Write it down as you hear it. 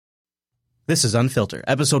This is Unfiltered,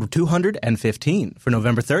 episode 215 for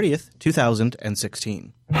November 30th,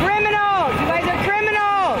 2016. Criminals! You guys are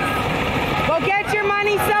criminals! Go get your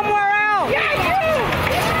money somewhere else!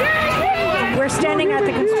 We're standing at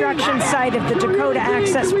the construction site of the Dakota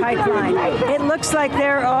Access Pipeline. It looks like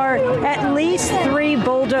there are at least 3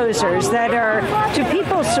 bulldozers that are, to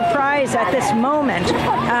people's surprise at this moment,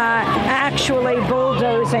 actually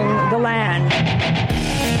bulldozing the land.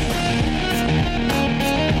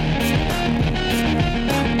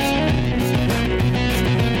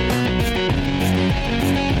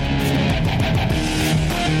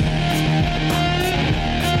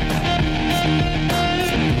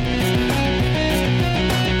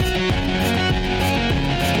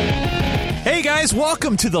 Hey guys,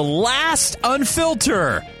 welcome to the last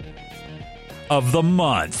Unfilter of the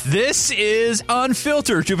month. This is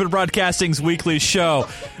Unfiltered, Jupiter Broadcasting's weekly show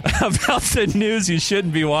about the news you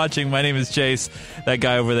shouldn't be watching. My name is Chase. That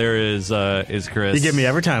guy over there is Chris. You get me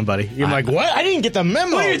every time, buddy. You're like, what? I didn't get the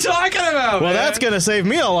memo. What are you talking about, Well, man? that's going to save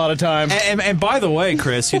me a lot of time. And by the way,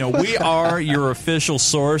 Chris, we are your official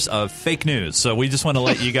source of fake news, so we just want to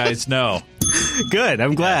let you guys know. Good.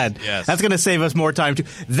 I'm glad. Yes. That's going to save us more time, too.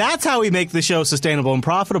 That's how we make the show sustainable and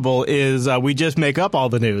profitable, is we just make up all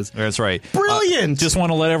the news. That's right. Brilliant. Just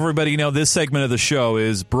want to let everybody know this segment of the show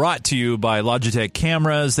is brought to you by Logitech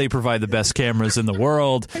Cameras. They provide the best cameras in the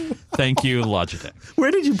world. Thank you, Logitech.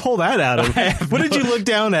 Where did you pull that out of? What did you look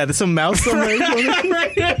down at? Some mouse somewhere?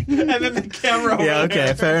 Right. And then the camera over Yeah, okay,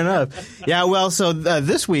 there. fair enough. Yeah, well, so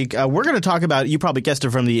this week we're going to talk about, you probably guessed it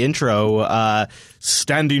from the intro,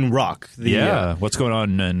 Standing Rock. What's going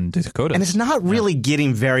on in Dakota? And it's not really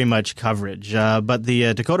getting very much coverage, but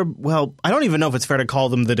the Dakota, well, I don't even know if it's fair to call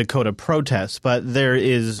them the Dakota protests, but there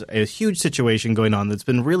is a huge situation going on that's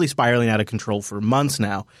been really spiraling out of control for months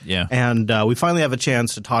now. Yeah. And we finally have a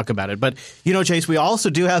chance to talk about it. But, Chase, we also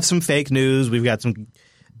do have some fake news. We got some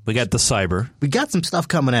stuff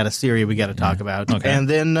coming out of Syria we got to talk about. Okay. And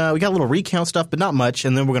then we got a little recount stuff, but not much.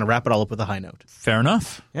 And then we're going to wrap it all up with a high note. Fair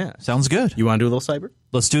enough. Yeah. Sounds good. You want to do a little cyber?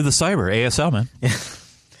 Let's do the cyber. ASL, man.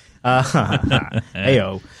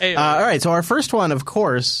 Ayo. Ayo. All right, so our first one, of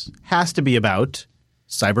course, has to be about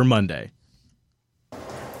Cyber Monday.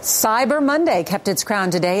 Cyber Monday kept its crown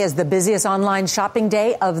today as the busiest online shopping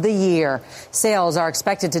day of the year. Sales are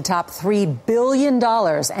expected to top $3 billion,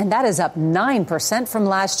 and that is up 9% from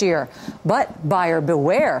last year. But buyer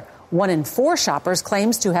beware. 1 in 4 shoppers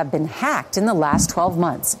claims to have been hacked in the last 12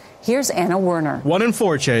 months. Here's Anna Werner. 1 in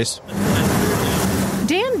 4, Chase.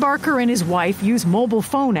 Dan Barker and his wife use mobile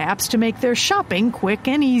phone apps to make their shopping quick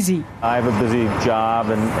and easy. I have a busy job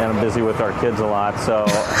and I'm busy with our kids a lot, so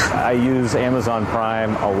I use Amazon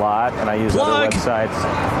Prime a lot, and I use other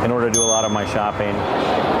websites in order to do a lot of my shopping.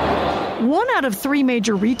 1 out of 3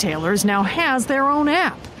 major retailers now has their own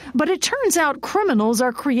app. But it turns out criminals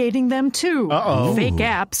are creating them too. Uh-oh. Fake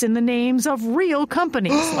apps in the names of real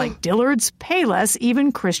companies like Dillard's, Payless,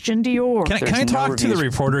 even Christian Dior. Can I talk to the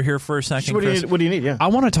reporter here for a second, Chris? What do you need? Yeah. I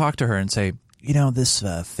want to talk to her and say, this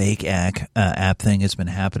fake app thing has been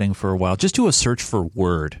happening for a while. Just do a search for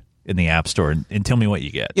Word in the App Store and tell me what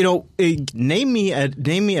you get. Name me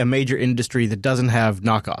a major industry that doesn't have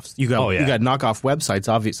knockoffs. You got knockoff websites,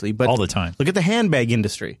 obviously, but all the time. Look at the handbag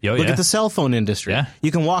industry. Look at the cell phone industry. Yeah.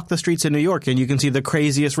 You can walk the streets in New York and you can see the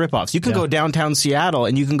craziest ripoffs. You can go downtown Seattle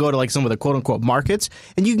and you can go to some of the quote unquote markets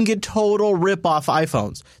and you can get total ripoff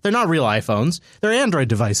iPhones. They're not real iPhones. They're Android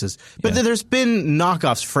devices. But there's been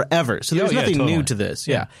knockoffs forever. So there's nothing new to this.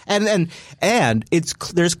 Yeah. And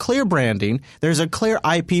there's clear branding. There's a clear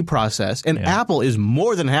IP process, and Apple is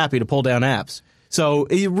more than happy to pull down apps. So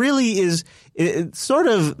it really is sort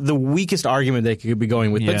of the weakest argument they could be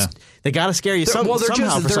going with. But they got to scare you somehow for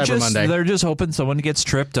Cyber Monday. They're just hoping someone gets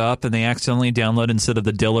tripped up and they accidentally download, instead of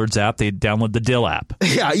the Dillard's app, they download the Dill app.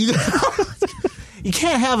 Yeah, you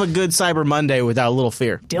can't have a good Cyber Monday without a little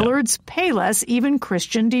fear. Dillard's, Payless, even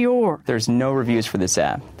Christian Dior. There's no reviews for this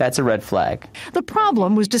app. That's a red flag. The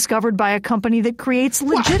problem was discovered by a company that creates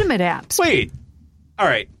legitimate apps. Wait. All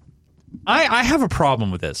right. I have a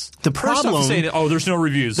problem with this. The problem... First off, say that, there's no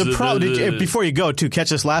reviews. Before you go, catch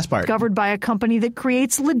this last part. Discovered by a company that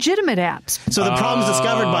creates legitimate apps. So the problem's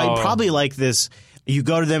discovered by probably like this... You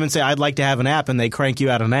go to them and say, I'd like to have an app, and they crank you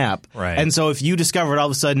out an app. Right. And so if you discovered all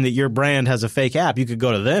of a sudden that your brand has a fake app, you could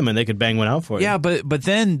go to them and they could bang one out for you. Yeah, but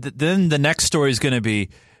then the next story is going to be,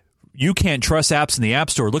 you can't trust apps in the App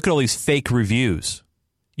Store. Look at all these fake reviews,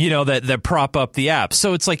 that prop up the app.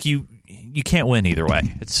 So it's like you can't win either way.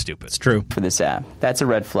 It's stupid. It's true. For this app. That's a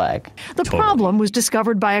red flag. The problem was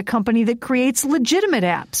discovered by a company that creates legitimate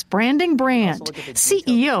apps. Branding Brand.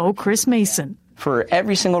 CEO Chris Mason. For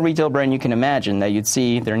every single retail brand you can imagine that you'd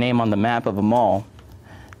see their name on the map of a mall,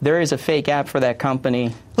 there is a fake app for that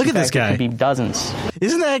company. Look at this guy. There could be dozens.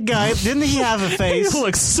 Isn't that guy? Didn't he have a face? He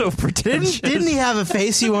looks so pretentious. Didn't he have a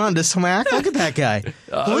face you wanted to smack? Look at that guy.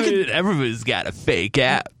 Everybody's got a fake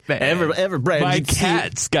app. Man. Every brand. My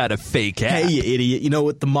cat's got a fake app. Hey, you idiot. You know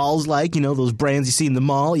what the mall's like? You know those brands you see in the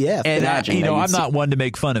mall? Yeah. And I'm not one to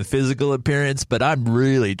make fun of physical appearance, but I'm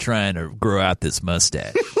really trying to grow out this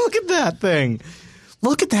mustache. Look at that thing.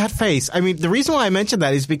 Look at that face. I mean, the reason why I mentioned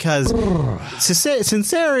that is because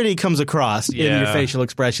sincerity comes across in your facial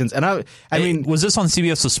expressions. And I mean, was this on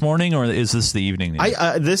CBS this morning, or is this the evening news?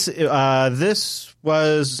 This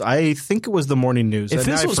was, I think it was the morning news. If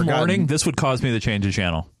this was morning, this would cause me to change the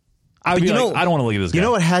channel. I don't want to look at this guy.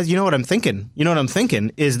 You know what I'm thinking? You know what I'm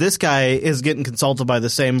thinking is this guy is getting consulted by the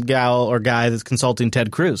same gal or guy that's consulting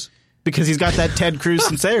Ted Cruz because he's got that Ted Cruz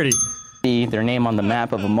sincerity. Their name on the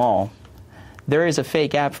map of a mall. There is a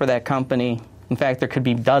fake app for that company. In fact, there could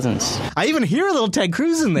be dozens. I even hear a little Ted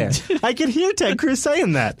Cruz in there. I could hear Ted Cruz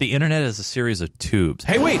saying that. The internet is a series of tubes.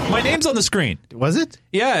 Hey, wait, my name's on the screen. Was it?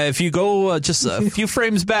 Yeah, if you go just a few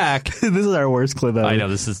frames back. This is our worst clip ever. I know,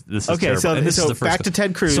 this is okay, terrible. So, this is the first back to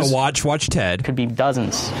Ted Cruz. So watch Ted. Could be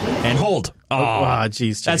dozens. And hold. Oh,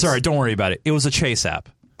 geez. That's all right. Don't worry about it. It was a Chase app.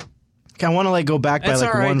 I want to go back by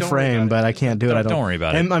one frame, but I can't do it. Don't worry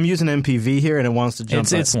about it. I'm using MPV here, and it wants to jump.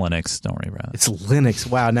 It's Linux. Don't worry about it. It's Linux.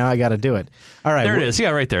 Wow, now I got to do it. All right, there it is.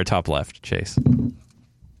 Yeah, right there, top left, Chase.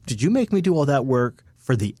 Did you make me do all that work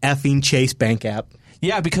for the effing Chase Bank app?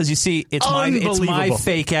 Yeah, because you see, it's my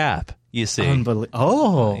fake app. You see.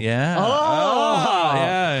 Oh, yeah.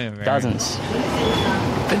 Yeah. Dozens.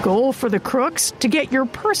 The goal for the crooks? To get your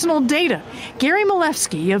personal data. Gary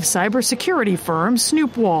Molesky of cybersecurity firm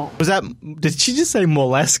Snoopwall. Did she just say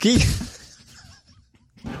Molesky?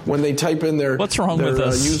 When they type in their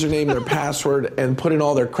username, their password, and put in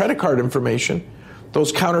all their credit card information,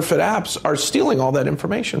 those counterfeit apps are stealing all that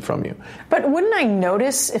information from you. But wouldn't I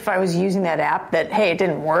notice if I was using that app that, hey, it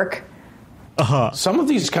didn't work? Some of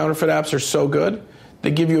these counterfeit apps are so good,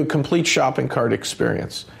 they give you a complete shopping cart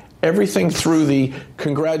experience. Everything through the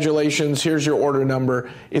congratulations, here's your order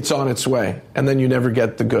number, it's on its way, and then you never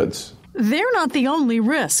get the goods. They're not the only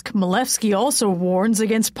risk. Molesky also warns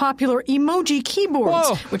against popular emoji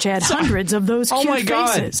keyboards, which had hundreds of those cute faces. Oh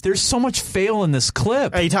my God, there's so much fail in this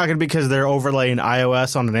clip. Are you talking because they're overlaying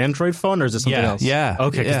iOS on an Android phone, or is it something else? Yeah.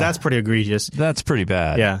 Okay, because that's pretty egregious. That's pretty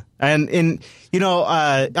bad. Yeah. And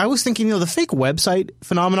I was thinking, the fake website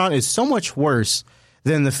phenomenon is so much worse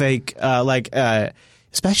than the fake,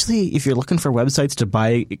 especially if you're looking for websites to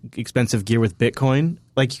buy expensive gear with Bitcoin.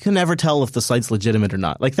 Like, you can never tell if the site's legitimate or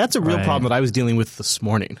not. Like, that's a real problem that I was dealing with this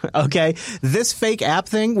morning. Okay? This fake app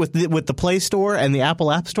thing with the Play Store and the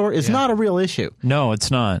Apple App Store is not a real issue. No,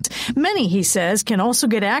 it's not. Many, he says, can also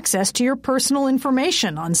get access to your personal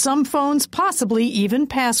information on some phones, possibly even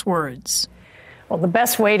passwords. Well, the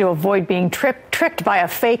best way to avoid being tricked by a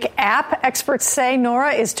fake app, experts say,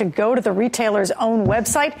 Nora, is to go to the retailer's own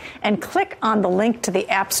website and click on the link to the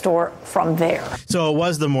App Store from there. So it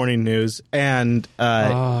was the morning news, and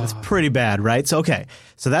it's pretty bad, right? So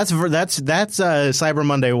so that's Cyber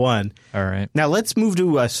Monday 1. All right. Now let's move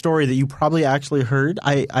to a story that you probably actually heard.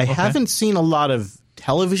 I haven't seen a lot of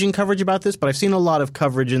television coverage about this, but I've seen a lot of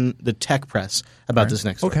coverage in the tech press about this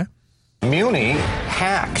next story. Okay. Muni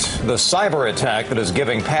hacked the cyber attack that is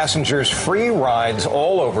giving passengers free rides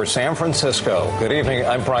all over San Francisco. Good evening.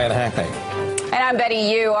 I'm Brian Hackney. And I'm Betty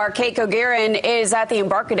Yu. Our Kate Kogirin is at the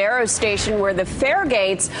Embarcadero station where the fare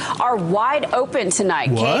gates are wide open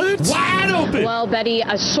tonight. What? Kate? Wide open? Well, Betty,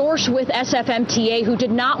 a source with SFMTA who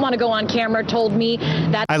did not want to go on camera told me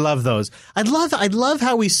that... I love those. I love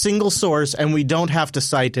how we single source and we don't have to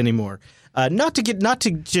cite anymore. Not to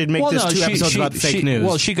make this two episodes about fake news.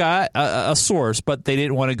 Well, she got a source, but they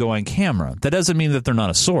didn't want to go on camera. That doesn't mean that they're not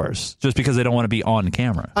a source, just because they don't want to be on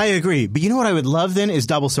camera. I agree. But you know what I would love then is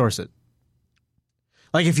double source it.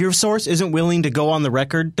 Like, if your source isn't willing to go on the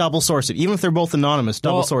record, double source it. Even if they're both anonymous,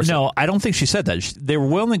 double source it. No, I don't think she said that. They were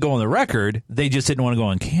willing to go on the record. They just didn't want to go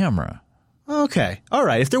on camera. Okay. All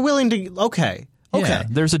right. If they're willing to... Okay. Yeah,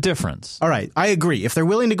 there's a difference. All right. I agree. If they're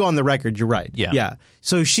willing to go on the record, you're right. Yeah.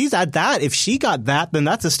 So she's at that. If she got that, then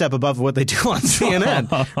that's a step above what they do on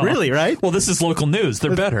CNN. Really, right? Well, this is local news.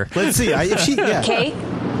 They're better. Let's see. Kate?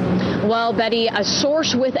 Well, Betty, a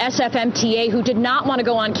source with SFMTA who did not want to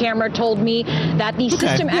go on camera told me that the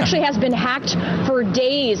system actually has been hacked for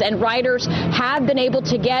days, and riders have been able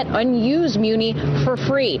to get unused Muni for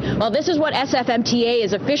free. Well, this is what SFMTA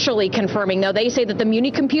is officially confirming, though. They say that the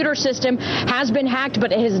Muni computer system has been hacked,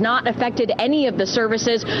 but it has not affected any of the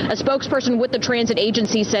services. A spokesperson with the transit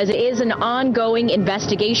agency says it is an ongoing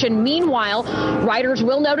investigation. Meanwhile, riders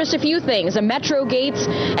will notice a few things. The Metro gates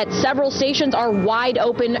at several stations are wide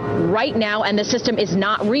open right now, and the system is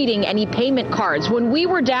not reading any payment cards. When we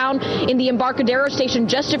were down in the Embarcadero station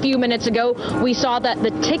just a few minutes ago, we saw that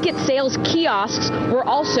the ticket sales kiosks were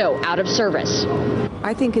also out of service.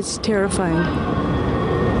 I think it's terrifying.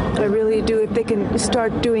 I really do. If they can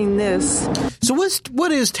start doing this. So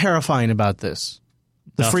what is terrifying about this?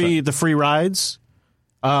 The free rides?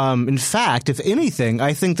 In fact, if anything,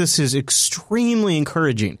 I think this is extremely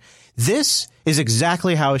encouraging. This is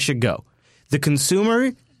exactly how it should go. The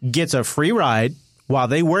consumer gets a free ride while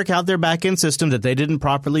they work out their back-end system that they didn't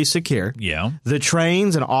properly secure. Yeah. The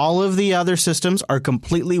trains and all of the other systems are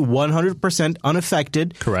completely 100%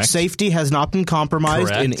 unaffected. Correct. Safety has not been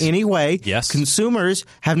compromised in any way. Yes. Consumers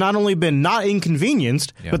have not only been not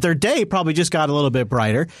inconvenienced, but their day probably just got a little bit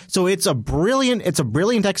brighter. So it's a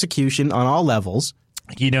brilliant execution on all levels.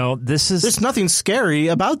 You know, there's nothing scary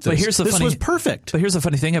about this. But this was perfect. But here's the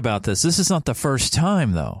funny thing about this. This is not the first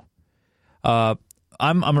time, though.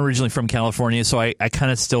 I'm originally from California, so I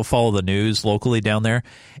kind of still follow the news locally down there.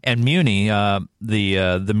 And Muni,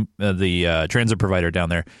 the transit provider down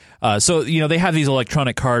there, so they have these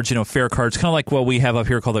electronic cards, fare cards, kind of like what we have up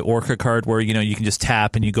here called the Orca card, where you can just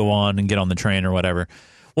tap and you go on and get on the train or whatever.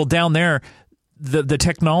 Well, down there, the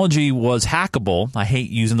technology was hackable. I hate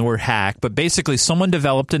using the word hack, but basically someone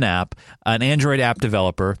developed an app, an Android app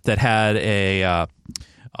developer that had a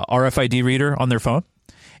RFID reader on their phone.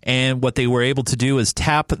 And what they were able to do is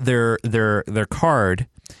tap their card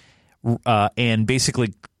and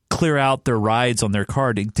basically clear out their rides on their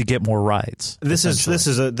card to get more rides. This is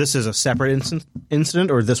a separate incident,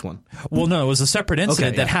 or this one? Well, no, it was a separate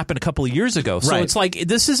incident that happened a couple of years ago. So it's like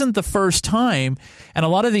this isn't the first time, and a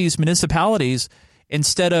lot of these municipalities,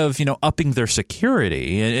 instead of upping their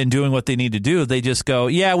security and doing what they need to do, they just go,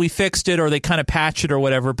 yeah, we fixed it, or they kind of patch it or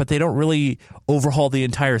whatever, but they don't really overhaul the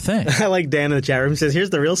entire thing. I like Dan in the chat room says, here's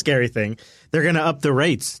the real scary thing. They're going to up the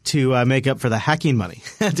rates to make up for the hacking money.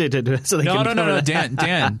 No, Dan,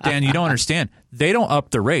 you don't understand. They don't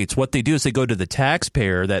up the rates. What they do is they go to the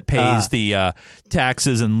taxpayer that pays the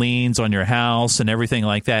taxes and liens on your house and everything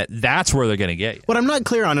like that. That's where they're going to get you. What I'm not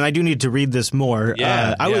clear on, and I do need to read this more.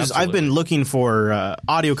 I've been looking for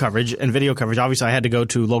audio coverage and video coverage. Obviously, I had to go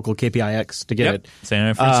to local KPIX to get it.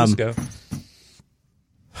 San Francisco.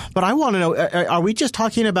 But I want to know, are we just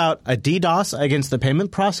talking about a DDoS against the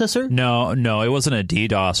payment processor? No, it wasn't a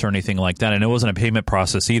DDoS or anything like that. And it wasn't a payment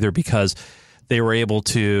process either, because they were able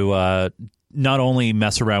to not only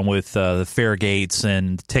mess around with the fare gates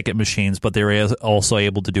and ticket machines, but they were also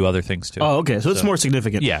able to do other things too. Oh, okay. So it's more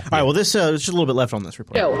significant. Yeah. All right. Well, there's just a little bit left on this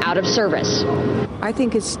report. Out of service. I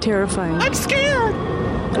think it's terrifying. I'm scared.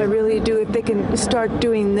 I really do. If they can start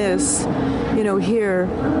doing this, here,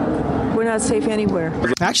 we're not safe anywhere.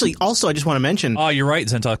 Actually, also, I just want to mention. Oh, you're right,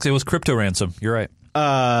 Zentox. It was crypto ransom. You're right.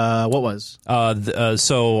 What was?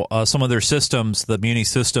 So some of their systems, the Muni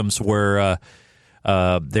systems, were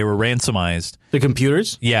they were ransomized. The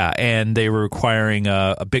computers? Yeah, and they were requiring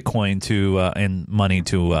a Bitcoin and money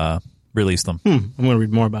to release them. I'm going to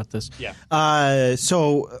read more about this. Yeah.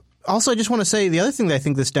 So also, I just want to say the other thing that I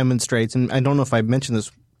think this demonstrates, and I don't know if I mentioned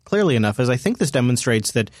this clearly enough, is I think this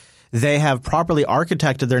demonstrates that they have properly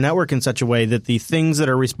architected their network in such a way that the things that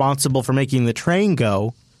are responsible for making the train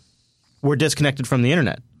go were disconnected from the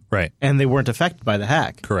internet. Right. And they weren't affected by the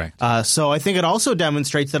hack. Correct. So I think it also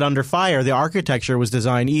demonstrates that under fire, the architecture was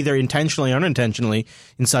designed either intentionally or unintentionally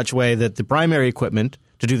in such a way that the primary equipment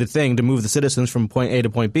to do the thing, to move the citizens from point A to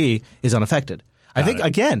point B, is unaffected. I think,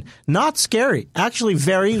 again, not scary. Actually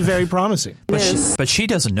very, very promising. But she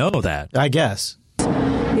doesn't know that. I guess.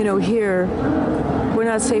 Here, we're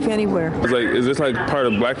not safe anywhere. It's like, is this like part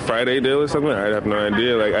of Black Friday deal or something? I have no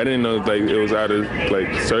idea. Like, I didn't know it was out of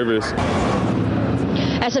service.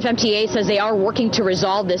 SFMTA says they are working to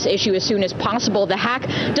resolve this issue as soon as possible. The hack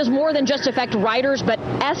does more than just affect riders, but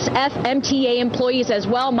SFMTA employees as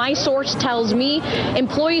well. My source tells me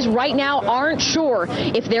employees right now aren't sure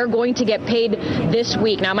if they're going to get paid this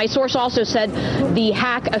week. Now, my source also said the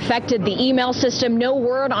hack affected the email system. No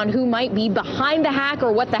word on who might be behind the hack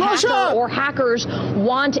or what the hacker or hackers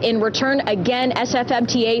want in return. Again,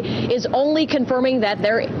 SFMTA is only confirming that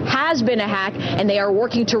there has been a hack and they are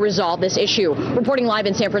working to resolve this issue. Reporting live in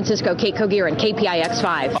in San Francisco, Kate Kogirin,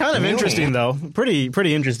 KPIX5. Kind of interesting, though.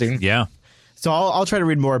 Pretty interesting. Yeah. So I'll try to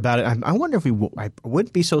read more about it. I wonder if I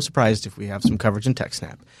wouldn't be so surprised if we have some coverage in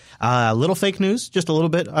TechSnap. A little fake news, just a little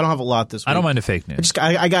bit. I don't have a lot this week. I don't mind a fake news.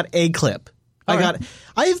 I got a clip.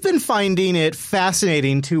 I've been finding it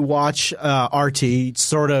fascinating to watch RT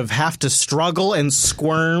sort of have to struggle and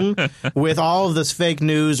squirm with all of this fake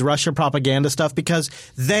news, Russia propaganda stuff, because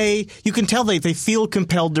you can tell they feel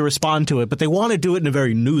compelled to respond to it, but they want to do it in a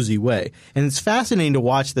very newsy way. And it's fascinating to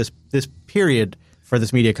watch this period for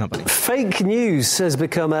this media company. Fake news has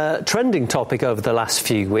become a trending topic over the last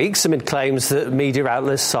few weeks amid claims that media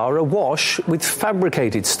outlets are awash with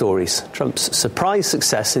fabricated stories. Trump's surprise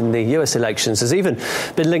success in the US elections has even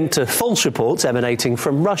been linked to false reports emanating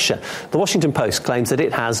from Russia. The Washington Post claims that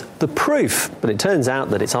it has the proof, but it turns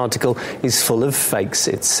out that its article is full of fakes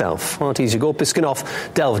itself. RT's Yegor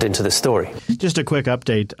Piskunov delved into the story. Just a quick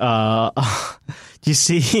update. Do you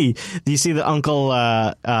see the Uncle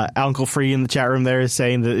Free in the chat room there is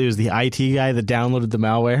saying that it was the IT guy that downloaded the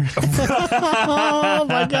malware? Oh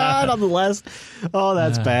my God! On the last,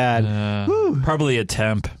 that's bad. Probably a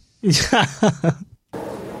temp. Fake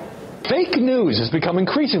news has become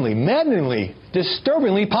increasingly, maddeningly,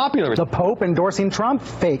 disturbingly popular. The Pope endorsing Trump,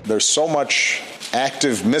 fake. There's so much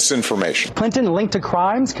active misinformation. Clinton linked to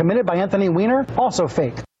crimes committed by Anthony Weiner, also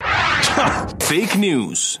fake. Fake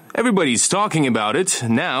news. Everybody's talking about it,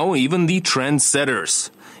 now even the trendsetters.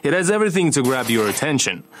 It has everything to grab your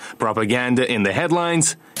attention. Propaganda in the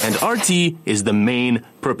headlines, and RT is the main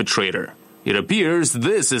perpetrator. It appears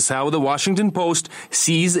this is how the Washington Post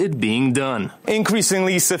sees it being done.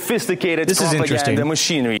 Increasingly sophisticated propaganda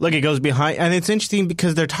machinery. Look, it goes behind, and it's interesting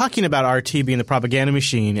because they're talking about RT being the propaganda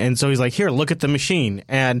machine, and so he's like, here, look at the machine.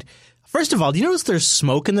 And first of all, do you notice there's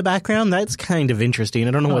smoke in the background? That's kind of interesting.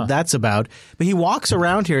 I don't know what that's about. But he walks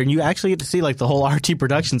around here, and you actually get to see like the whole RT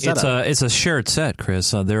production setup. It's a shared set,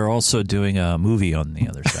 Chris. They're also doing a movie on the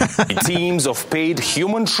other side. Teams of paid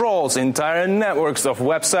human trolls, entire networks of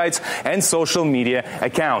websites and social media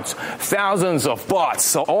accounts. Thousands of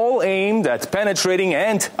bots, all aimed at penetrating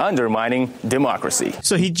and undermining democracy.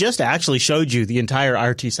 So he just actually showed you the entire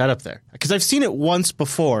RT setup there. Because I've seen it once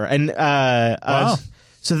before. And wow.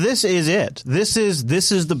 So this is it. This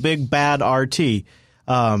is the big bad RT.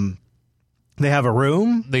 They have a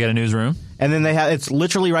room. They got a newsroom. And then it's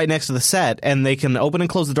literally right next to the set, and they can open and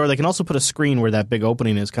close the door. They can also put a screen where that big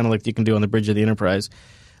opening is, kind of like you can do on the bridge of the Enterprise.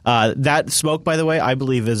 That smoke, by the way, I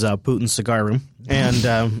believe is Putin's cigar room,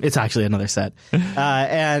 and it's actually another set. It's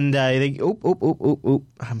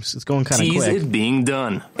going kind of quick. Sees it being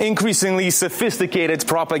done. Increasingly sophisticated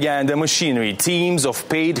propaganda machinery, teams of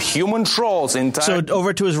paid human trolls. So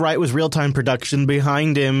over to his right was real-time production.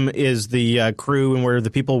 Behind him is the crew and where the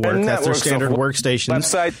people work. That's their standard workstations.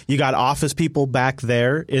 Website. You got office people back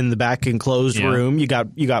there in the back enclosed room. You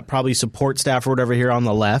got probably support staff or whatever here on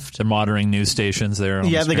the left. They're monitoring news stations there.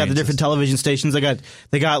 They got the different television stations.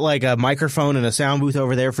 They got like a microphone and a sound booth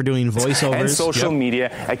over there for doing voiceovers. And social media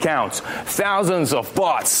accounts. Thousands of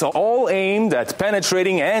bots, all aimed at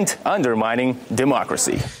penetrating and undermining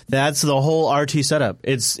democracy. That's the whole RT setup.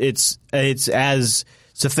 It's as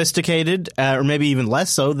sophisticated, or maybe even less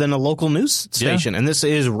so, than a local news station. And this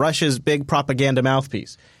is Russia's big propaganda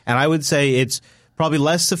mouthpiece. And I would say it's probably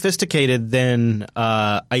less sophisticated than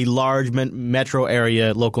a large metro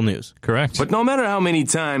area local news. Correct. But no matter how many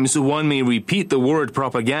times one may repeat the word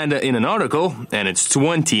propaganda in an article, and it's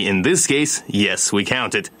 20 in this case, yes, we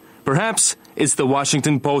count it. Perhaps it's the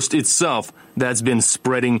Washington Post itself that's been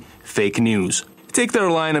spreading fake news. Take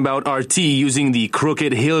their line about RT using the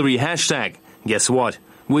crooked Hillary hashtag. Guess what?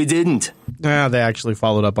 We didn't. They actually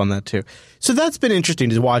followed up on that too. So that's been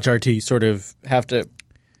interesting to watch RT sort of have to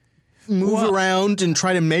move around and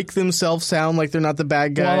try to make themselves sound like they're not the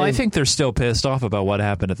bad guy. Well, I think they're still pissed off about what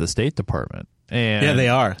happened at the State Department. And, yeah, they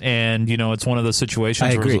are. And, it's one of those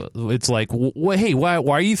situations where it's like, hey, why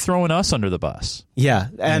are you throwing us under the bus? Yeah,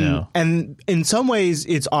 and in some ways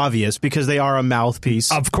it's obvious because they are a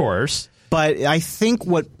mouthpiece. Of course. But I think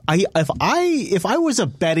if I was a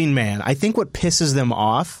betting man, I think what pisses them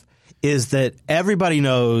off is that everybody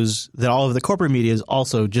knows that all of the corporate media is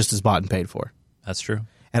also just as bought and paid for. That's true.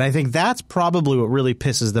 And I think that's probably what really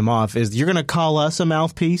pisses them off is you're going to call us a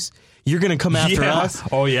mouthpiece. You're going to come after us.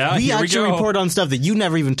 Oh, yeah. We actually report on stuff that you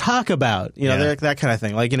never even talk about. That kind of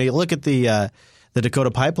thing. Like, you look at the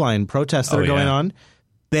Dakota Pipeline protests that are going on.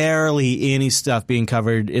 Barely any stuff being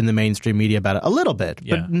covered in the mainstream media about it. A little bit,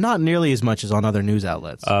 but not nearly as much as on other news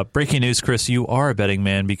outlets. Breaking news, Chris, you are a betting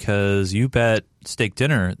man because you bet steak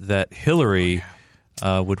dinner that Hillary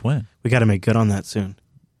would win. We got to make good on that soon.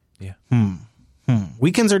 Yeah.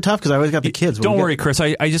 Weekends are tough because I always got the kids. Don't worry, Chris.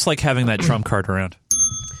 I just like having that trump card around.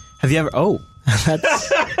 Have you ever? Oh,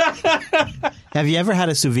 have you ever had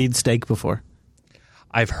a sous vide steak before?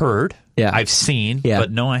 I've heard. Yeah. I've seen. Yeah.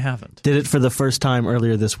 But no, I haven't. Did it for the first time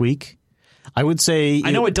earlier this week. I would say.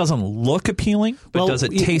 I know it doesn't look appealing, but does it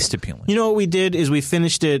taste appealing? You know what we did is we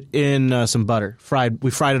finished it in some butter.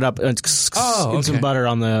 We fried it up in some butter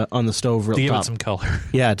on the stove real to give top. it some color.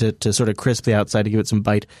 Yeah, to sort of crisp the outside to give it some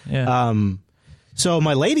bite. Yeah. So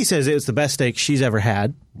my lady says it's the best steak she's ever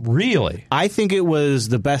had. Really? I think it was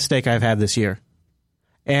the best steak I've had this year.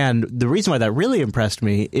 And the reason why that really impressed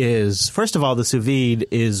me is, first of all, the sous vide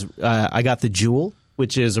is I got the Jewel,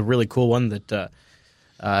 which is a really cool one that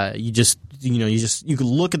you can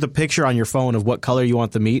look at the picture on your phone of what color you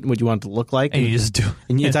want the meat and what you want it to look like, and you just do.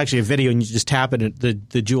 And it's actually a video, and you just tap it, and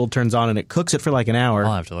the Jewel turns on, and it cooks it for like an hour.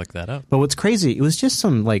 I'll have to look that up. But what's crazy, it was just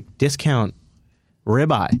some like discount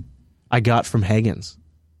ribeye I got from Hagen's.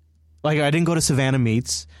 Like, I didn't go to Savannah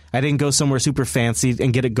Meats. I didn't go somewhere super fancy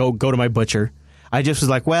and go to my butcher. I just was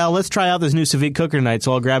like, well, let's try out this new sous vide cooker tonight,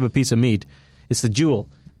 so I'll grab a piece of meat. It's the Jewel.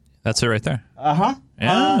 That's it right there. Uh-huh.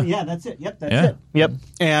 Yeah. That's it. Yep, that's it. Yep.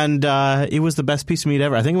 And it was the best piece of meat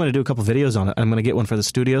ever. I think I'm going to do a couple videos on it. I'm going to get one for the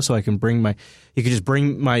studio so I can you can just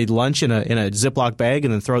bring my lunch in a Ziploc bag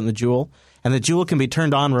and then throw it in the Jewel. And the Jewel can be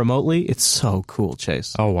turned on remotely. It's so cool,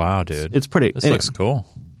 Chase. Oh, wow, dude. It's pretty. This looks cool.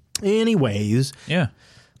 Anyways. Yeah.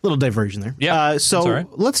 Little diversion there. Yeah. So right.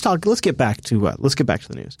 let's get back to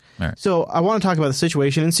the news. All right. So I want to talk about the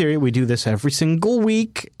situation in Syria. We do this every single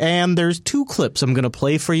week, and there's 2 clips I'm going to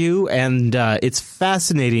play for you, and it's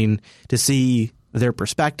fascinating to see their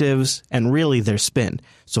perspectives and really their spin.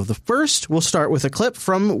 So the first, we'll start with a clip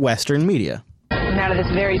from Western media. Now to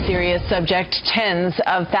this very serious subject, tens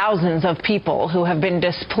of thousands of people who have been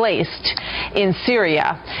displaced in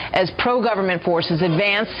Syria as pro-government forces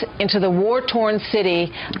advance into the war-torn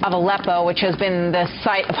city of Aleppo, which has been the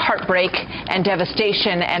site of heartbreak and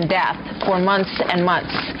devastation and death for months and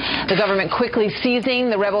months. The government quickly seizing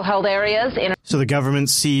the rebel-held areas. So the government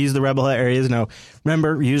seized the rebel areas. Now,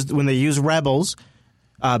 remember, when they use rebels,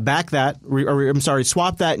 swap that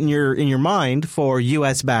in your mind for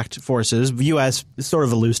U.S.-backed forces. U.S. is sort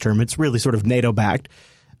of a loose term. It's really sort of NATO-backed.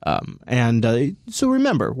 So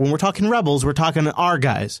remember, when we're talking rebels, we're talking our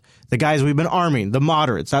guys, the guys we've been arming, the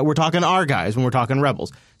moderates. We're talking our guys when we're talking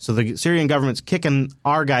rebels. So the Syrian government's kicking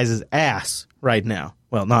our guys' ass right now.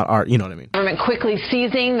 Well, not our, you know what I mean. Government quickly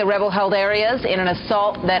seizing the rebel-held areas in an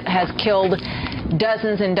assault that has killed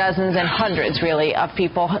dozens and dozens and hundreds, really, of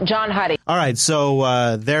people. John Huddy. All right,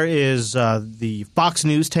 so there is the Fox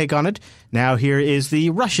News take on it. Now here is the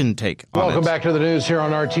Russian take on it. Welcome back to the news here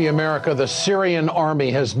on RT America. The Syrian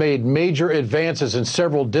army has made major advances in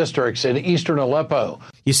several districts in eastern Aleppo.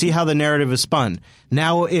 You see how the narrative is spun.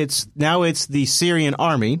 Now it's the Syrian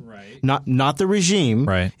army, right. not the regime.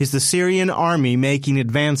 Right. It's the Syrian army making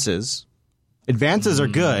advances. Advances are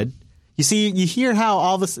good. You hear how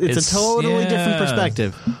all this, it's a totally different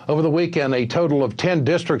perspective. Over the weekend, a total of 10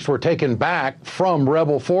 districts were taken back from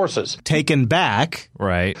rebel forces. Taken back?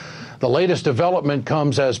 Right. The latest development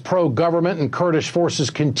comes as pro-government and Kurdish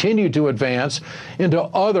forces continue to advance into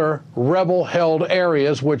other rebel-held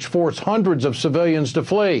areas, which force hundreds of civilians to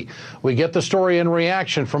flee. We get the story in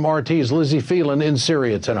reaction from RT's Lizzie Phelan in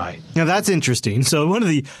Syria tonight. Now, that's interesting. So one of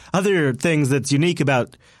the other things that's unique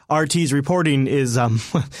about RT's reporting is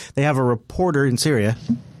they have a reporter in Syria.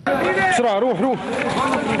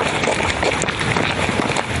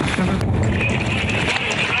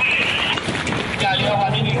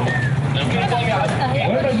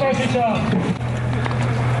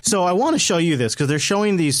 So I want to show you this because they're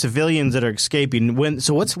showing these civilians that are escaping. One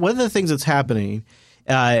of the things that's happening?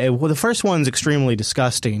 The first one's extremely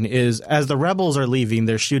disgusting. Is as the rebels are leaving,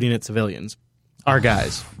 they're shooting at civilians. Our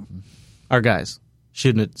guys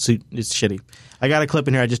shooting at. It's shitty. I got a clip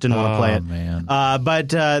in here. I just didn't want to play it. Man. But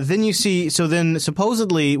then you see. So then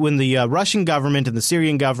supposedly when the Russian government and the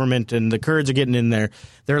Syrian government and the Kurds are getting in there,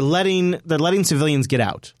 they're letting civilians get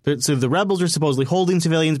out. So the rebels are supposedly holding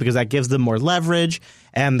civilians because that gives them more leverage,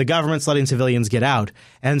 and the government's letting civilians get out.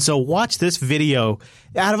 And so watch this video.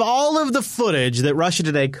 Out of all of the footage that Russia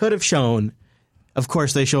Today could have shown, of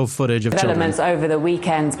course, they show footage of developments children. Over the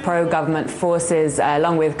weekend. Pro-government forces,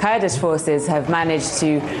 along with Kurdish forces, have managed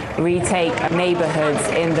to retake neighborhoods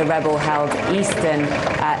in the rebel-held east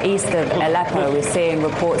of Aleppo. We're seeing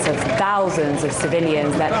reports of thousands of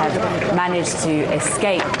civilians that have managed to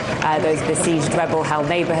escape those besieged rebel-held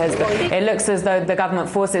neighborhoods. But it looks as though the government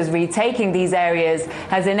forces retaking these areas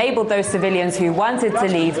has enabled those civilians who wanted to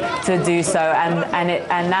leave to do so.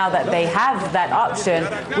 And now that they have that option,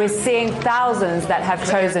 we're seeing thousands that have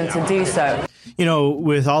chosen to do so.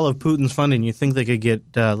 with all of Putin's funding, you think they could get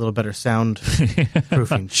a little better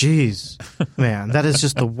soundproofing. Jeez, man, that is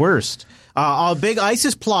just the worst. A big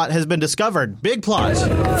ISIS plot has been discovered. Big plot.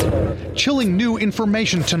 Chilling new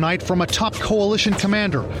information tonight from a top coalition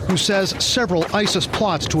commander who says several ISIS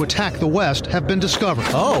plots to attack the West have been discovered.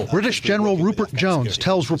 British General Rupert Jones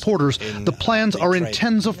tells reporters the plans are in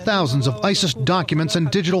tens of thousands of ISIS documents and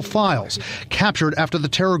digital files captured after the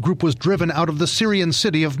terror group was driven out of the Syrian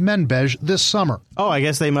city of Manbij this summer. I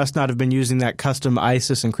guess they must not have been using that custom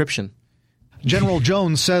ISIS encryption. General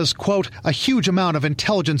Jones says, quote, a huge amount of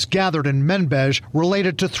intelligence gathered in Manbij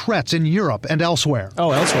related to threats in Europe and elsewhere.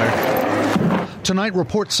 Elsewhere. Tonight,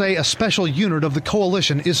 reports say a special unit of the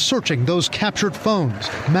coalition is searching those captured phones,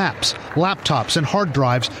 maps, laptops, and hard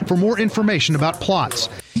drives for more information about plots.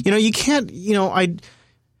 You can't,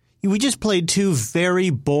 we just played two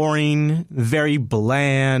very boring, very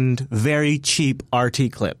bland, very cheap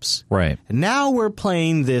RT clips. Right. And now we're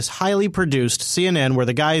playing this highly produced CNN where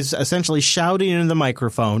the guy's essentially shouting into the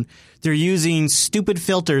microphone. They're using stupid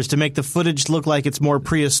filters to make the footage look like it's more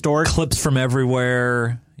prehistoric. Clips from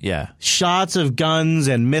everywhere. Yeah. Shots of guns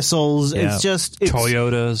and missiles. Yeah. It's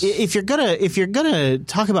Toyotas. If you're gonna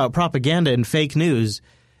talk about propaganda and fake news,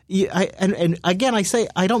 and again, I say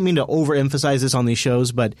I don't mean to overemphasize this on these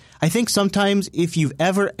shows, but I think sometimes if you've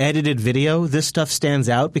ever edited video, this stuff stands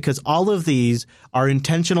out because all of these are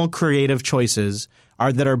intentional creative choices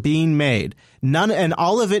that are being made. And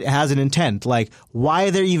all of it has an intent. Like why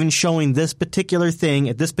they're even showing this particular thing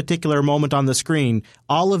at this particular moment on the screen.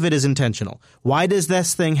 All of it is intentional. Why does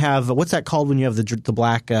this thing have what's that called when you have the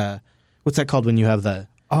black? What's that called when you have the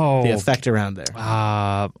effect around there?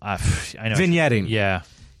 I know vignetting. Yeah.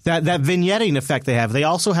 That vignetting effect they have. They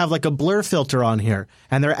also have like a blur filter on here,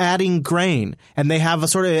 and they're adding grain, and they have a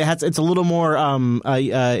sort of it's a little more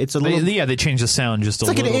they change the sound just a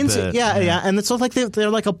little bit. Yeah, and it's like they're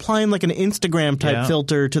like applying like an Instagram type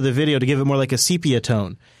filter to the video to give it more like a sepia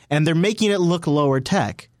tone, and they're making it look lower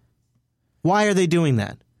tech. Why are they doing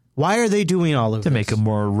that? Why are they doing all of this? To make it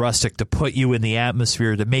more rustic, to put you in the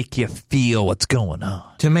atmosphere, to make you feel what's going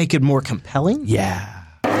on. To make it more compelling? Yeah.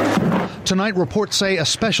 Tonight, reports say a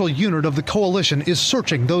special unit of the coalition is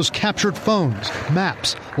searching those captured phones,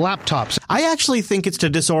 maps, laptops. I actually think it's to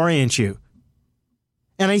disorient you.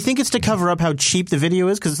 And I think it's to cover up how cheap the video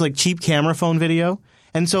is because it's like cheap camera phone video.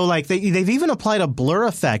 And so like they've even applied a blur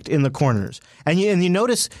effect in the corners. And you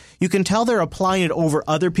notice you can tell they're applying it over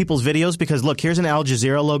other people's videos because look, here's an Al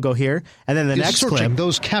Jazeera logo here, and then the next clip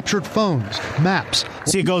those captured phones, maps.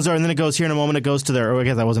 See, it goes there, and then it goes here in a moment. It goes to their. I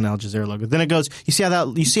guess that wasn't Al Jazeera logo. Then it goes. You see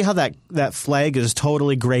how that flag is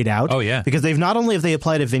totally grayed out. Oh yeah, because they've not only have they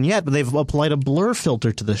applied a vignette, but they've applied a blur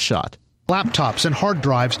filter to this shot. Laptops and hard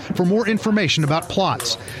drives for more information about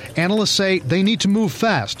plots. Analysts say they need to move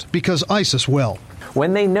fast because ISIS will.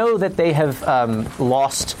 When they know that they have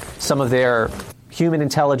lost some of their human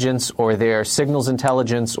intelligence or their signals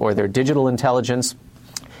intelligence or their digital intelligence,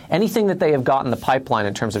 anything that they have got in the pipeline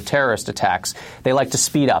in terms of terrorist attacks, they like to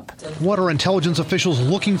speed up. What are intelligence officials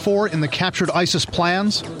looking for in the captured ISIS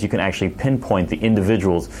plans? You can actually pinpoint the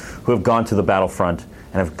individuals who have gone to the battlefront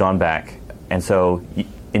and have gone back. And so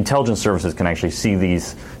intelligence services can actually see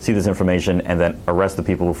this information and then arrest the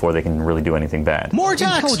people before they can really do anything bad. More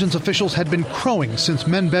attacks! Intelligence officials had been crowing since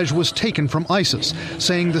Manbij was taken from ISIS,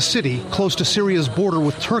 saying the city, close to Syria's border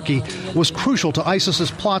with Turkey, was crucial to ISIS's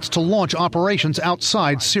plots to launch operations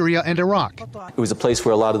outside Syria and Iraq. It was a place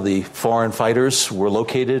where a lot of the foreign fighters were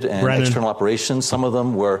located and external operations, some of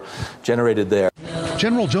them were generated there.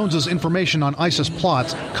 General Jones's information on ISIS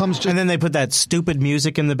plots comes and then they put that stupid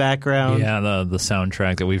music in the background. Yeah, the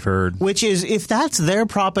soundtrack that we've heard. Which is, if that's their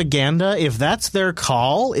propaganda, if that's their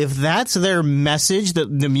call, if that's their message,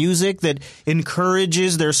 the music that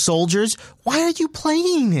encourages their soldiers, why are you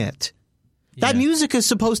playing it? Yeah. That music is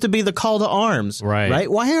supposed to be the call to arms, right?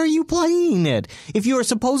 Why are you playing it? If you are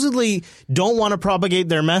supposedly don't want to propagate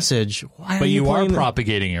their message, why are you playing? But you are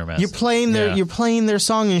propagating your message. You're playing their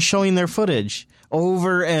song and showing their footage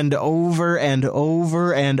over and over and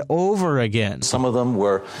over and over again. Some of them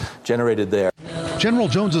were generated there. General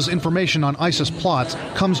Jones's information on ISIS plots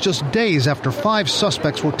comes just days after 5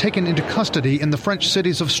 suspects were taken into custody in the French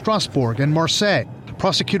cities of Strasbourg and Marseille.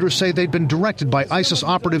 Prosecutors say they'd been directed by ISIS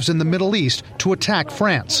operatives in the Middle East to attack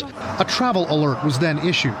France. A travel alert was then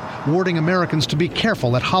issued, warning Americans to be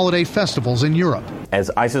careful at holiday festivals in Europe.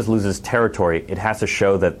 As ISIS loses territory, it has to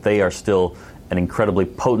show that they are still an incredibly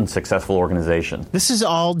potent, successful organization. This is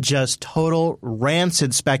all just total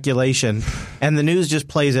rancid speculation, and the news just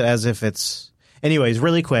plays it as if it's... Anyways,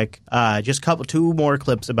 really quick, just two more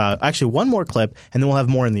clips about... Actually, one more clip, and then we'll have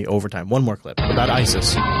more in the overtime. One more clip about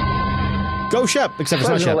ISIS. Go Shep, except it's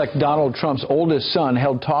not Shep. President-elect Donald Trump's oldest son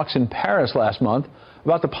held talks in Paris last month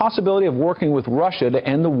about the possibility of working with Russia to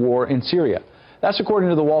end the war in Syria. That's according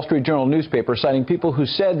to the Wall Street Journal newspaper, citing people who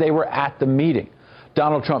said they were at the meeting.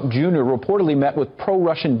 Donald Trump Jr. reportedly met with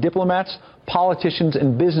pro-Russian diplomats, politicians,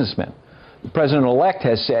 and businessmen. The president-elect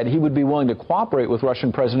has said he would be willing to cooperate with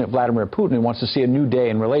Russian President Vladimir Putin and wants to see a new day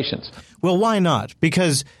in relations. Well, why not?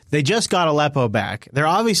 Because they just got Aleppo back. They're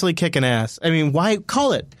obviously kicking ass. I mean, why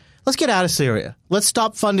call it? Let's get out of Syria. Let's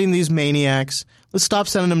stop funding these maniacs. Let's stop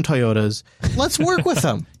sending them Toyotas. Let's work with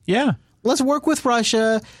them. Yeah. Let's work with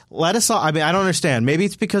Russia. Let Assad. I mean, I don't understand. Maybe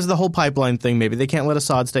it's because of the whole pipeline thing. Maybe they can't let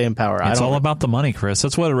Assad stay in power. It's all about the money, Chris.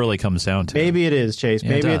 That's what it really comes down to. Maybe it is, Chase.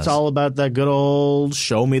 Maybe it's all about that good old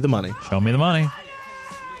show me the money. Show me the money.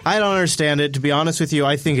 I don't understand it. To be honest with you,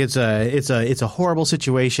 I think it's a horrible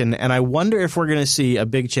situation, and I wonder if we're going to see a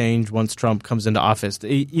big change once Trump comes into office.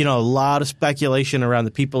 You know, a lot of speculation around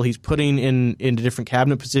the people he's putting into different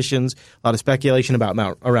cabinet positions. A lot of speculation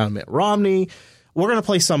around Mitt Romney. We're going to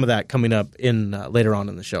play some of that coming up in later on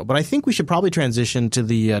in the show. But I think we should probably transition to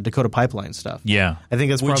the Dakota Pipeline stuff. Yeah. I think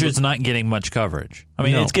that's which is not getting much coverage. I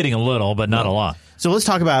mean, it's getting a little, but not a lot. So let's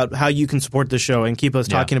talk about how you can support the show and keep us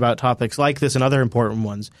talking about topics like this and other important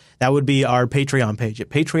ones. That would be our Patreon page at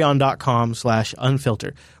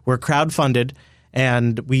patreon.com/unfilter. We're crowdfunded,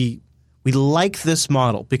 and we like this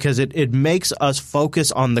model because it makes us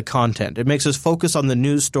focus on the content. It makes us focus on the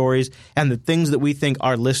news stories and the things that we think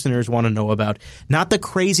our listeners want to know about. Not the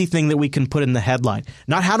crazy thing that we can put in the headline.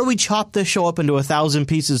 Not how do we chop this show up into 1,000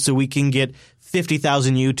 pieces so we can get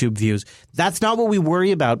 50,000 YouTube views. That's not what we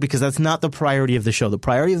worry about because that's not the priority of the show. The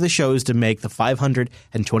priority of the show is to make the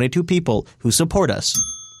 522 people who support us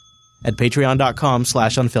at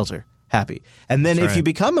patreon.com/unfilter happy. And then if you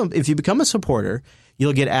become a supporter,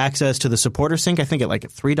 you'll get access to the supporter sync. I think at like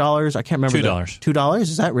 $3. I can't remember. $2. $2?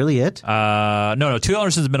 Is that really it? No. $2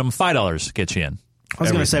 is the minimum. $5 gets you in. I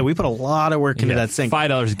was going to say we put a lot of work into that sync.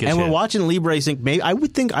 $5 gets you in. And we're watching Libre Sync. Maybe I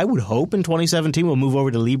would hope in 2017 we'll move over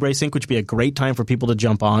to Libre Sync, which would be a great time for people to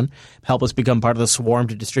jump on, help us become part of the swarm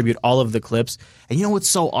to distribute all of the clips. And you know what's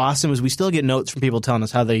so awesome is we still get notes from people telling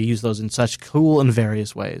us how they use those in such cool and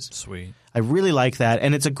various ways. Sweet. I really like that,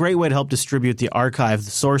 and it's a great way to help distribute the archive,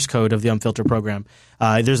 the source code of the Unfiltered program.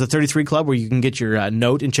 There's a 33 Club where you can get your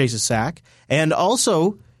note in Chase's sack, and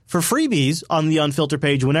also for freebies on the Unfiltered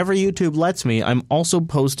page, whenever YouTube lets me, I'm also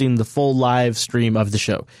posting the full live stream of the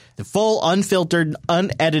show. The full, unfiltered,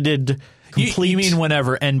 unedited, complete. You mean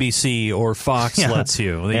whenever NBC or Fox lets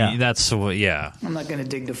you. That's what, I'm not going to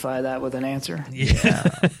dignify that with an answer. Yeah.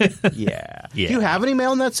 Do you have any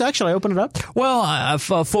mail in that section? I open it up? Well, a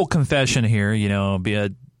full confession here. You know,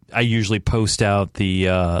 I usually post out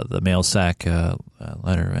the mail sack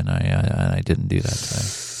letter, and I didn't do that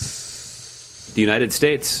today. The United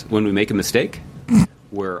States, when we make a mistake,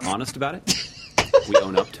 we're honest about it. We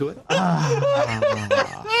own up to it. I'm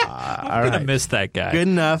going to miss that guy. Good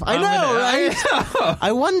enough. I know.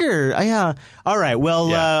 I wonder. All right.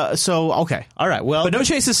 Well, okay. All right. Well, but no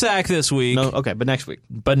Chase the Sack this week. No. Okay. But next week.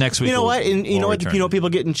 You know what? You know what people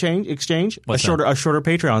get in exchange? A shorter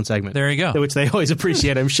Patreon segment. There you go. Which they always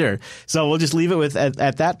appreciate, I'm sure. So we'll just leave it with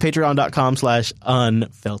at that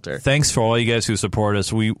patreon.com/unfilter. Thanks for all you guys who support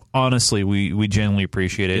us. We honestly, we genuinely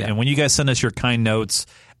appreciate it. Yeah. And when you guys send us your kind notes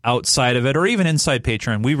outside of it or even inside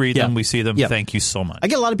Patreon, we read them, we see them. Thank you so much. I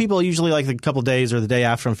get a lot of people usually like a couple days or the day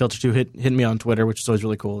after Unfiltered 2 hitting me on Twitter, which is always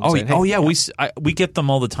really cool. We get them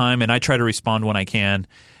all the time, and I try to respond when I can.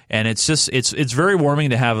 And it's just it's very warming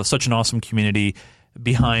to have such an awesome community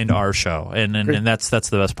behind our show, and that's the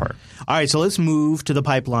best part. All right, so let's move to the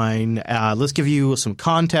pipeline. Let's give you some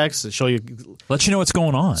context, let you know what's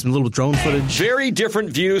going on. Some little drone footage. Very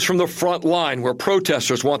different views from the front line, where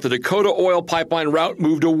protesters want the Dakota oil pipeline route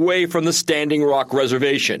moved away from the Standing Rock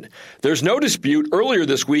Reservation. There's no dispute. Earlier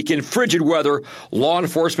this week, in frigid weather, law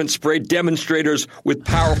enforcement sprayed demonstrators with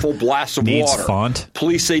powerful blasts of water. Font.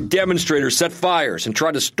 Police say demonstrators set fires and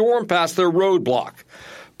tried to storm past their roadblock.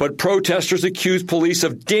 But protesters accuse police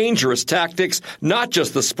of dangerous tactics, not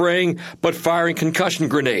just the spraying, but firing concussion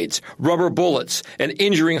grenades, rubber bullets, and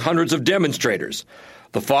injuring hundreds of demonstrators.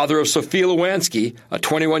 The father of Sophia Lewansky, a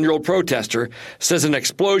 21-year-old protester, says an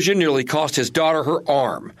explosion nearly cost his daughter her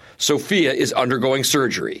arm. Sophia is undergoing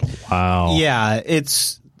surgery. Wow. Yeah,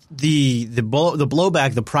 it's the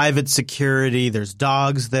blowback, the private security, there's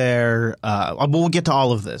dogs there. We'll get to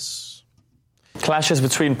all of this. Clashes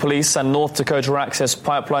between police and North Dakota Access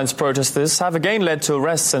Pipelines protesters have again led to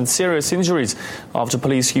arrests and serious injuries after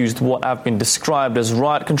police used what have been described as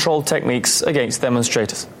riot control techniques against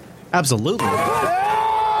demonstrators. Absolutely.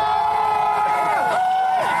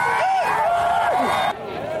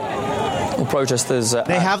 protesters.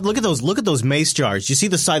 They have look at those mace jars. You see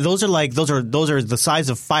the size? Those are the size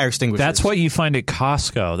of fire extinguishers. That's what you find at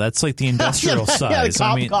Costco. That's like the industrial size.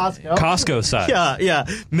 Costco size. Yeah.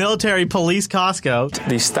 Military police Costco.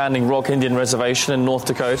 The Standing Rock Indian Reservation in North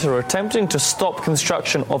Dakota are attempting to stop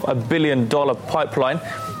construction of a $1 billion pipeline.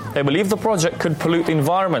 They believe the project could pollute the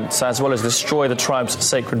environment as well as destroy the tribe's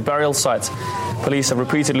sacred burial sites. Police have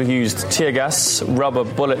repeatedly used tear gas, rubber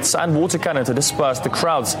bullets and water cannon to disperse the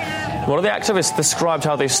crowds. One of the activists described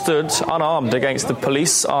how they stood unarmed against the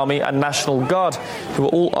police, army and National Guard, who were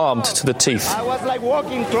all armed to the teeth. I was like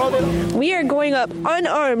walking through them. We are going up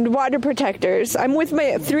unarmed water protectors. I'm with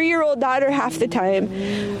my 3-year-old daughter half the time,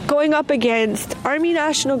 going up against Army,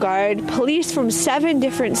 National Guard, police from 7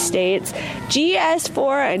 different states,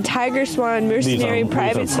 GS4 and Tiger Swan mercenary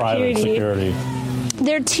private security.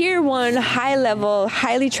 They're tier 1, high level,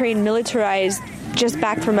 highly trained, militarized, just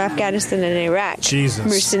back from Afghanistan and Iraq. Jesus.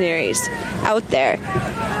 Mercenaries out there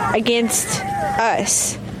against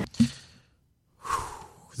us.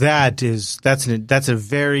 That's a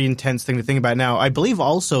very intense thing to think about. Now, I believe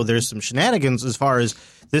also there's some shenanigans as far as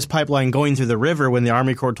this pipeline going through the river when the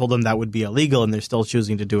Army Corps told them that would be illegal, and they're still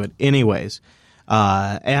choosing to do it anyways.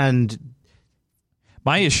 And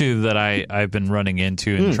my issue that I've been running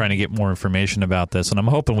into and trying to get more information about this, and I'm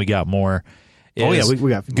hoping we got more. We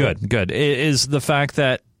got good. Is the fact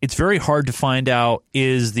that it's very hard to find out,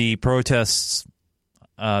 is the protests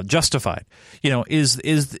justified?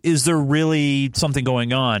 Is there really something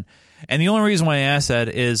going on? And the only reason why I ask that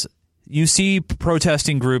is you see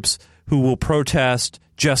protesting groups who will protest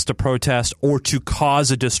just to protest or to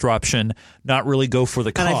cause a disruption, not really go for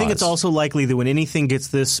the cause. And I think it's also likely that when anything gets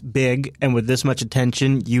this big and with this much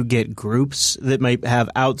attention, you get groups that might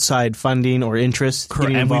have outside funding or interest.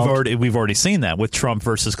 And we've already seen that with Trump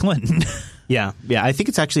versus Clinton. Yeah. I think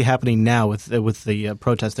it's actually happening now with the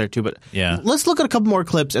protest there too. But let's look at a couple more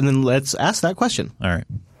clips and then let's ask that question. All right.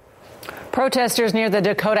 Protesters near the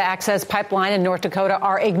Dakota Access Pipeline in North Dakota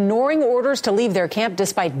are ignoring orders to leave their camp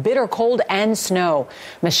despite bitter cold and snow.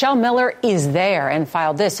 Michelle Miller is there and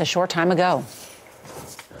filed this a short time ago.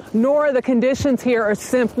 Nora, the conditions here are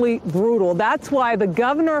simply brutal. That's why the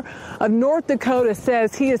governor of North Dakota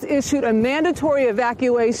says he has issued a mandatory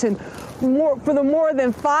evacuation for the more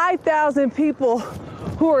than 5,000 people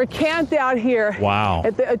who are camped out here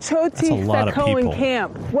at the Ochoti-Sakowin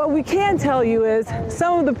camp. What we can tell you is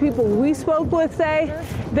some of the people we spoke with say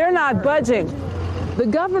they're not budging. The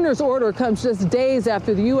governor's order comes just days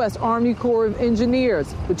after the U.S. Army Corps of Engineers,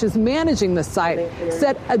 which is managing the site,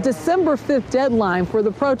 set a December 5th deadline for the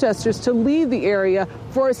protesters to leave the area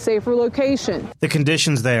for a safer location. The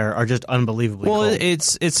conditions there are just unbelievably cold.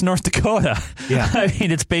 It's North Dakota. Yeah. I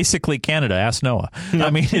mean, it's basically Canada. Ask Noah. Yep.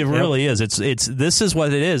 I mean, it really is. This is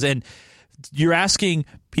what it is. And you're asking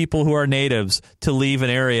people who are natives to leave an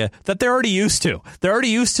area that they're already used to. They're already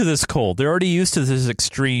used to this cold. They're already used to this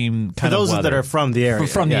extreme kind of weather. For those that are from the area.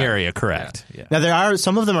 From the area, correct. Yeah. Now,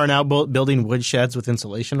 some of them are now building wood sheds with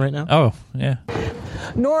insulation right now. Oh, yeah.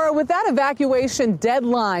 Nora, with that evacuation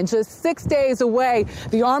deadline just 6 days away,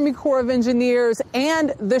 the Army Corps of Engineers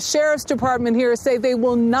and the Sheriff's Department here say they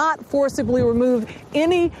will not forcibly remove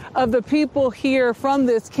any of the people here from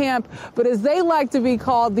this camp. But as they like to be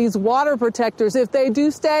called, these water protectors, if they do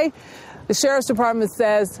stay, the Sheriff's Department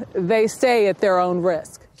says they stay at their own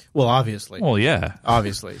risk. Well, obviously. Well, yeah.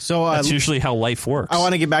 Obviously. So that's usually how life works. I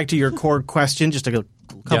want to get back to your core question, just a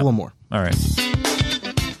couple of more. All right.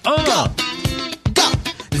 Go!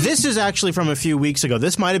 This is actually from a few weeks ago.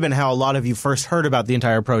 This might have been how a lot of you first heard about the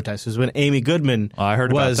entire protest. It was when Amy Goodman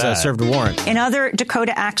was served a warrant. In other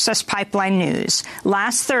Dakota Access Pipeline news,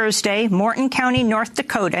 last Thursday, Morton County, North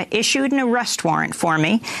Dakota, issued an arrest warrant for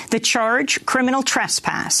me. The charge, criminal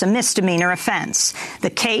trespass, a misdemeanor offense. The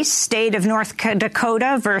case, State of North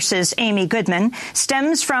Dakota versus Amy Goodman,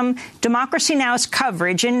 stems from Democracy Now!'s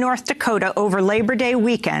coverage in North Dakota over Labor Day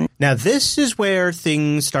weekend. Now, this is where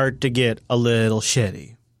things start to get a little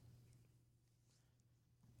shitty.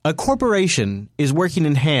 A corporation is working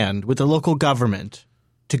in hand with the local government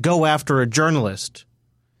to go after a journalist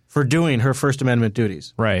for doing her First Amendment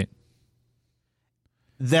duties. Right.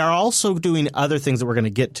 They're also doing other things that we're going to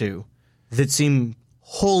get to that seem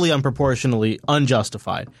wholly unproportionally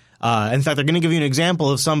unjustified. In fact, they're going to give you an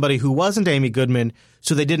example of somebody who wasn't Amy Goodman,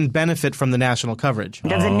 so they didn't benefit from the national coverage.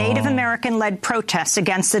 Of the Native American-led protests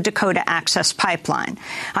against the Dakota Access Pipeline.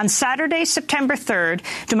 On Saturday, September 3rd,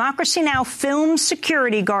 Democracy Now! Filmed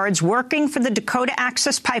security guards working for the Dakota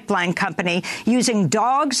Access Pipeline Company using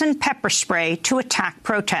dogs and pepper spray to attack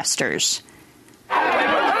protesters.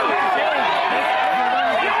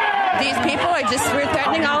 these people are we're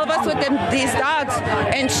threatening all of us with these dogs.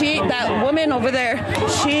 And that woman over there,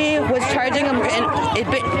 she was charging him and it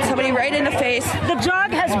bit somebody right in the face. The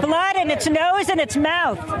dog has blood in its nose and its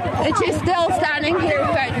mouth. And she's still standing here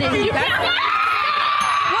threatening you.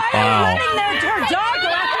 Why are you letting her dog go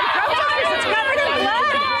after the protesters? It's covered in blood.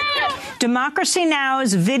 Democracy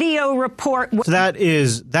Now!'s video report. So that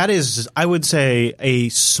is, I would say, a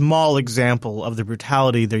small example of the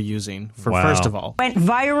brutality they're using. First of all, went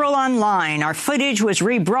viral online. Our footage was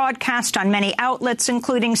rebroadcast on many outlets,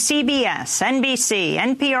 including CBS, NBC,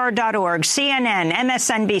 NPR.org, CNN,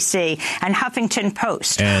 MSNBC, and Huffington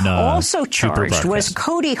Post. And, also charged was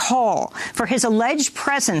Cody Hall for his alleged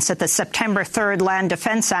presence at the September 3rd land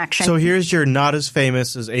defense action. So here's your not as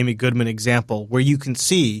famous as Amy Goodman example, where you can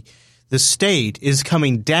see the state is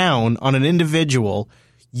coming down on an individual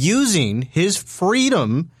using his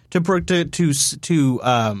freedom to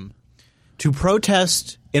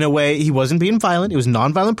protest in a way. He wasn't being violent. It was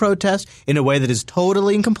nonviolent protest in a way that is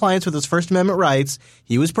totally in compliance with his First Amendment rights.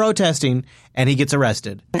 He was protesting, and he gets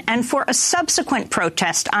arrested. And for a subsequent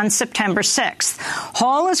protest on September 6th.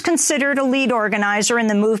 Hall is considered a lead organizer in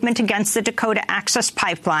the movement against the Dakota Access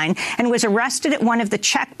Pipeline and was arrested at one of the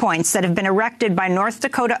checkpoints that have been erected by North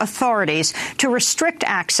Dakota authorities to restrict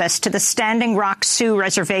access to the Standing Rock Sioux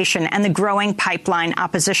Reservation and the growing pipeline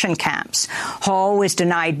opposition camps. Hall was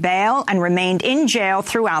denied bail and remained in jail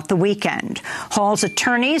throughout the weekend. Hall's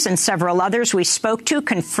attorneys and several others we spoke to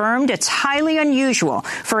confirmed it's highly unusual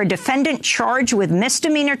for a defendant charged with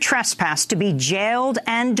misdemeanor trespass to be jailed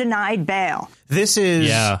and denied bail. It's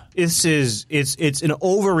an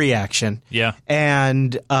overreaction. Yeah.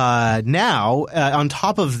 And now, on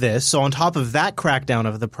top of this, so on top of that crackdown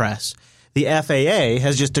of the press, the FAA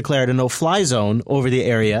has just declared a no-fly zone over the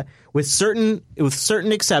area with certain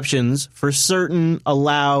exceptions for certain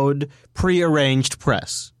allowed prearranged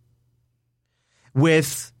press.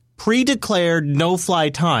 With pre-declared no-fly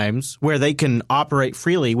times where they can operate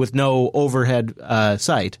freely with no overhead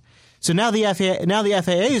sight. So now the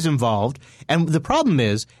FAA is involved, and the problem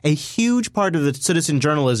is a huge part of the citizen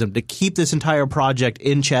journalism to keep this entire project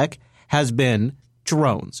in check has been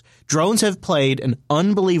drones. Drones have played an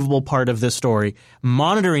unbelievable part of this story,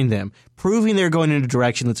 monitoring them, proving they're going in a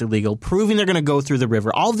direction that's illegal, proving they're going to go through the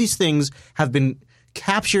river. All of these things have been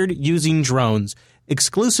captured using drones.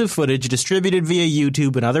 Exclusive footage distributed via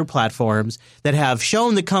YouTube and other platforms that have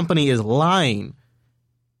shown the company is lying,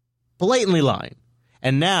 blatantly lying.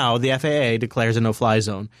 And now the FAA declares a no-fly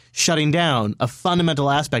zone, shutting down a fundamental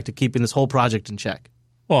aspect of keeping this whole project in check.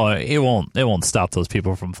 Well, it won't stop those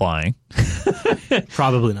people from flying.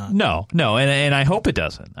 Probably not. No, and I hope it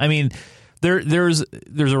doesn't. I mean, there's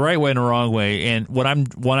a right way and a wrong way, and what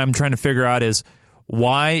I'm trying to figure out is,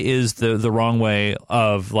 why is the wrong way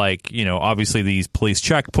of, like, you know, obviously these police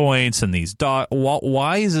checkpoints and these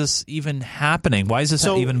why is this even happening? Why is this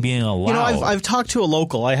even being allowed? You know, I've talked to a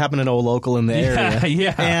local. I happen to know a local in the area.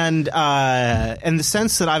 Yeah. And the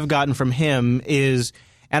sense that I've gotten from him is,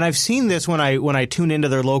 and I've seen this when I tune into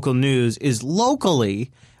their local news, is locally,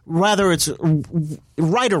 whether it's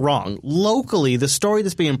right or wrong, locally the story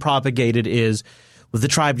that's being propagated is, the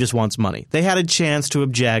tribe just wants money. They had a chance to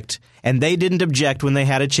object, and they didn't object when they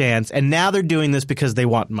had a chance, and now they're doing this because they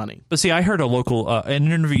want money. But see, I heard a local an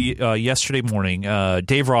interview yesterday morning.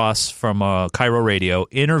 Dave Ross from Cairo Radio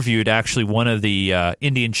interviewed actually one of the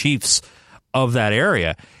Indian chiefs of that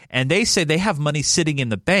area, and they say they have money sitting in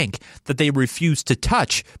the bank that they refuse to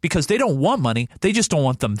touch because they don't want money. They just don't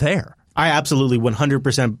want them there. I absolutely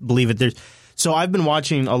 100% believe it. So I've been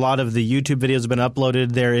watching a lot of the YouTube videos have been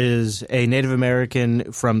uploaded. There is a Native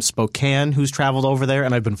American from Spokane who's traveled over there,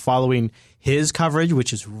 and I've been following his coverage,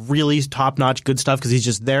 which is really top-notch good stuff because he's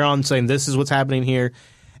just there on saying this is what's happening here.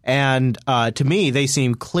 And to me, they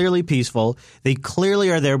seem clearly peaceful. They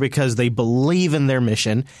clearly are there because they believe in their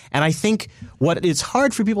mission. And I think what is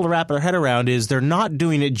hard for people to wrap their head around is they're not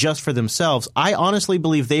doing it just for themselves. I honestly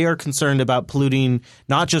believe they are concerned about polluting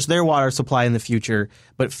not just their water supply in the future,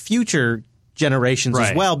 but future generations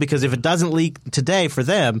as well, because if it doesn't leak today for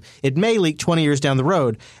them, it may leak 20 years down the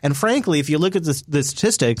road. And frankly, if you look at the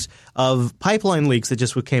statistics of pipeline leaks that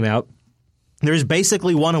just came out, there's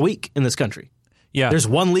basically one a week in this country. Yeah, there's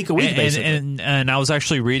one leak a week, basically. And I was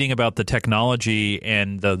actually reading about the technology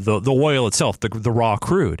and the oil itself, the raw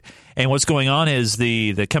crude. And what's going on is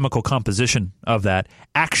the chemical composition of that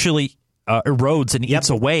actually erodes and eats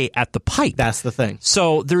away at the pipe. That's the thing.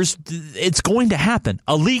 So it's going to happen.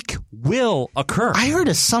 A leak will occur. I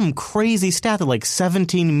heard some crazy stat that like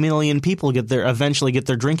 17 million people eventually get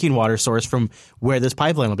their drinking water source from where this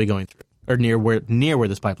pipeline will be going through, or near where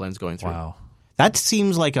this pipeline is going through. Wow. That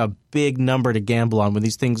seems like a big number to gamble on when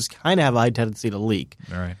these things kind of have a high tendency to leak.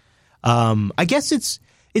 All right. I guess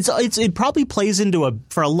it probably plays into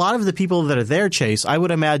for a lot of the people that are there, Chase, I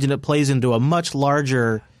would imagine it plays into a much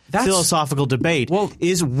larger philosophical debate. Well,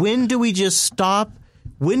 when do we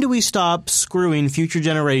stop screwing future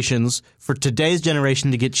generations for today's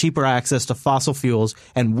generation to get cheaper access to fossil fuels,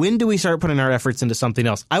 and when do we start putting our efforts into something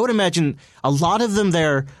else? I would imagine a lot of them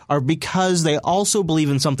there are because they also believe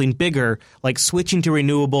in something bigger, like switching to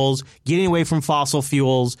renewables, getting away from fossil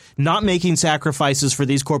fuels, not making sacrifices for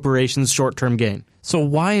these corporations' short-term gain. So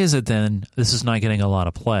why is it then this is not getting a lot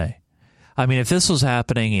of play? I mean, if this was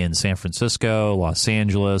happening in San Francisco, Los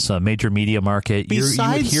Angeles, a major media market, you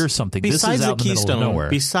would hear something. This is out in the middle of nowhere.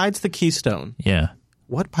 Besides the Keystone, yeah,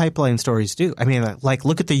 what pipeline stories do? I mean, like,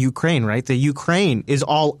 look at the Ukraine, right? The Ukraine is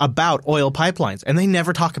all about oil pipelines, and they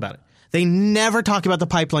never talk about it. They never talk about the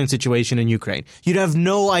pipeline situation in Ukraine. You'd have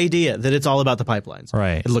no idea that it's all about the pipelines.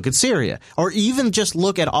 Right. And look at Syria. Or even just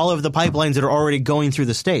look at all of the pipelines that are already going through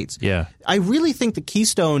the states. Yeah. I really think the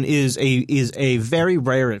Keystone is a very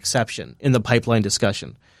rare exception in the pipeline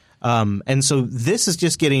discussion. And so this is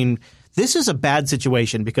just this is a bad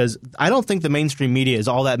situation because I don't think the mainstream media is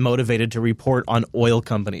all that motivated to report on oil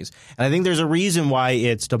companies. And I think there's a reason why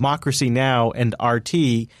it's Democracy Now! And RT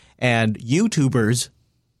and YouTubers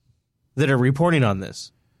that are reporting on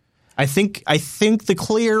this. I think the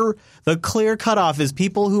clear cutoff is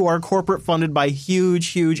people who are corporate funded by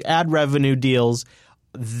huge ad revenue deals.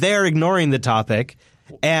 They're ignoring the topic,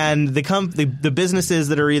 and the businesses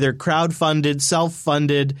that are either crowdfunded,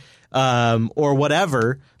 self-funded, or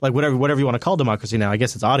whatever you want to call Democracy Now! I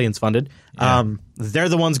guess it's audience funded. Yeah. They're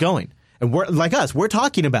the ones going. And we're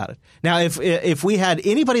talking about it. Now, if we had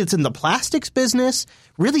anybody that's in the plastics business,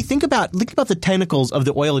 really think about the tentacles of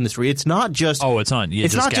the oil industry. It's not just it's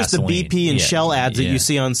not just the BP and Shell ads that you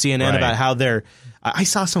see on CNN about how they're. I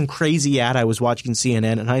saw some crazy ad. I was watching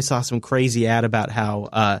CNN and I saw some crazy ad about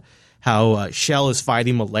how Shell is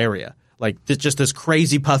fighting malaria. Like just this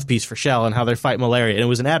crazy puff piece for Shell and how they fight malaria. And it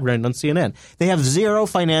was an ad run on CNN. They have zero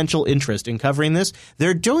financial interest in covering this.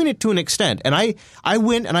 They're doing it to an extent. And I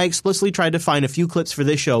went and I explicitly tried to find a few clips for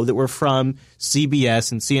this show that were from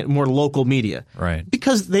CBS and CNN, more local media. Right.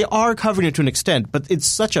 Because they are covering it to an extent, but it's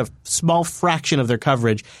such a small fraction of their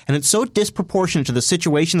coverage. And it's so disproportionate to the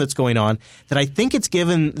situation that's going on that I think it's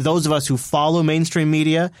given those of us who follow mainstream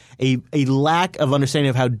media a lack of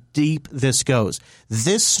understanding of how deep this goes.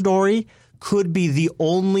 This story could be the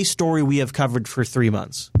only story we have covered for 3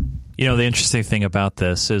 months. You know, the interesting thing about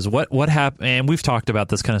this is what happens, and we've talked about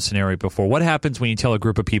this kind of scenario before. What happens when you tell a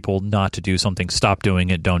group of people not to do something, stop doing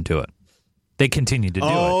it, don't do it? They continue to do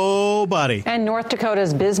it. Oh, buddy. And North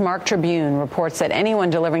Dakota's Bismarck Tribune reports that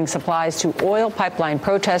anyone delivering supplies to oil pipeline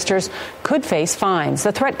protesters could face fines.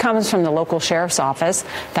 The threat comes from the local sheriff's office.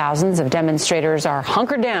 Thousands of demonstrators are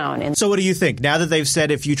hunkered down. So what do you think? Now that they've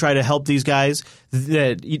said if you try to help these guys,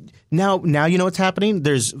 now you know what's happening?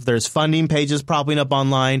 There's funding pages popping up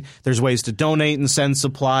online. There's ways to donate and send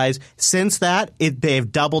supplies. Since that,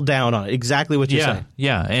 they've doubled down on it. Exactly what you're saying.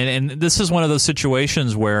 Yeah, and this is one of those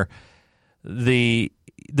situations where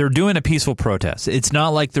they're doing a peaceful protest. It's not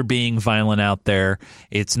like they're being violent out there.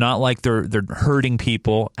 It's not like they're hurting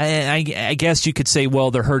people. I guess you could say, well,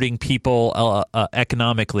 they're hurting people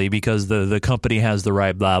economically because the company has the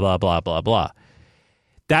right blah, blah, blah, blah, blah.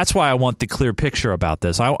 That's why I want the clear picture about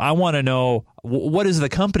this. I want to know, what is the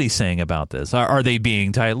company saying about this? Are they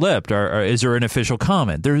being tight-lipped? Or is there an official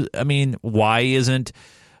comment? Why isn't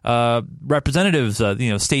representatives,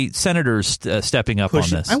 state senators stepping up on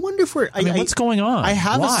this? I wonder if what's going on? I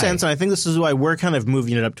have a sense, and I think this is why we're kind of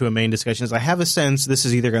moving it up to a main discussion. Is I have a sense this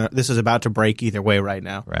is about to break either way right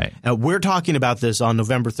now. Right. We're talking about this on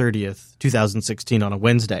November 30th, 2016, on a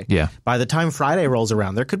Wednesday. Yeah. By the time Friday rolls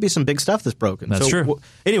around, there could be some big stuff that's broken. That's true.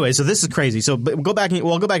 Anyway, so this is crazy. So we'll go back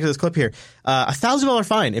to this clip here. $1,000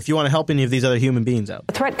 fine if you want to help any of these other human beings out.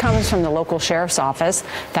 The threat comes from the local sheriff's office.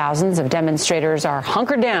 Thousands of demonstrators are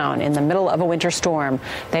hunkered down in the middle of a winter storm.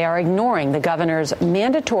 They are ignoring the governor's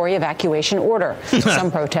mandatory evacuation order. Some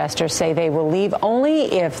protesters say they will leave only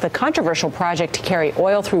if the controversial project to carry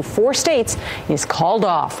oil through 4 states is called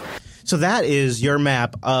off. So that is your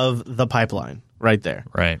map of the pipeline right there.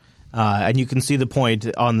 Right. And you can see the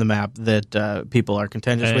point on the map that people are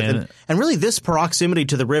contentious with it. And really, this proximity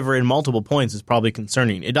to the river in multiple points is probably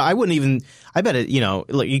concerning. You can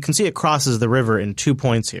see it crosses the river in 2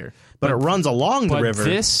 points here. But it runs along the river.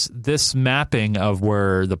 This mapping of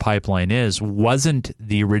where the pipeline is wasn't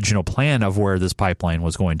the original plan of where this pipeline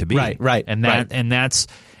was going to be. Right. And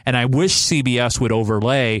I wish CBS would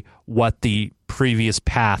overlay what the previous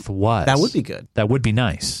path was. That would be good. That would be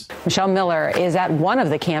nice. Michelle Miller is at one of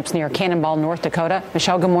the camps near Cannonball, North Dakota.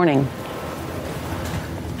 Michelle, good morning.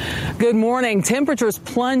 Good morning. Temperatures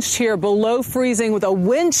plunged here below freezing with a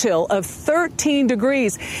wind chill of 13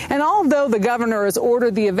 degrees. And although the governor has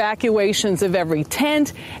ordered the evacuations of every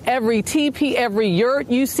tent, every teepee, every yurt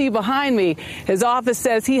you see behind me, his office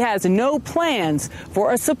says he has no plans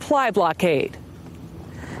for a supply blockade.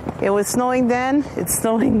 It was snowing then, it's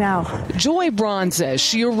snowing now. Joy Braun says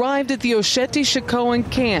she arrived at the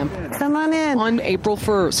Oceti-Sakowin camp. Come on in. On April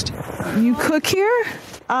 1st. You cook here?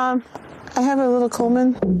 I have a little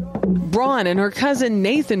Coleman. Braun and her cousin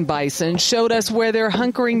Nathan Bison showed us where they're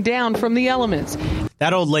hunkering down from the elements.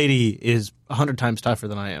 That old lady is 100 times tougher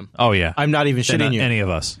than I am. Oh, yeah. I'm not even shitting you. Any of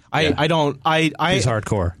us. I He's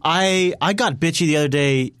hardcore. I got bitchy the other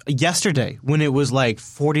day, yesterday, when it was like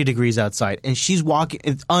 40 degrees outside, and she's walking.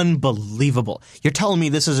 It's unbelievable. You're telling me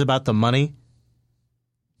this is about the money?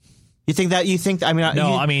 You think, I mean, I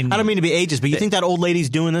don't mean to be ageist, but you think that old lady's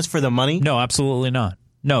doing this for the money? No, absolutely not.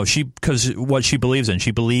 No, because what she believes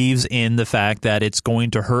in the fact that it's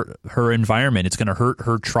going to hurt her environment. It's going to hurt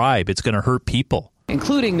her tribe. It's going to hurt people.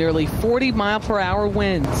 Including nearly 40-mile-per-hour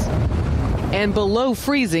winds and below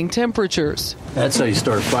freezing temperatures. That's how you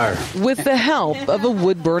start a fire. With the help of a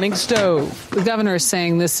wood-burning stove. The governor is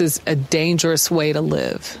saying this is a dangerous way to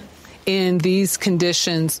live. In these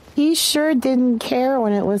conditions, He sure didn't care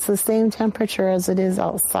when it was the same temperature as it is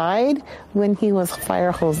outside when he was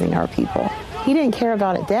fire hosing our people. He didn't care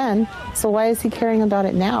about it then, so why is he caring about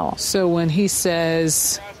it now? So when he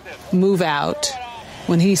says move out,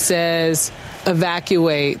 when he says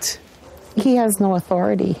evacuate, he has no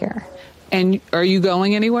authority here. And are you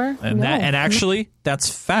going anywhere? And actually, that's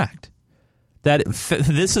fact.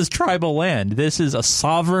 This is tribal land. This is a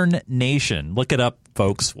sovereign nation. Look it up,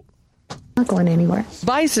 folks. Not going anywhere.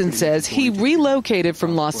 Bison says he relocated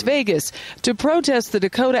from Las Vegas to protest the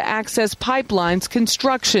Dakota Access Pipeline's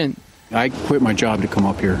construction. I quit my job to come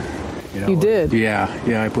up here. You did?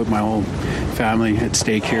 Yeah, I put my whole family at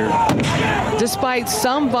stake here. Despite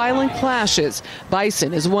some violent clashes,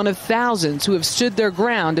 Bison is one of thousands who have stood their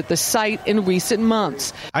ground at the site in recent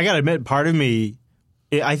months. I gotta admit, part of me,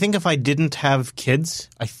 I think if I didn't have kids,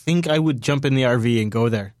 I think I would jump in the RV and go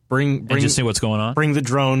there. Bring just see what's going on? Bring the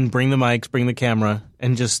drone, bring the mics, bring the camera,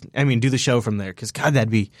 and do the show from there. Because, God,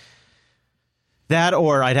 that'd be... That,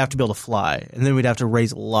 or I'd have to be able to fly, and then we'd have to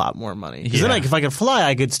raise a lot more money. Because then if I could fly,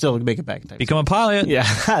 I could still make it back in time. Become a pilot. Yeah,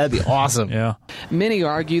 that'd be awesome. Yeah. Many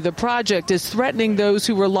argue the project is threatening those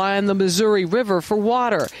who rely on the Missouri River for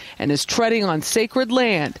water and is treading on sacred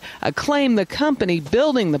land, a claim the company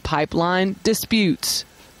building the pipeline disputes.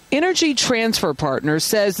 Energy Transfer Partners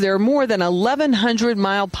says there are more than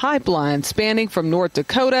 1,100-mile pipeline spanning from North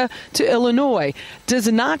Dakota to Illinois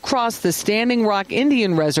does not cross the Standing Rock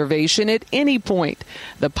Indian Reservation at any point.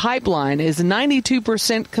 The pipeline is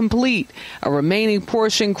 92% complete. A remaining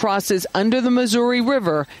portion crosses under the Missouri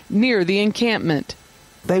River near the encampment.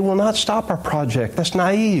 They will not stop our project. That's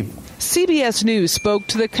naive. CBS News spoke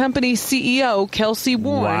to the company's CEO, Kelsey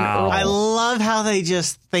Warren. Wow. I love how they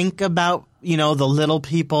just think about, the little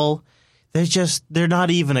people. They're not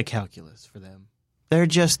even a calculus for them. They're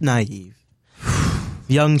just naive.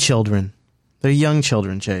 Young children. They're young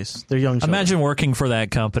children, Chase. They're young children. Imagine working for that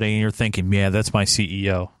company and you're thinking, yeah, that's my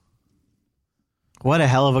CEO. What a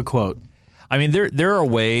hell of a quote. I mean, there are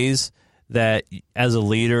ways that as a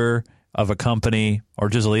leader of a company or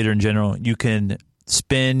just a leader in general, you can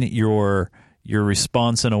spin your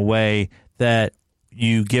response in a way that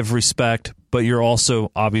you give respect, but you're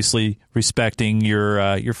also obviously respecting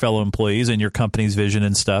your fellow employees and your company's vision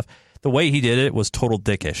and stuff. The way he did it was total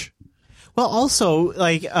dickish. Well, also,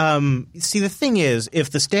 see, the thing is, if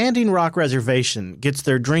the Standing Rock Reservation gets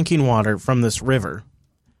their drinking water from this river,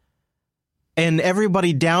 and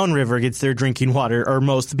everybody downriver gets their drinking water, or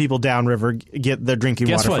most of the people downriver get their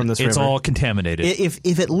drinking water from this river. It's all contaminated. If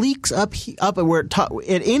it leaks up where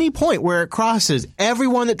at any point where it crosses,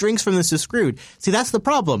 everyone that drinks from this is screwed. See, that's the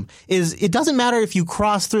problem. Is it doesn't matter if you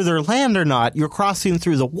cross through their land or not. You're crossing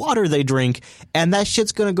through the water they drink, and that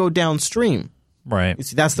shit's going to go downstream. Right.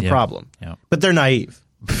 See, that's the problem. Yeah. But they're naive.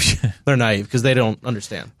 They're naive because they don't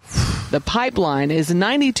understand. The pipeline is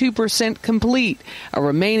 92% complete. A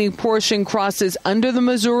remaining portion crosses under the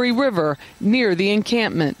Missouri River near the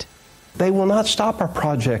encampment. They will not stop our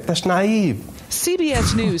project. That's naive.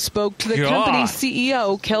 CBS News spoke to the company's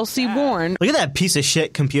CEO, Kelsey Warren. Look at that piece of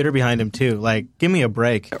shit computer behind him, too. Like, give me a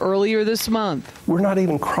break. Earlier this month. We're not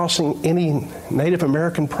even crossing any Native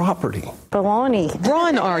American property. Baloney.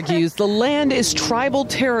 Ron argues the land is tribal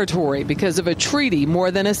territory because of a treaty more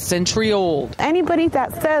than a century old. Anybody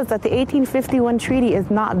that says that the 1851 treaty is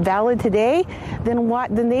not valid today, then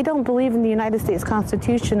what? Then they don't believe in the United States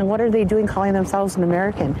Constitution, and what are they doing calling themselves an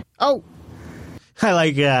American? Oh. I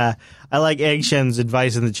like Egg Shen's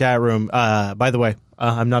advice in the chat room. By the way,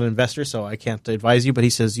 I'm not an investor, so I can't advise you, but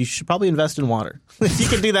he says you should probably invest in water. If you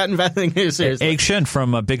can do that investing, seriously. Egg Shen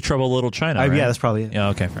from Big Trouble Little China, right? Yeah, that's probably it. Yeah,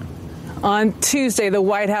 okay, fair. On Tuesday, the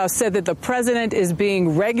White House said that the president is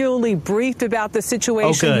being regularly briefed about the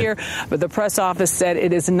situation here, but the press office said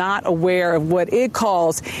it is not aware of what it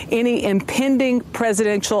calls any impending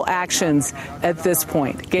presidential actions at this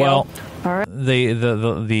point. Gail? Well,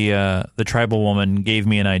 the tribal woman gave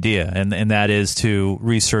me an idea, and that is to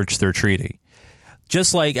research their treaty.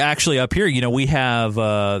 Just like actually up here, we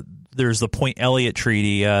have there's the Point Elliott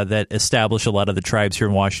Treaty that established a lot of the tribes here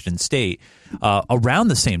in Washington State around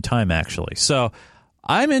the same time, actually. So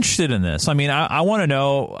I'm interested in this. I mean, I want to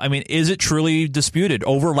know, is it truly disputed?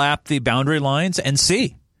 Overlap the boundary lines and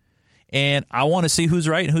see. And I want to see who's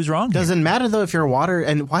right and who's wrong. Doesn't matter, though, if you're water.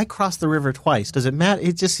 And why cross the river twice? Does it matter?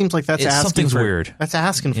 It just seems like that's asking something's for weird. That's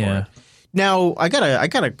asking for it. Now, I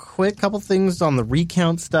got a quick couple things on the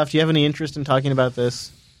recount stuff. Do you have any interest in talking about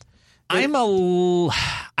this? You know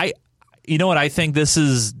what? I think this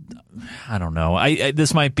is, I don't know.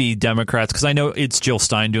 This might be Democrats, because I know it's Jill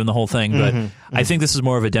Stein doing the whole thing, but I think this is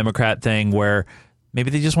more of a Democrat thing where maybe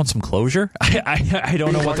they just want some closure. I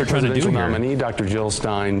don't know what they're trying to do here. Nominee Dr. Jill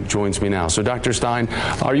Stein joins me now. So, Dr. Stein,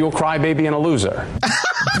 are you a crybaby and a loser?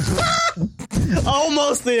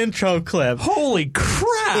 Almost the intro clip. Holy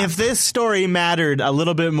crap! If this story mattered a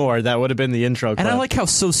little bit more, that would have been the intro clip. And I like how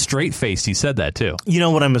so straight-faced he said that, too. You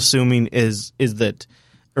know what I'm assuming is that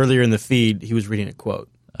earlier in the feed, he was reading a quote.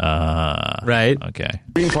 Right? Okay.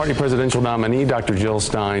 Green Party presidential nominee Dr. Jill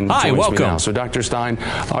Stein joins me now. So, Dr. Stein,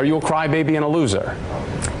 are you a crybaby and a loser?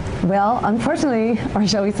 Well, unfortunately, or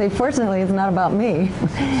shall we say fortunately, it's not about me.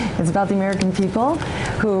 It's about the American people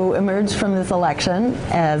who emerged from this election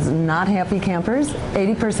as not happy campers.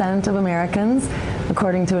 80% of Americans,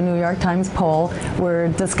 according to a New York Times poll, were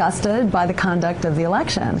disgusted by the conduct of the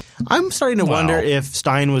election. I'm starting to wonder if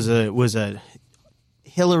Stein was a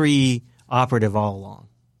Hillary operative all along.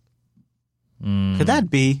 Could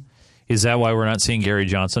that be? Is that why we're not seeing Gary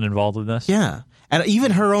Johnson involved in this? Yeah. And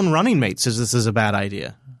even her own running mate says this is a bad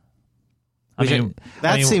idea.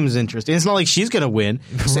 That seems interesting. It's not like she's going to win.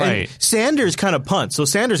 Right. Sanders kind of punts, so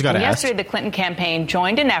Sanders got asked. Yesterday, the Clinton campaign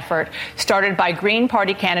joined an effort started by Green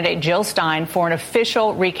Party candidate Jill Stein for an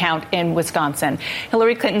official recount in Wisconsin.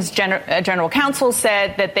 Hillary Clinton's general counsel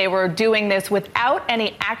said that they were doing this without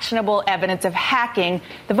any actionable evidence of hacking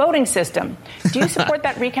the voting system. Do you support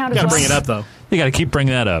that recount as well? Got to bring it up, though. You got to keep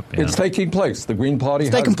bringing that up. It's taking place. The Green Party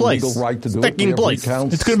has the legal right to do it.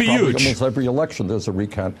 It's going to be huge. Almost every election there's a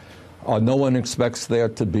recount. No one expects there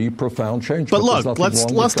to be profound change. But look,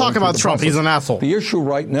 let's talk about Trump. He's an asshole. The issue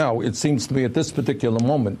right now, it seems to me, at this particular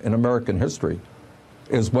moment in American history,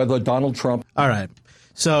 is whether Donald Trump... All right.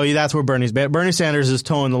 So that's where Bernie Sanders is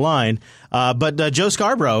towing the line. But Joe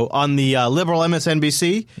Scarborough on the liberal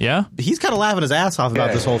MSNBC, he's kind of laughing his ass off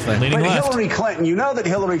about this whole thing. But Hillary Clinton, you know that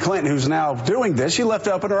Hillary Clinton, who's now doing this, she left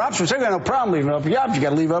open her options. She got no problem leaving open your options. You got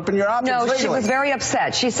to leave open your options. No, legally. she was very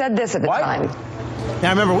upset. She said this at the time. Now,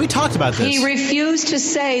 remember, we talked about this. He refused to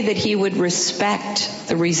say that he would respect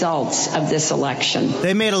the results of this election.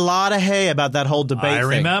 They made a lot of hay about that whole debate I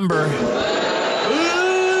remember.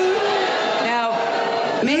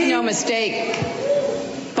 Now, make no mistake,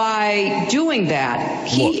 by doing that,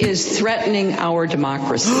 he is threatening our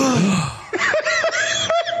democracy.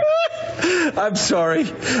 I'm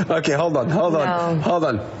sorry. Okay, hold on. Hold on,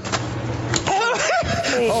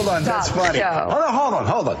 that's funny. Hold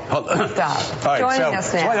on. Stop. All right, Joining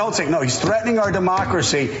us now. Hold on. No, he's threatening our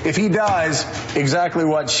democracy if he does exactly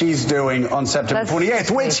what she's doing on September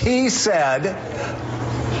 28th, which he said,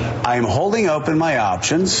 I'm holding open my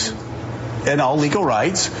options and all legal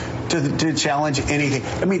rights to challenge anything.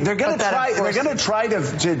 I mean, they're going to try. They're going to try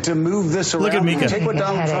to move this around. Look at Mika. Take what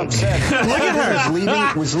Donald Trump said. Look at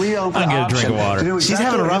her. Was leaving open I'm going to drink water. She's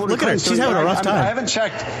having a rough. Look at her. She's having a rough time. I haven't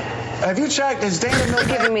checked. Have you checked? Is Dana Milbank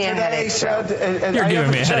giving me a headache, said? You're giving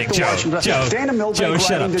me a headache, Joe. Dana Milbank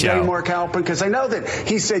writing today, Joe. Mark Halpin, because I know that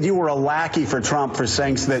he said you were a lackey for Trump for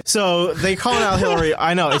saying that. So they calling out Hillary.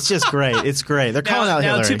 I know, it's just great. It's great. They're calling out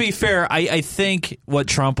Hillary. Now, to be fair, I think what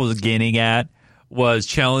Trump was getting at was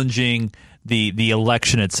challenging the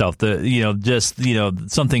election itself,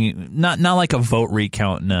 something not like a vote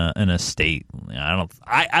recount in a state.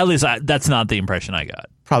 That's not the impression I got.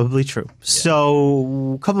 Probably true. Yeah.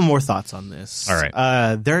 So, a couple more thoughts on this. All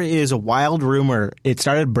right. There is a wild rumor. It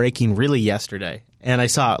started breaking really yesterday, and I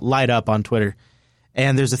saw it light up on Twitter.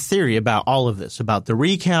 And there's a theory about all of this, about the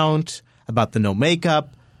recount, about the no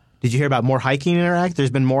makeup. Did you hear about more hiking in Iraq?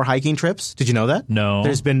 There's been more hiking trips. Did you know that? No.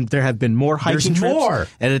 There have been more hiking trips. More.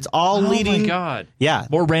 And it's all leading. Oh my God. Yeah.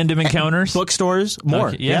 More random encounters. Bookstores. More.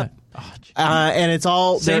 Okay, yeah. Yep. And it's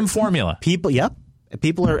all same formula. People. Yep.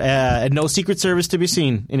 People are no Secret Service to be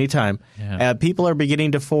seen anytime. Yeah. People are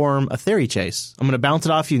beginning to form a theory chase. I'm going to bounce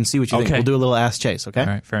it off you and see what you think. We'll do a little ass chase. Okay. All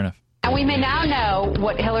right. Fair enough. And we may now know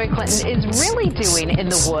what Hillary Clinton is really doing in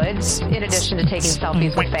the woods, in addition to taking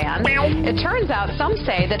selfies with fans. It turns out some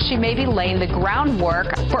say that she may be laying the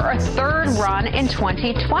groundwork for a third run in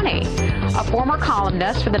 2020. A former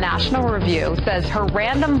columnist for the National Review says her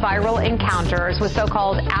random viral encounters with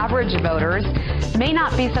so-called average voters may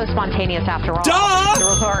not be so spontaneous after all. Duh! The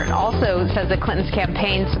report also says that Clinton's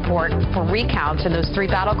campaign support for recounts in those 3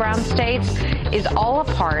 battleground states is all a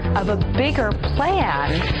part of a bigger plan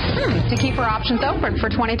to keep her options open for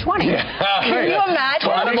 2020. Yeah. Can you imagine?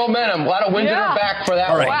 A lot of momentum, a lot of wind in her back for that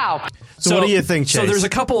one. Wow. So what do you think, Chase? So there's a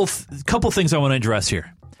couple things I want to address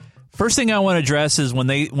here. First thing I want to address is when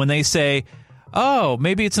they say, oh,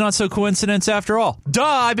 maybe it's not so coincidence after all. Duh,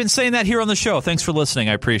 I've been saying that here on the show. Thanks for listening.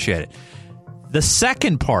 I appreciate it. The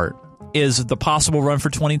second part is the possible run for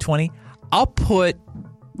 2020. I'll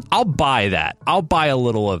buy that. I'll buy a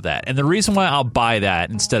little of that. And the reason why I'll buy that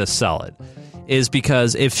instead of sell it is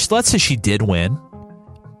because let's say she did win,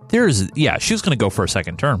 she was going to go for a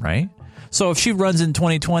second term, right? So if she runs in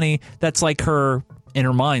 2020, that's like her, in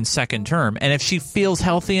her mind, second term. And if she feels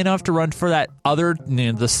healthy enough to run for that other,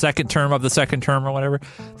 the second term of the second term or whatever,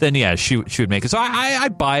 then she would make it. So I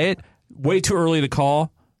buy it. Way too early to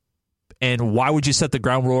call. And why would you set the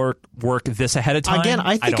groundwork this ahead of time? Again,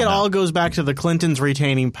 I think it all goes back to the Clintons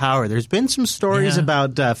retaining power. There's been some stories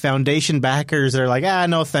about foundation backers that are like,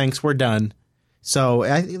 no thanks, we're done. So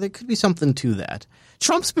there could be something to that.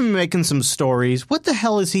 Trump's been making some stories. What the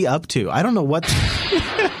hell is he up to? I don't know what.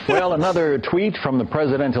 Well, another tweet from the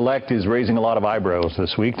president-elect is raising a lot of eyebrows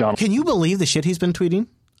this week. Can you believe the shit he's been tweeting?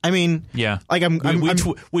 I mean, yeah. Like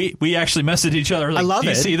we actually messaged each other. Like, I love do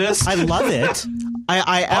you see this? I love it.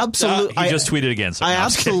 I absolutely. He just tweeted again. So I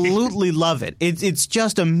absolutely love it. It's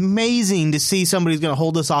just amazing to see somebody's going to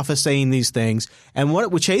hold us off of saying these things. And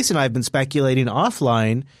what Chase and I have been speculating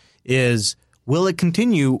offline is, will it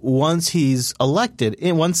continue once he's elected?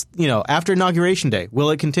 After Inauguration Day, will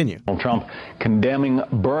it continue? Trump condemning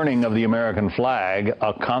burning of the American flag,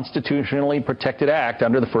 a constitutionally protected act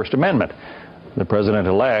under the First Amendment. The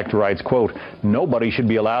president-elect writes, quote, nobody should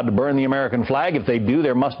be allowed to burn the American flag. If they do,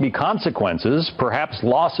 there must be consequences, perhaps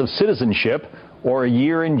loss of citizenship or a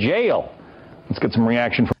year in jail. Let's get some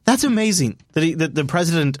reaction from. That's amazing that the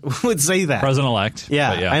president would say that. President-elect.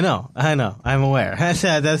 Yeah, I know. I'm aware.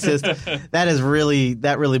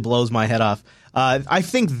 That really blows my head off. I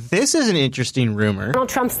think this is an interesting rumor. Donald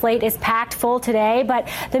Trump's slate is packed full today, but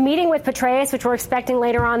the meeting with Petraeus, which we're expecting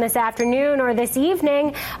later on this afternoon or this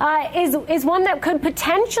evening, is one that could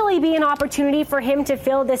potentially be an opportunity for him to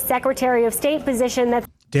fill this Secretary of State position that's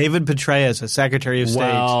David Petraeus, as Secretary of State.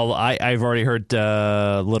 Well, I've already heard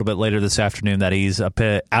a little bit later this afternoon that he's out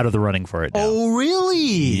of the running for it now. Oh, really?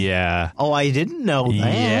 Yeah. Oh, I didn't know that.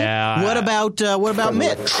 Yeah. What about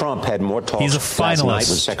Mitt? Trump had more talks he's a last finalist. night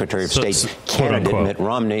with Secretary of State candidate Mitt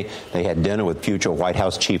Romney. They had dinner with future White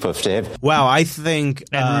House Chief of Staff. Wow, I think...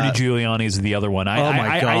 And Rudy Giuliani is the other one.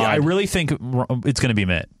 My God. I really think it's going to be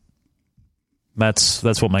Mitt.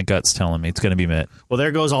 That's what my gut's telling me. It's going to be Mitt. Well,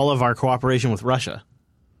 there goes all of our cooperation with Russia.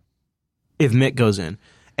 If Mitt goes in.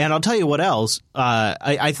 And I'll tell you what else. I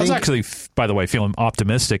think I was actually, by the way, feeling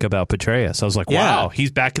optimistic about Petraeus. I was like, wow, he's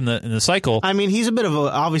back in the cycle. I mean, he's a bit of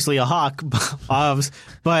obviously a hawk,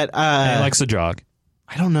 but and he likes to jog.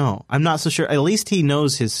 I don't know. I'm not so sure. At least he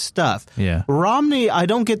knows his stuff. Yeah. Romney, I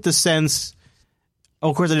don't get the sense. Oh,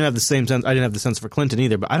 of course, I didn't have the same sense. I didn't have the sense for Clinton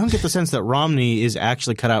either, but I don't get the sense that Romney is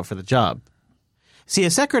actually cut out for the job. See,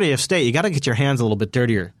 as Secretary of State, you got to get your hands a little bit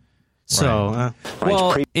dirtier. So,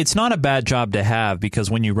 well, it's not a bad job to have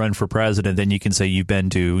because when you run for president, then you can say you've been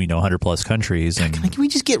to 100 plus countries. And can we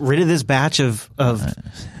just get rid of this batch of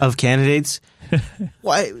candidates?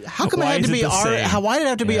 Why? How come it had to be our? Why did it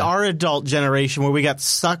have to be our adult generation where we got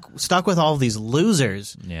stuck with all these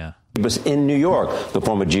losers? Yeah. He was in New York, the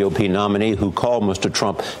former GOP nominee who called Mr.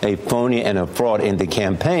 Trump a phony and a fraud in the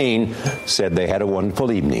campaign, said they had a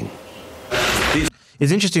wonderful evening.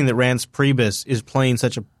 It's interesting that Reince Priebus is playing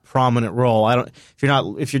such a prominent role.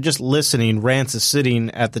 If you're just listening, Rance is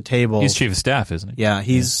sitting at the table. He's chief of staff, isn't he? Yeah,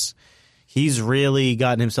 he's really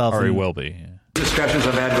gotten himself. Or he will be. Yeah. Discussions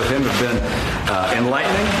I've had with him have been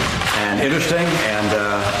enlightening and interesting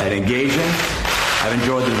and engaging. I've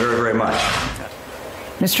enjoyed them very, very much.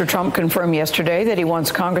 Mr. Trump confirmed yesterday that he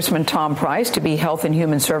wants Congressman Tom Price to be Health and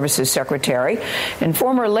Human Services Secretary and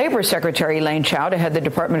former Labor Secretary Elaine Chao to head the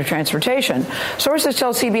Department of Transportation. Sources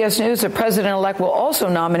tell CBS News that President-elect will also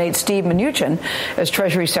nominate Steve Mnuchin as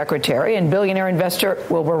Treasury Secretary and billionaire investor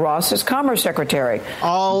Wilbur Ross as Commerce Secretary.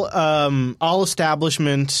 All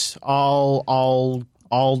establishment, all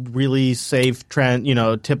really safe,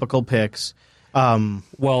 typical picks.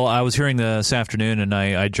 Well, I was hearing this afternoon, and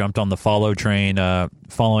I jumped on the follow train,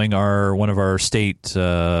 following one of our state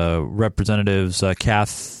representatives,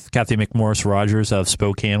 Kathy McMorris Rogers of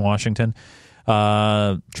Spokane, Washington.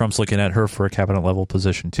 Trump's looking at her for a cabinet level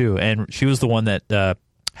position too, and she was the one that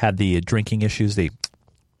had the drinking issues.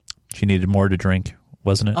 She needed more to drink,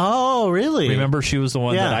 wasn't it? Oh, really? Remember, she was the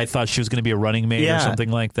one that I thought she was going to be a running mate or something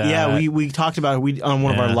like that. Yeah, we talked about it on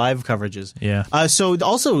one of our live coverages. Yeah. So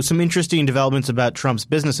also some interesting developments about Trump's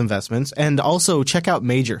business investments, and also check out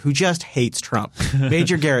Major, who just hates Trump.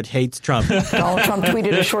 Major Garrett hates Trump. Donald Trump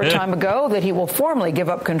tweeted a short time ago that he will formally give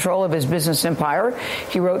up control of his business empire.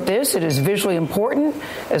 He wrote this: "It is visually important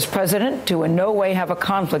as president to in no way have a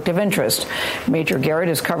conflict of interest." Major Garrett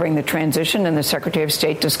is covering the transition and the Secretary of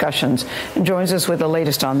State discussions and joins us with the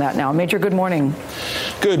latest on that now. Major, good morning.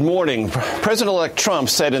 Good morning. President-elect Trump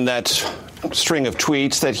said in that string of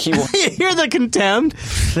tweets that he will hear the contempt.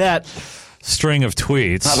 That string of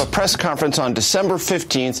tweets. Have a press conference on December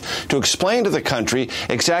 15th to explain to the country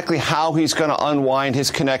exactly how he's going to unwind his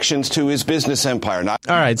connections to his business empire. All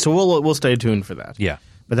right, so we'll stay tuned for that. Yeah.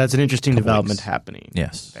 But that's an interesting development happening.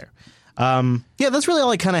 Yes. There. That's really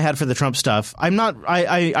all I kind of had for the Trump stuff.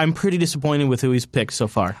 I'm pretty disappointed with who he's picked so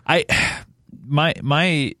far. My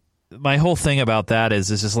whole thing about that is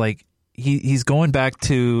just like he's going back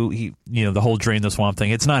to the whole drain the swamp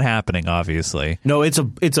thing. It's not happening, obviously. No, it's a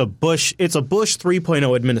Bush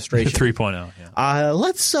 3.0 administration. 3.0. Yeah.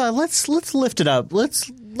 Let's lift it up.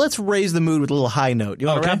 Let's raise the mood with a little high note. You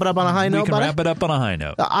want to wrap it up on a high note? We can wrap it up on a high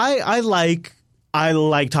note. I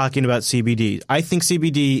like talking about CBD. I think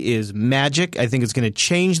CBD is magic. I think it's going to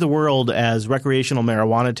change the world as recreational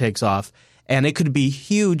marijuana takes off. And it could be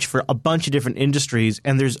huge for a bunch of different industries.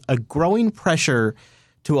 And there's a growing pressure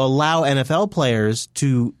to allow NFL players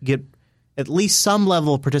to get at least some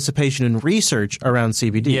level of participation in research around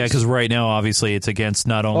CBD. Yeah, because right now, obviously, it's against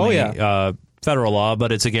not only federal law,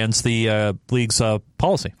 but it's against the league's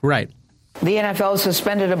policy. Right. The NFL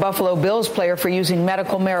suspended a Buffalo Bills player for using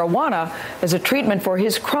medical marijuana as a treatment for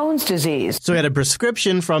his Crohn's disease. So he had a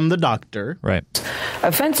prescription from the doctor. Right.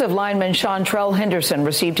 Offensive lineman Chantrell Henderson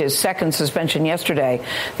received his second suspension yesterday.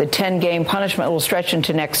 The 10-game punishment will stretch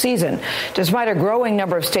into next season. Despite a growing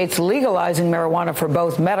number of states legalizing marijuana for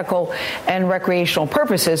both medical and recreational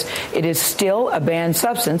purposes, it is still a banned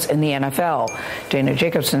substance in the NFL. Dana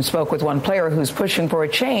Jacobson spoke with one player who's pushing for a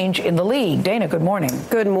change in the league. Dana, good morning.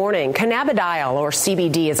 Good morning. Cannabidiol, or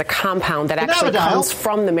CBD, is a compound that actually comes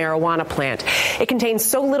from the marijuana plant. It contains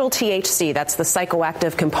so little THC, that's the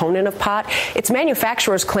psychoactive component of pot, its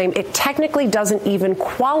manufacturers claim it technically doesn't even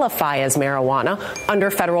qualify as marijuana under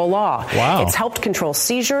federal law. Wow. It's helped control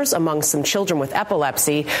seizures among some children with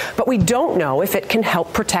epilepsy, but we don't know if it can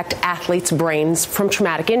help protect athletes' brains from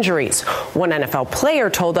traumatic injuries. One NFL player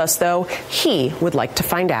told us, though, he would like to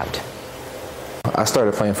find out. I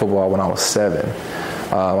started playing football when I was 7.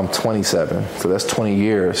 I'm 27, so that's 20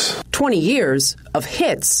 years. 20 years of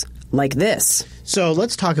hits like this. So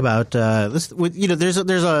let's talk about this. There's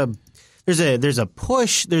a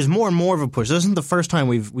push. There's more and more of a push. This isn't the first time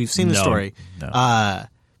we've seen the story. No.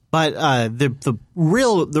 But the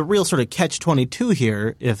real sort of catch-22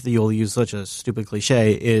 here, if you'll use such a stupid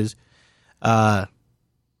cliche, is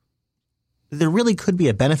there really could be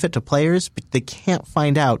a benefit to players, but they can't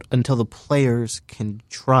find out until the players can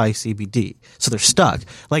try CBD. So they're stuck.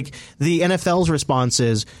 Like, the NFL's response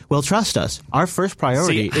is, well, trust us. Our first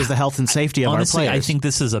priority is the health and safety of honestly, our players. I think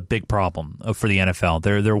this is a big problem for the NFL.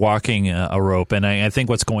 They're walking a rope, and I think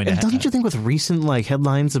what's going to happen. Don't you think with recent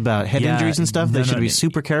headlines about head injuries and stuff, they should be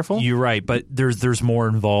super careful? You're right, but there's more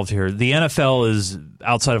involved here. The NFL is,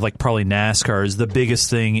 outside of probably NASCAR, is the biggest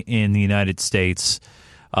thing in the United States.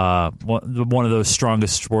 One of those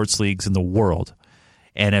strongest sports leagues in the world.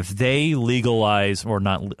 And if they legalize, or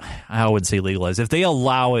not, I wouldn't say legalize, if they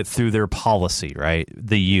allow it through their policy, right,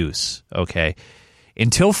 the use, okay,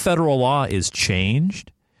 until federal law is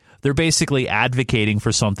changed, they're basically advocating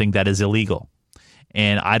for something that is illegal.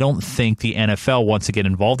 And I don't think the NFL wants to get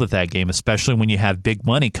involved with that game, especially when you have big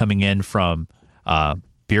money coming in from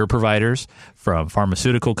beer providers, from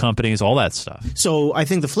pharmaceutical companies, all that stuff. So I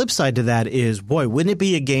think the flip side to that is, boy, wouldn't it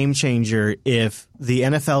be a game changer if the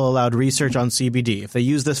NFL allowed research on CBD? If they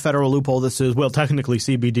use this federal loophole that says, well, technically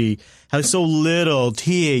CBD has so little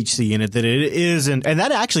THC in it that it isn't, and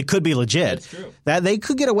that actually could be legit. That's true. That they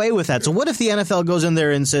could get away with that. So what if the NFL goes in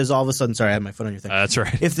there and says all of a sudden, sorry, I have my foot on your thing. That's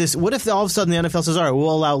right. What if all of a sudden the NFL says, all right,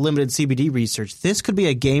 we'll allow limited CBD research? This could be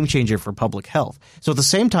a game changer for public health. So at the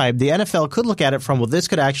same time, the NFL could look at it from, well, this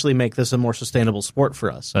could actually make this a more sustainable sport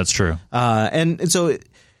for us. That's true. And so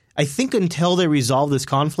I think until they resolve this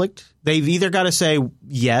conflict, they've either got to say,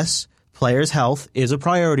 yes, players' health is a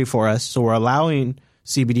priority for us, so we're allowing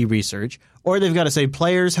CBD research, or they've got to say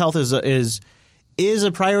players' health is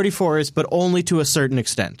a priority for us, but only to a certain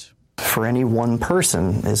extent. For any one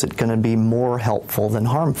person, is it going to be more helpful than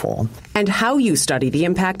harmful? And how you study the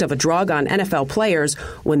impact of a drug on NFL players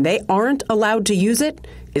when they aren't allowed to use it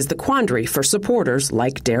is the quandary for supporters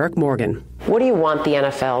like Derek Morgan. What do you want the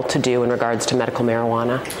NFL to do in regards to medical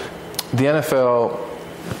marijuana? The NFL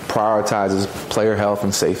prioritizes player health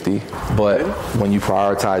and safety, but when you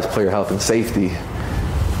prioritize player health and safety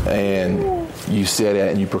and you say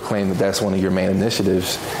that and you proclaim that that's one of your main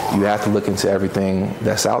initiatives, you have to look into everything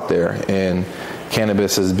that's out there. And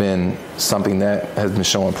cannabis has been something that has been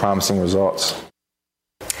showing promising results.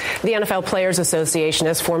 The NFL Players Association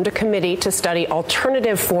has formed a committee to study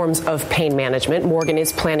alternative forms of pain management. Morgan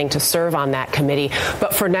is planning to serve on that committee.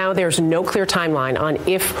 But for now, there's no clear timeline on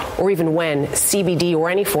if or even when CBD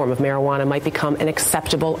or any form of marijuana might become an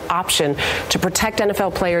acceptable option to protect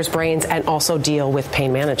NFL players' brains and also deal with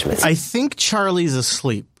pain management. I think Charlie's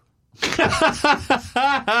asleep. Look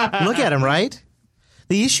at him, right?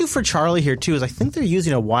 The issue for Charlie here, too, is I think they're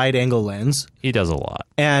using a wide-angle lens. He does a lot.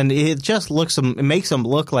 And it just it makes him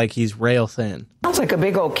look like he's rail thin. Sounds like a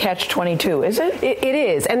big old catch-22, is it? It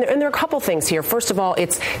is. And there are a couple things here. First of all,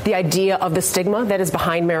 it's the idea of the stigma that is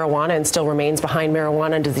behind marijuana and still remains behind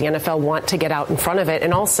marijuana. And does the NFL want to get out in front of it?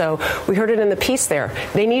 And also, we heard it in the piece there.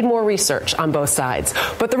 They need more research on both sides.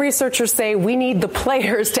 But the researchers say we need the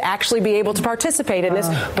players to actually be able to participate in this,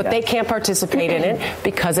 but they can't participate in it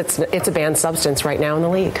because it's a banned substance right now in the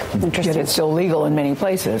league. Interesting. It's still legal in many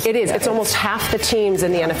places. It is. Yeah, it's almost half the teams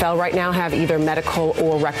in the NFL right now have either medical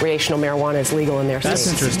or recreational marijuana is legal in their states.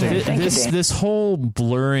 That's interesting. This whole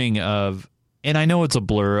blurring of, and I know it's a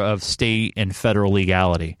blur of state and federal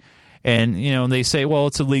legality, and they say, well,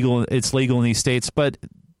 it's legal in these states, but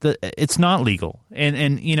it's not legal,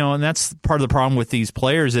 and that's part of the problem with these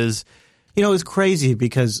players is. It's crazy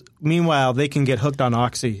because meanwhile they can get hooked on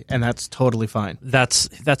Oxy and that's totally fine. That's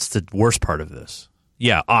the worst part of this.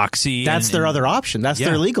 Yeah, Oxy. That's their other option. That's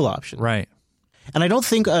their legal option. Right. And I don't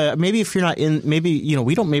think maybe if you're not in, maybe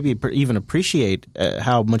we don't maybe even appreciate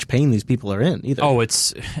how much pain these people are in either. Oh,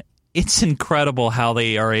 it's incredible how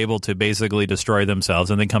they are able to basically destroy themselves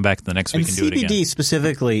and then come back the next week and do it again. CBD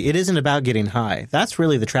specifically, it isn't about getting high. That's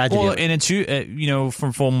really the tragedy. Well, and it's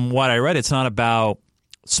from what I read, it's not about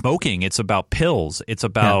smoking. It's about pills. It's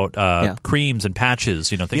about creams and patches,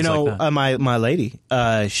 things like that. My lady,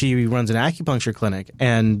 she runs an acupuncture clinic,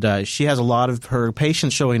 and she has a lot of her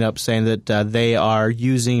patients showing up saying that they are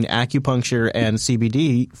using acupuncture and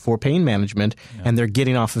CBD for pain management, and they're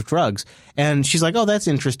getting off of drugs. And she's like, oh, that's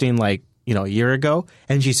interesting, a year ago.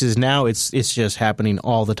 And she says now it's just happening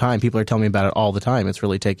all the time. People are telling me about it all the time. It's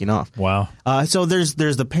really taking off. Wow. So there's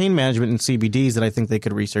the pain management in CBDs that I think they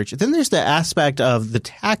could research. Then there's the aspect of the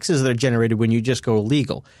taxes that are generated when you just go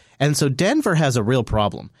legal. And so Denver has a real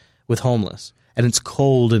problem with homeless. And it's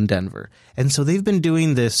cold in Denver. And so they've been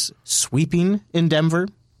doing this sweeping in Denver.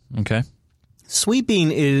 Okay.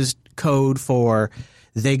 Sweeping is code for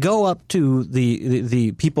they go up to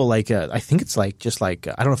the people I think it's I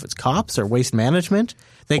don't know if it's cops or waste management.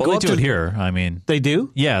 They do it here. I mean, they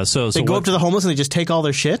do. Yeah. So they go up to the homeless and they just take all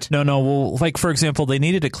their shit. No. Well, for example, they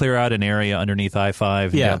needed to clear out an area underneath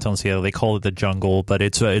I-5 in downtown Seattle. They call it the jungle, but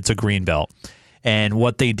it's a green belt. And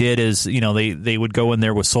what they did is, they would go in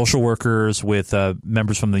there with social workers, with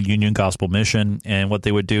members from the Union Gospel Mission, and what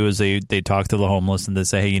they would do is they talk to the homeless and they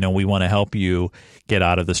say, hey, we want to help you get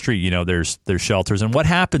out of the street. There's shelters. And what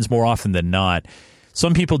happens more often than not,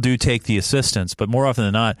 some people do take the assistance, but more often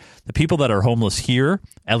than not, the people that are homeless here,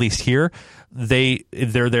 at least here,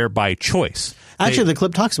 they're there by choice. Actually, the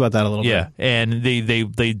clip talks about that a little bit. Yeah, and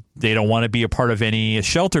they don't want to be a part of any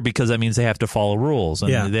shelter because that means they have to follow rules,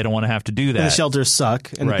 and they don't want to have to do that. And the shelters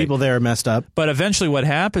suck, and the people there are messed up. But eventually what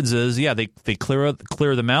happens is, they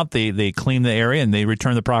clear them out, they clean the area, and they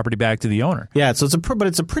return the property back to the owner. Yeah, so it's a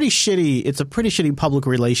pretty shitty public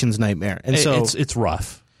relations nightmare. And so it's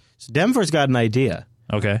rough. So Denver's got an idea.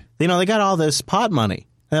 Okay. They got all this pot money.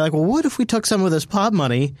 And they're like, well, what if we took some of this pot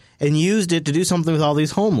money and used it to do something with all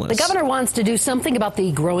these homeless? The governor wants to do something about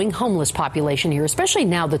the growing homeless population here, especially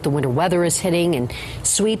now that the winter weather is hitting and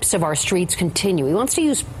sweeps of our streets continue. He wants to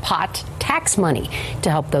use pot tax money to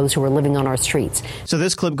help those who are living on our streets. So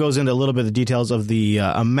this clip goes into a little bit of the details of the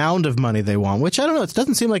amount of money they want, which I don't know. It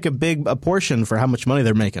doesn't seem like a big portion for how much money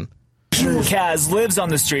they're making. Kaz lives on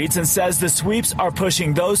the streets and says the sweeps are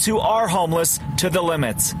pushing those who are homeless to the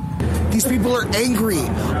limits. These people are angry.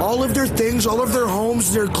 All of their things, all of their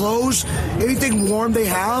homes, their clothes, anything warm they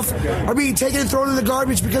have are being taken and thrown in the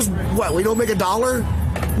garbage because, we don't make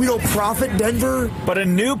 $1? We don't profit Denver? But a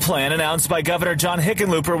new plan announced by Governor John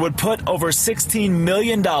Hickenlooper would put over $16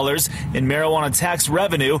 million in marijuana tax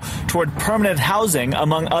revenue toward permanent housing,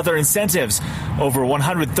 among other incentives. Over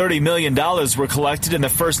 $130 million were collected in the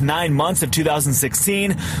first 9 months of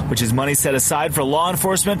 2016, which is money set aside for law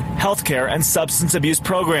enforcement, healthcare, and substance abuse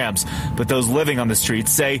programs. But those living on the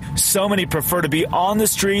streets say so many prefer to be on the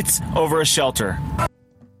streets over a shelter.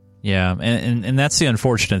 Yeah, and that's the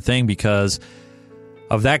unfortunate thing, because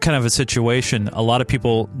of that kind of a situation, a lot of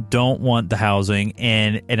people don't want the housing,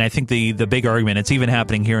 and I think the big argument, it's even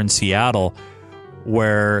happening here in Seattle,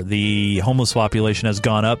 where the homeless population has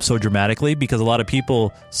gone up so dramatically because a lot of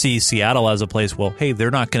people see Seattle as a place, hey,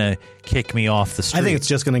 they're not going to kick me off the street. I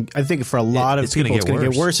think for a lot of people, it's going to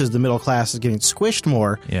get worse as the middle class is getting squished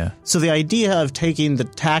more. Yeah. So the idea of taking the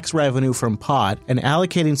tax revenue from pot and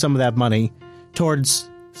allocating some of that money towards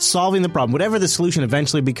solving the problem, whatever the solution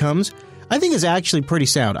eventually becomes, I think is actually pretty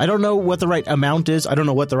sound. I don't know what the right amount is. I don't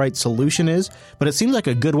know what the right solution is, but it seems like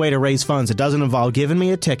a good way to raise funds. It doesn't involve giving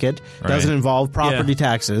me a ticket. Doesn't involve property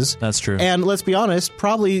taxes. That's true. And let's be honest,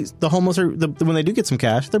 probably the homeless are when they do get some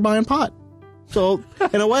cash, they're buying pot. So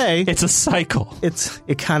in a way, it's a cycle.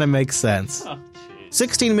 It kind of makes sense.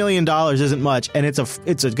 $16 million isn't much, and it's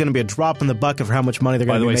going to be a drop in the bucket for how much money they're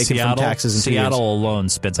going to be making from taxes. In Seattle alone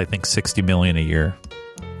spends, I think, $60 million a year.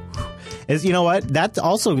 You know what? It's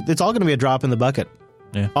all going to be a drop in the bucket.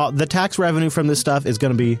 Yeah. The tax revenue from this stuff is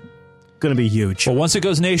going to be huge. But once it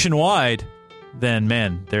goes nationwide, then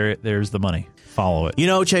there's the money. Follow it.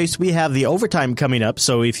 Chase, we have the overtime coming up.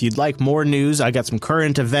 So if you'd like more news, I got some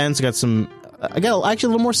current events. I got actually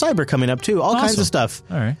a little more cyber coming up, too. All kinds of stuff.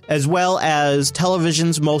 All right. As well as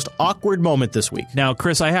television's most awkward moment this week. Now,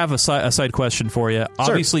 Chris, I have a side question for you.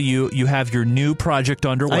 Obviously, you have your new project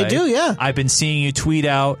underway. I do, yeah. I've been seeing you tweet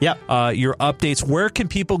out your updates. Where can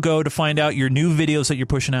people go to find out your new videos that you're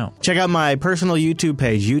pushing out? Check out my personal YouTube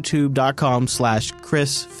page,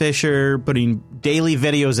 youtube.com/Chris Fisher, putting daily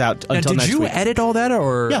videos out until next week. Did you edit all that?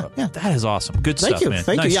 Or Yeah. That is awesome. Good stuff, man.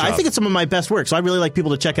 Thank you. Nice Yeah, job. I think it's some of my best work, so I really like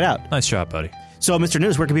people to check it out. Nice job, buddy. So, Mr.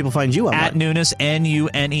 Nunes, where can people find you online? At Nunes,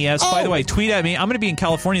 Nunes. By the way, tweet at me. I'm going to be in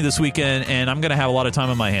California this weekend, and I'm going to have a lot of time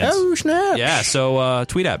on my hands. Oh, snap. Yeah, so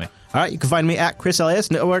tweet at me. All right, you can find me at Chris Elias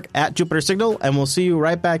Network, at Jupiter Signal, and we'll see you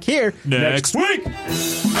right back here next week.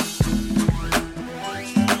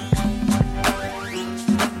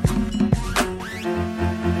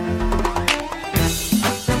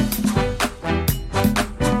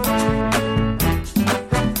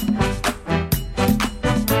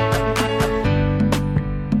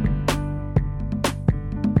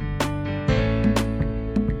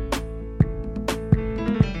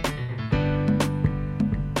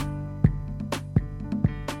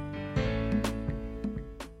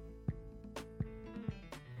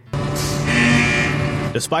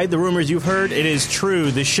 Despite the rumors you've heard, it is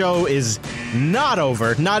true. The show is not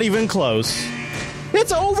over, not even close.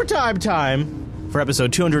 It's overtime time for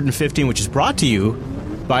episode 215, which is brought to you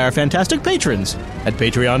by our fantastic patrons at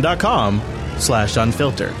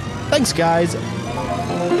patreon.com/unfilter. Thanks, guys.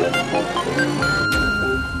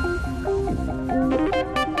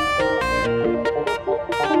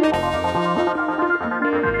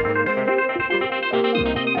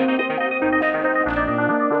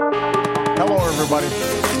 Hello, everybody.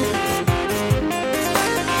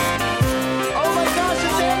 Oh my gosh,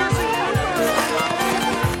 it's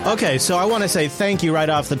Anderson! Okay, so I want to say thank you right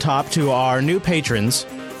off the top to our new patrons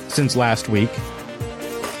since last week.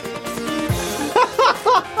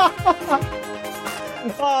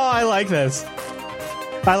 Oh, I like this.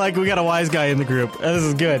 I like we got a wise guy in the group. This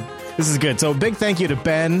is good. This is good. So big thank you to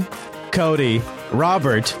Ben, Cody,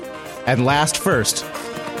 Robert, and last first,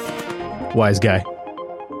 wise guy.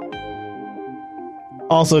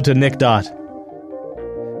 Also to Nick Dot.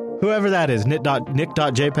 Whoever that is,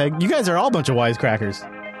 Nick.jpg. You guys are all a bunch of wisecrackers.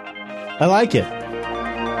 I like it.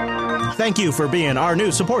 Thank you for being our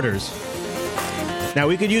new supporters. Now,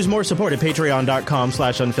 we could use more support at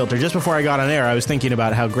patreon.com/unfiltered. Just before I got on air, I was thinking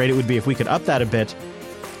about how great it would be if we could up that a bit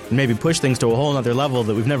and maybe push things to a whole other level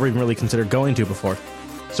that we've never even really considered going to before.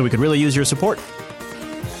 So we could really use your support.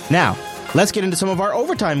 Now, let's get into some of our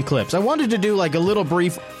overtime clips. I wanted to do like a little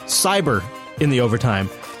brief cyber in the overtime.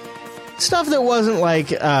 Stuff that wasn't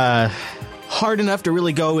like hard enough to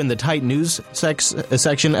really go in the tight news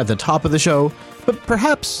section at the top of the show, but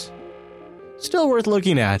perhaps still worth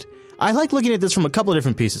looking at. I like looking at this from a couple of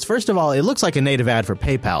different pieces. First of all, it looks like a native ad for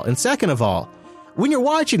PayPal. And second of all, when you're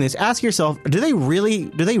watching this, ask yourself, do they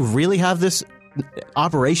really have this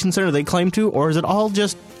operation center they claim to, or is it all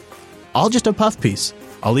just a puff piece?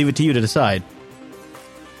 I'll leave it to you to decide.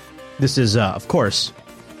 This is, of course,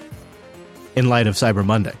 in light of Cyber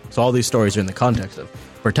Monday. So all these stories are in the context of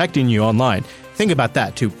protecting you online. Think about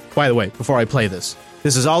that, too. By the way, before I play this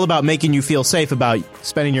is all about making you feel safe about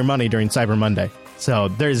spending your money during Cyber Monday. So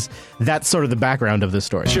that's sort of the background of this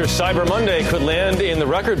story. Sure, Cyber Monday could land in the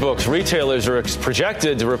record books. Retailers are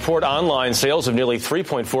projected to report online sales of nearly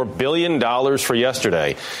 $3.4 billion for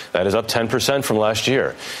yesterday. That is up 10% from last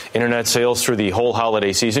year. Internet sales through the whole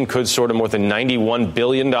holiday season could soar to more than $91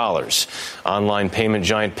 billion. Online payment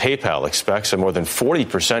giant PayPal expects a more than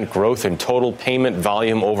 40% growth in total payment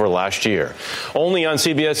volume over last year. Only on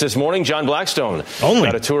CBS This Morning, John Blackstone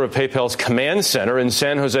got a tour of PayPal's command center in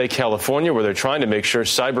San Jose, California, where they're trying to make sure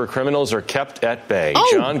cyber criminals are kept at bay.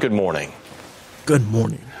 John, good morning. Good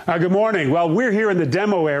morning. Good morning. Well, we're here in the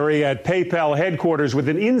demo area at PayPal headquarters with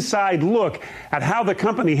an inside look at how the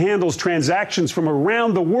company handles transactions from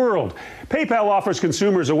around the world. PayPal offers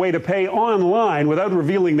consumers a way to pay online without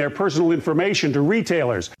revealing their personal information to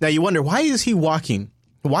retailers. Now, you wonder, why is he walking?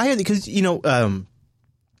 Because,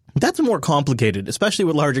 that's more complicated, especially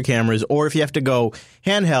with larger cameras, or if you have to go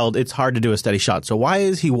handheld, it's hard to do a steady shot. So why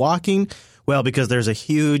is he walking? Well, because there's a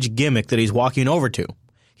huge gimmick that he's walking over to.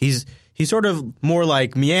 He's sort of more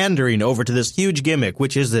like meandering over to this huge gimmick,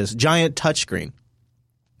 which is this giant touchscreen,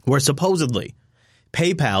 where supposedly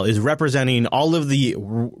PayPal is representing all of the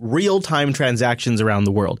real-time transactions around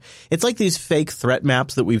the world. It's like these fake threat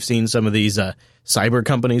maps that we've seen some of these cyber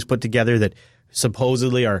companies put together that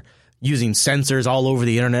supposedly are using sensors all over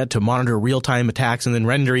the internet to monitor real-time attacks and then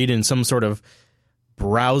render it in some sort of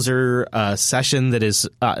browser session that is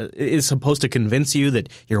supposed to convince you that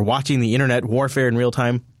you're watching the internet warfare in real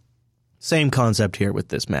time. Same concept here with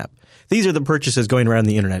this map. These are the purchases going around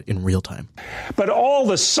the internet in real time. But all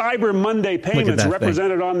the Cyber Monday payments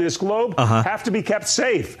represented on this globe have to be kept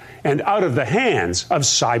safe and out of the hands of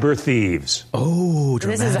cyber thieves. Oh,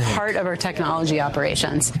 dramatic. This is the heart of our technology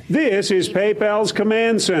operations. This is PayPal's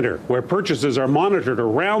command center, where purchases are monitored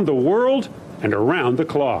around the world and around the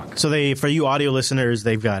clock. So for you audio listeners,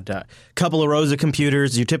 they've got a couple of rows of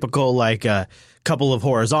computers, your typical couple of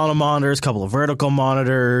horizontal monitors, couple of vertical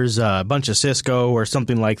monitors, a bunch of Cisco or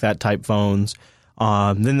something like that type phones.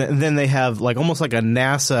 Then they have like almost like a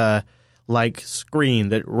NASA like screen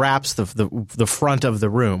that wraps the front of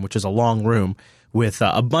the room, which is a long room with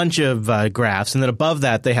a bunch of graphs, and then above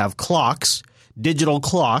that they have clocks, digital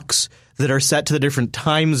clocks that are set to the different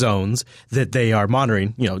time zones that they are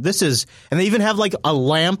monitoring. And they even have like a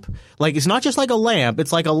lamp. Like it's not just like a lamp.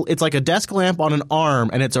 It's like a desk lamp on an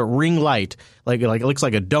arm, and it's a ring light. Like it looks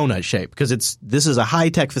like a donut shape because this is a high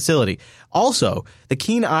tech facility. Also, the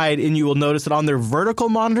keen-eyed, and you will notice that on their vertical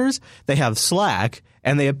monitors they have Slack,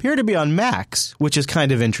 and they appear to be on Macs, which is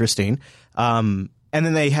kind of interesting. And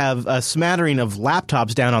then they have a smattering of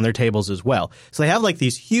laptops down on their tables as well. So they have like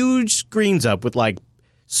these huge screens up with like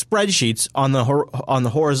spreadsheets on the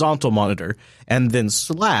horizontal monitor, and then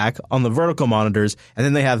Slack on the vertical monitors, and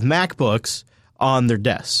then they have MacBooks on their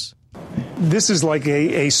desks. This is like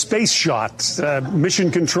a space shot, mission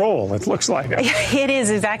control, it looks like. It is,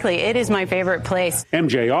 exactly. It is my favorite place.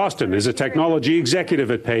 MJ Austin is a technology executive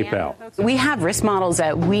at PayPal. We have risk models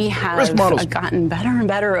that we have gotten better and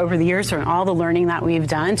better over the years from all the learning that we've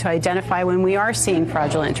done to identify when we are seeing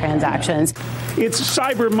fraudulent transactions. It's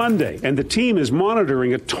Cyber Monday, and the team is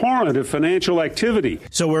monitoring a torrent of financial activity.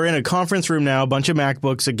 So we're in a conference room now, a bunch of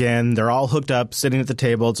MacBooks again. They're all hooked up, sitting at the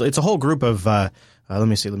table. It's a whole group of let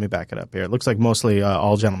me see. Let me back it up here. It looks like mostly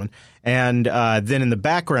all gentlemen. And then in the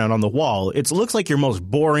background on the wall, it looks like your most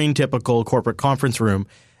boring, typical corporate conference room.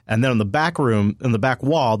 And then on the back room, in the back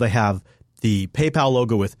wall, they have the PayPal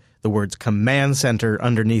logo with the words Command Center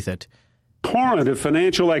underneath it. Torrent of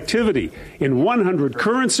financial activity in 100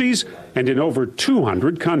 currencies and in over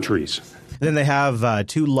 200 countries. Then they have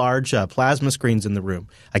two large plasma screens in the room,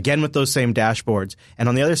 again with those same dashboards. And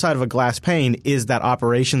on the other side of a glass pane is that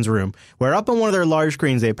operations room, where up on one of their large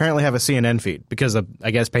screens they apparently have a CNN feed because I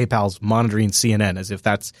guess PayPal's monitoring CNN as if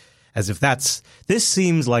that's this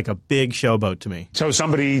seems like a big showboat to me. So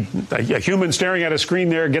somebody, a human staring at a screen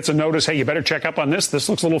there, gets a notice, hey, you better check up on this. This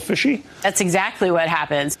looks a little fishy. That's exactly what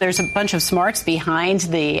happens. There's a bunch of smarts behind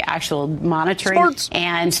the actual monitoring. Smarts.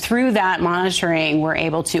 And through that monitoring, we're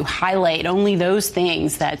able to highlight only those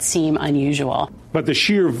things that seem unusual. But the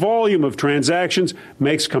sheer volume of transactions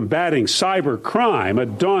makes combating cyber crime a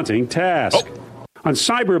daunting task. On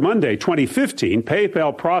Cyber Monday 2015,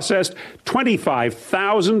 PayPal processed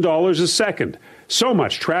 $25,000 a second. So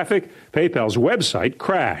much traffic, PayPal's website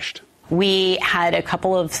crashed. We had a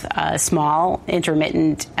couple of small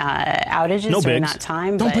intermittent outages during that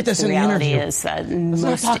time. Don't put this in the interview. The reality is that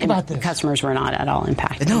most customers were not at all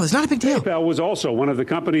impacted. No, it's not a big deal. PayPal was also one of the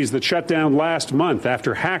companies that shut down last month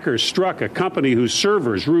after hackers struck a company whose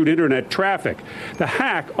servers route internet traffic. The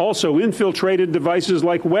hack also infiltrated devices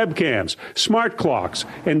like webcams, smart clocks,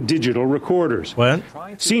 and digital recorders. What?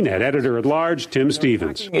 CNET editor-at-large Tim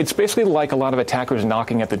Stevens. It's basically like a lot of attackers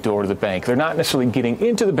knocking at the door of the bank. They're not necessarily getting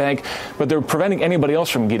into the bank, but they're preventing anybody else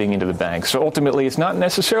from getting into the bank. So ultimately, it's not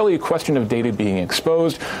necessarily a question of data being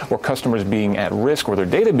exposed or customers being at risk or their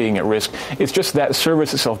data being at risk. It's just that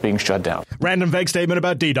service itself being shut down. Random vague statement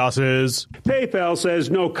about DDoSes. PayPal says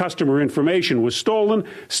no customer information was stolen.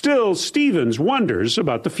 Still, Stevens wonders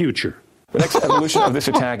about the future. The next evolution of this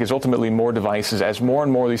attack is ultimately more devices. As more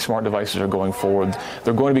and more of these smart devices are going forward,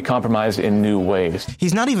 they're going to be compromised in new ways.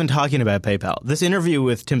 He's not even talking about PayPal. This interview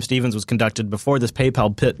with Tim Stevens was conducted before this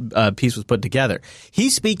PayPal piece was put together.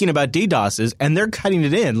 He's speaking about DDoSes, and they're cutting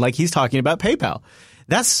it in like he's talking about PayPal.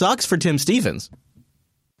 That sucks for Tim Stevens.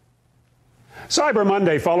 Cyber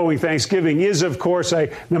Monday following Thanksgiving is, of course, an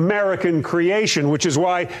American creation, which is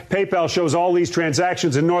why PayPal shows all these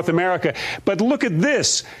transactions in North America. But look at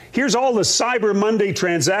this. Here's all the Cyber Monday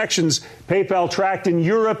transactions PayPal tracked in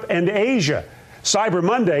Europe and Asia. Cyber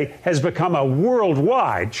Monday has become a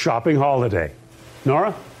worldwide shopping holiday.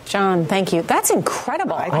 Nora? John, thank you. That's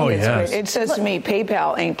incredible. It says to me,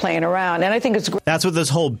 PayPal ain't playing around, and I think it's great. That's what this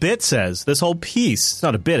whole bit says. This whole piece. It's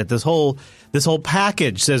not a bit. This whole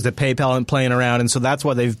package says that PayPal ain't playing around, and so that's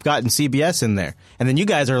why they've gotten CBS in there. And then you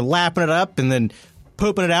guys are lapping it up and then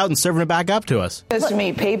pooping it out and serving it back up to us. It says to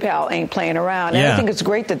me, PayPal ain't playing around, and I think it's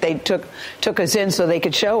great that they took us in so they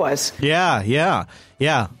could show us. Yeah.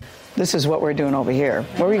 This is what we're doing over here.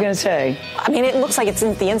 What were you going to say? I mean, it looks like it's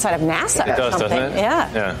in the inside of NASA It does, something. doesn't it?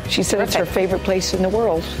 Yeah. She said it's her favorite place in the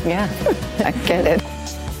world. Yeah. I get it.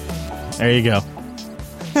 There you go.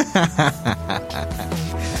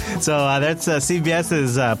 So that's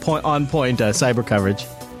CBS's on-point cyber coverage.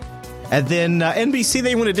 And then NBC,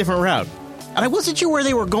 they went a different route. And I wasn't sure where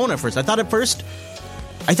they were going at first. I thought at first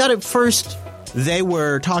they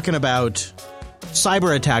were talking about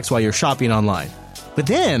cyber attacks while you're shopping online. But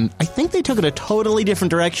then I think they took it a totally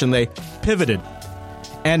different direction. They pivoted.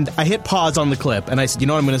 And I hit pause on the clip, and I said, you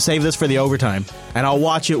know what, I'm going to save this for the overtime, and I'll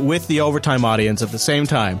watch it with the overtime audience at the same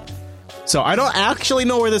time. So I don't actually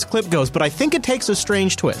know where this clip goes, but I think it takes a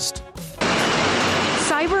strange twist.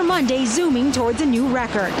 Cyber Monday zooming towards a new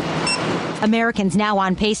record. Americans now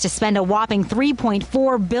on pace to spend a whopping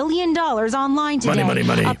 $3.4 billion online today,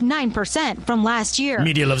 money. up 9% from last year.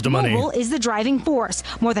 Media loves the money. Mobile is the driving force.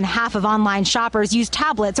 More than half of online shoppers use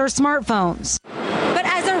tablets or smartphones. But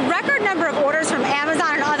as a record number of orders from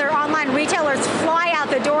Amazon and other online retailers fly out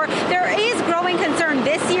the door, there is growing concern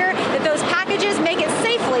this year that those packages make it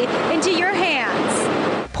safely into your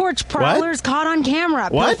hands. Porch prowlers caught on camera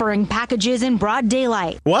pilfering packages in broad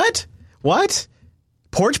daylight. What?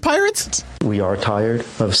 Porch pirates? We are tired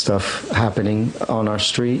of stuff happening on our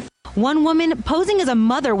street. One woman posing as a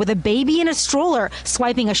mother with a baby in a stroller,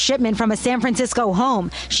 swiping a shipment from a San Francisco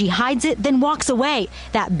home. She hides it, then walks away.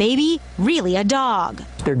 That baby, really a dog.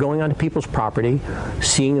 They're going onto people's property,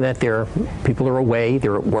 seeing that people are away,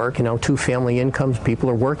 they're at work, 2-family incomes, people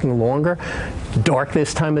are working longer, dark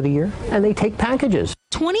this time of the year, and they take packages.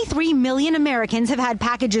 23 million Americans have had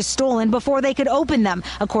packages stolen before they could open them,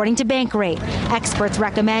 according to Bankrate. Experts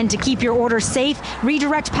recommend to keep your orders safe,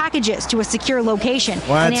 redirect packages to a secure location,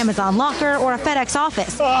 an Amazon locker or a FedEx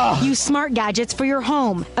office. Use smart gadgets for your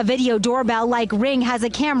home. A video doorbell like Ring has a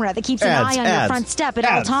camera that keeps an eye on your front step at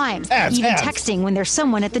all times, even texting when there's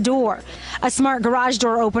someone at the door. A smart garage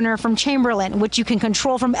door opener from Chamberlain, which you can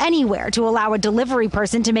control from anywhere to allow a delivery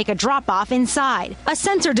person to make a drop-off inside. A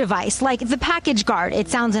sensor device like the Package Guard.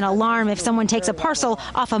 It sounds an alarm if someone takes a parcel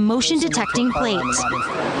off a motion-detecting plate.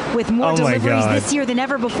 With more deliveries this year than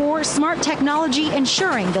ever before, smart technology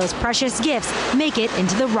ensuring those precious gifts make it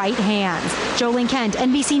into the right hands. Jolene Kent,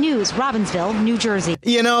 NBC News, Robbinsville, New Jersey.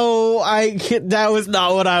 You know, that was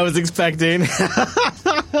not what I was expecting.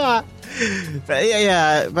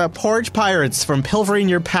 Porch pirates from pilfering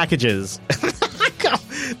your packages.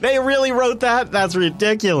 They really wrote that? That's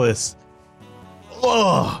ridiculous.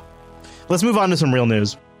 Ugh. Let's move on to some real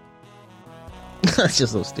news. That's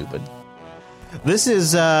just so stupid. This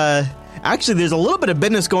is, actually, there's a little bit of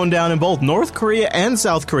business going down in both North Korea and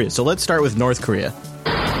South Korea. So let's start with North Korea.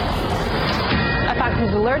 Fox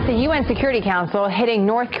News alert the UN Security Council hitting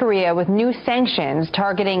North Korea with new sanctions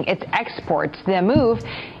targeting its exports. The move,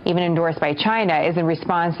 even endorsed by China, is in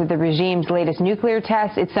response to the regime's latest nuclear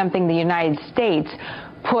test. It's something the United States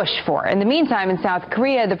push for. In the meantime, in South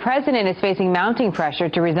Korea, the president is facing mounting pressure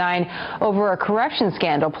to resign over a corruption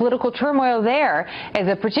scandal. Political turmoil there is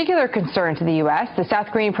a particular concern to the U.S. The South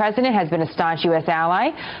Korean president has been a staunch U.S.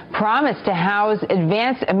 ally, promised to house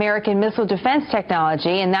advanced American missile defense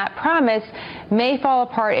technology, and that promise may fall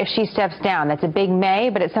apart if she steps down. That's a big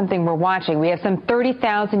may, but it's something we're watching. We have some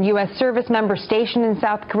 30,000 U.S. service members stationed in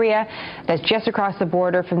South Korea. That's just across the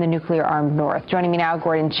border from the nuclear-armed North. Joining me now,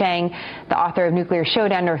 Gordon Chang, the author of Nuclear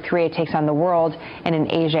Showdown, North Korea Takes on the World, and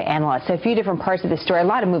an Asia analyst. So a few different parts of the story, a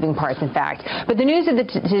lot of moving parts, in fact. But the news of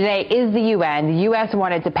today is the UN. The U.S.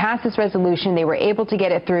 wanted to pass this resolution. They were able to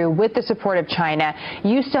get it through with the support of China.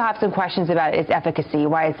 You still have some questions about its efficacy.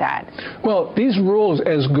 Why is that? Well, these rules,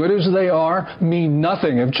 as good as they are, mean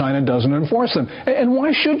nothing if China doesn't enforce them. And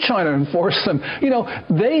why should China enforce them? You know,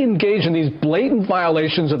 they engage in these blatant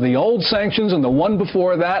violations of the old sanctions and the one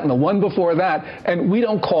before that and the one before that, and we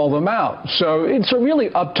don't call them out. So it's really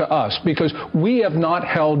up to us because we have not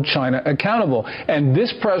held China accountable. And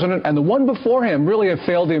this president and the one before him really have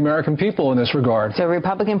failed the American people in this regard. So a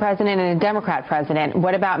Republican president and a Democrat president.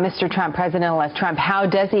 What about Mr. Trump, President-elect Trump? How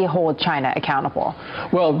does he hold China accountable?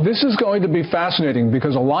 Well, this is going to be fascinating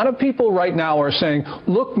because a lot of people right now are saying,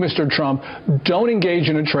 look, Mr. Trump, don't engage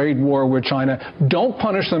in a trade war with China. Don't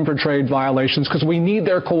punish them for trade violations because we need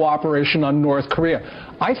their cooperation on North Korea.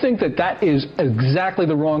 I think that is exactly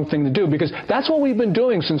the wrong thing to do because that's what we've been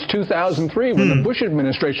doing since 2003 when the Bush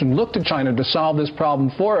administration looked to China to solve this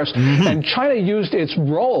problem for us. And China used its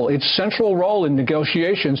role, its central role in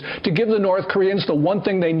negotiations to give the North Koreans the one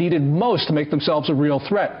thing they needed most to make themselves a real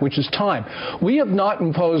threat, which is time. We have not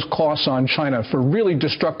imposed costs on China for really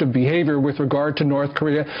destructive behavior with regard to North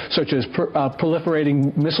Korea, such as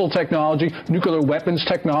proliferating missile technology, nuclear weapons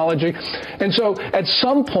technology. And so at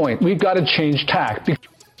some point, we've got to change tack.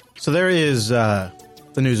 So there is the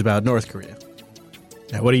news about North Korea.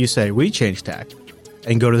 Now, what do you say we change tack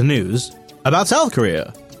and go to the news about South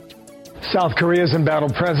Korea? South Korea's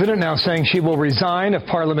embattled president now saying she will resign if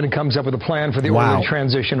Parliament comes up with a plan for the orderly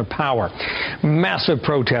transition of power. Massive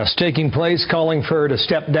protests taking place, calling for her to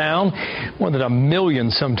step down. More than 1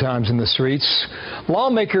 million sometimes in the streets.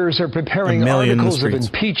 Lawmakers are preparing articles of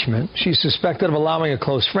impeachment. She's suspected of allowing a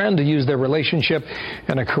close friend to use their relationship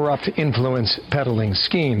in a corrupt influence peddling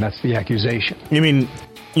scheme. That's the accusation. You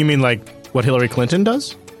mean like what Hillary Clinton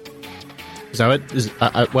does? Is that what? Is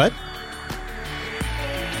what?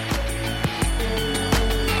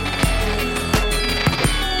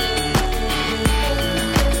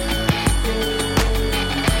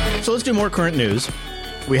 So let's do more current news.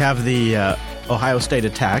 We have the Ohio State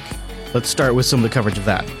attack. Let's start with some of the coverage of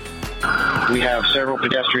that. We have several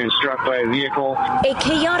pedestrians struck by a vehicle. A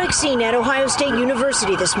chaotic scene at Ohio State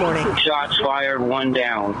University this morning. Shots fired, one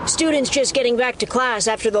down. Students just getting back to class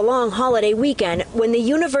after the long holiday weekend when the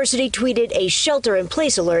university tweeted a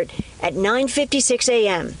shelter-in-place alert at 9:56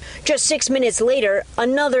 a.m. Just 6 minutes later,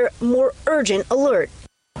 another, more urgent alert.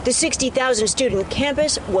 The 60,000-student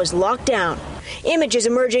campus was locked down. Images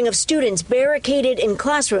emerging of students barricaded in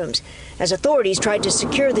classrooms as authorities tried to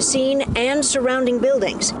secure the scene and surrounding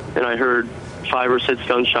buildings. And I heard 5 or 6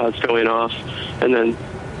 gunshots going off and then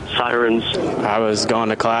sirens? I was going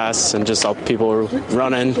to class and just saw people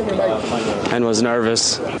running and was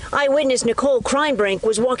nervous. Eyewitness Nicole Kreinbrink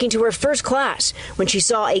was walking to her first class when she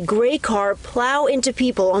saw a gray car plow into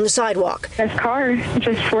people on the sidewalk. This car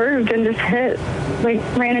just swerved and just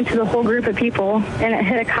ran into the whole group of people, and it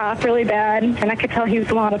hit a cop really bad, and I could tell he was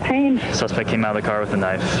in a lot of pain. The suspect came out of the car with a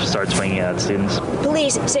knife, started swinging at students.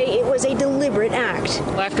 Police say it was a deliberate act.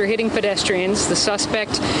 After hitting pedestrians, the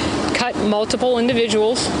suspect cut multiple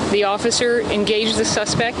individuals. The officer engaged the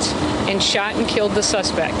suspect and shot and killed the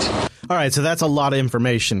suspect. All right, so that's a lot of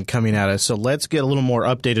information coming at us. So let's get a little more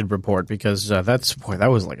updated report because that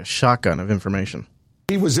was like a shotgun of information.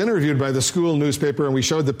 He was interviewed by the school newspaper, and we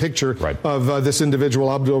showed the picture of this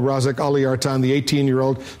individual, Abdul Razak Ali Artan, the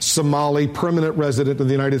 18-year-old Somali permanent resident of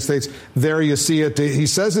the United States. There you see it. He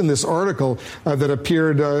says in this article that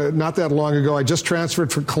appeared not that long ago, I just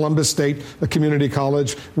transferred from Columbus State, a community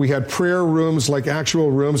college. We had prayer rooms, like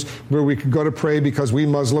actual rooms, where we could go to pray because we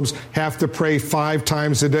Muslims have to pray 5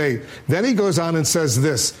 times a day. Then he goes on and says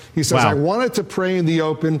this. He says, I wanted to pray in the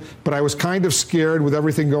open, but I was kind of scared with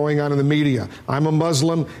everything going on in the media. I'm a Muslim.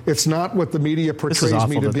 It's not what the media portrays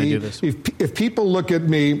me to be. If people look at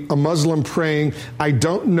me, a Muslim praying, I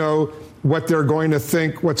don't know what they're going to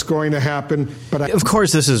think, what's going to happen. But of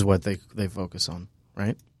course, this is what they focus on,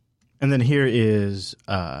 right? And then here is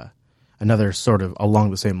another sort of along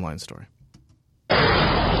the same line story.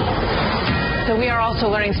 So we are also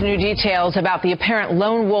learning some new details about the apparent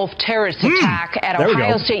lone wolf terrorist attack at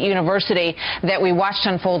Ohio State University that we watched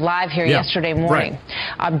unfold live here yesterday morning.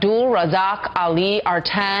 Abdul Razak Ali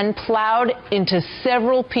Artan plowed into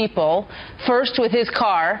several people, first with his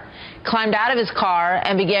car, climbed out of his car,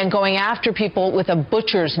 and began going after people with a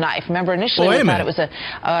butcher's knife. Remember, initially we thought it was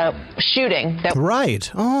a shooting.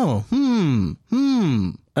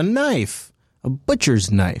 A knife. A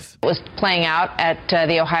butcher's knife. It was playing out at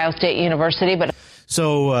the Ohio State University, but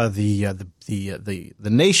so the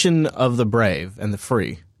nation of the brave and the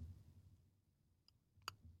free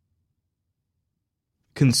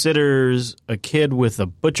considers a kid with a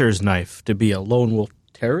butcher's knife to be a lone wolf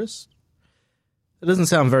terrorist? It doesn't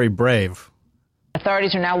sound very brave.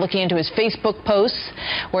 Authorities are now looking into his Facebook posts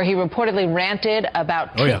where he reportedly ranted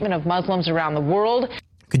about treatment of Muslims around the world.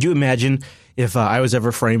 Could you imagine if I was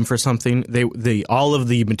ever framed for something, all of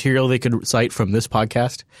the material they could cite from this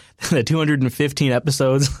podcast, the 215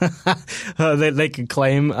 episodes, they could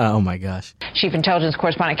claim, oh my gosh. Chief Intelligence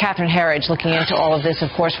Correspondent Catherine Herridge looking into all of this, of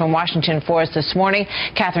course, from Washington for us this morning.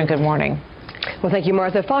 Catherine, good morning. Well, thank you,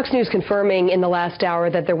 Martha. Fox News confirming in the last hour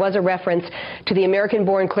that there was a reference to the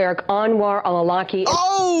American-born cleric Anwar al-Awlaki.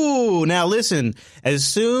 Oh, now listen, as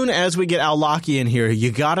soon as we get al-Awlaki in here,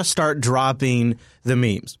 you got to start dropping the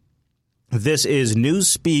memes. This is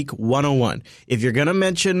Newspeak 101. If you're going to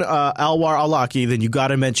mention Anwar al-Awlaki, then you got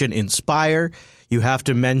to mention Inspire. You have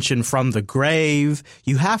to mention From the Grave.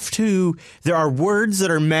 You have to – there are words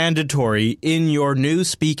that are mandatory in your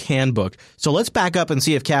Newspeak handbook. So let's back up and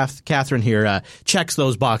see if Catherine here checks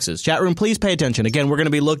those boxes. Chat room, please pay attention. Again, we're going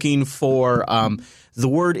to be looking for the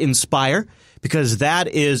word Inspire because that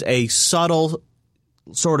is a subtle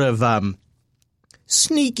sort of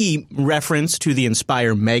sneaky reference to the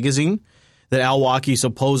Inspire magazine that al-Awlaki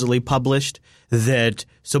supposedly published, that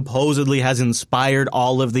supposedly has inspired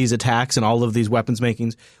all of these attacks and all of these weapons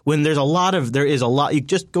makings. When there is a lot, you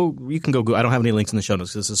can go, I don't have any links in the show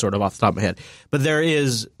notes because this is sort of off the top of my head. But there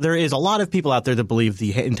is a lot of people out there that believe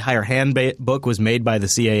the entire handbook was made by the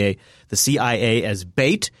CIA as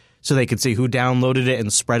bait so they could see who downloaded it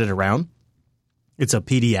and spread it around. It's a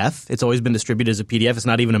PDF. It's always been distributed as a PDF. It's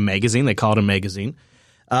not even a magazine. They call it a magazine.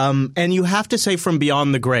 And you have to say From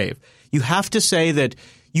Beyond the Grave. You have to say that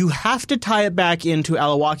you have to tie it back into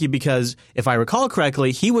al-Awlaki because, if I recall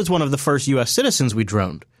correctly, he was one of the first U.S. citizens we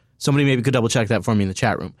droned. Somebody maybe could double-check that for me in the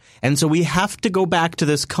chat room. And so we have to go back to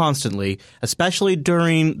this constantly, especially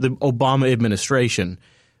during the Obama administration.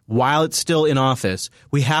 While it's still in office,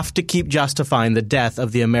 we have to keep justifying the death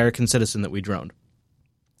of the American citizen that we droned.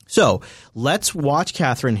 So let's watch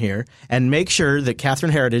Catherine here and make sure that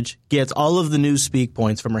Catherine Heritage gets all of the Newspeak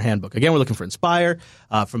points from her handbook. Again, we're looking for Inspire,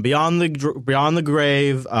 From Beyond the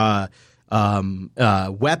Grave,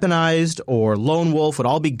 weaponized or lone wolf would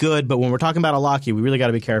all be good, but when we're talking about al-Awlaki, we really got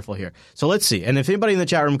to be careful here. So let's see. And if anybody in the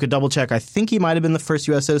chat room could double check, I think he might have been the first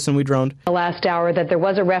U.S. citizen we droned. The last hour that there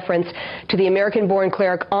was a reference to the American-born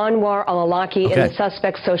cleric Anwar al-Awlaki in the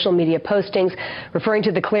suspect's social media postings, referring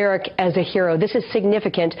to the cleric as a hero. This is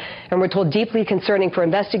significant, and we're told deeply concerning for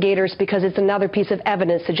investigators because it's another piece of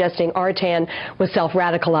evidence suggesting Artan was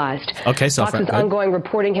self-radicalized. Okay, Fox's ongoing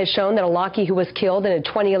reporting has shown that al-Awlaki, who was killed in a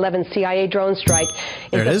 2011 CIA CIA drone strike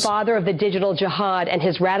is the father of the digital jihad, and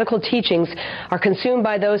his radical teachings are consumed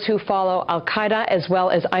by those who follow al-Qaeda as well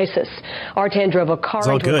as ISIS. Artan drove a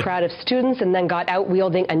car into a crowd of students and then got out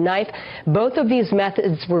wielding a knife. Both of these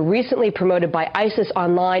methods were recently promoted by ISIS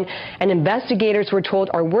online, and investigators were told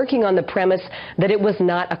are working on the premise that it was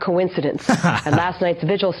not a coincidence. At last night's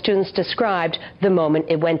vigil, students described the moment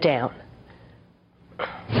it went down.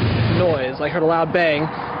 Noise. I heard a loud bang,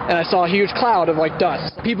 and I saw a huge cloud of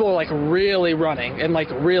dust. People were really running and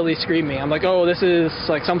really screaming. I'm like, oh, this is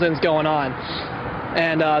something's going on.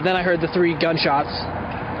 And then I heard the 3 gunshots,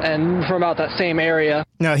 and from about that same area.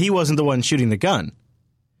 Now, he wasn't the one shooting the gun.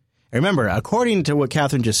 Remember, according to what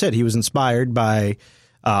Catherine just said, he was inspired by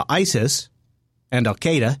ISIS and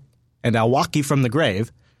Al-Qaeda and al-Waqi from the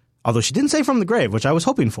grave, although she didn't say from the grave, which I was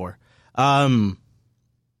hoping for.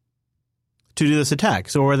 To do this attack.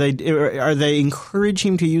 So are they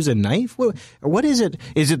encouraging him to use a knife? What is it?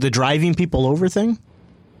 Is it the driving people over thing?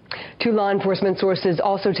 2 law enforcement sources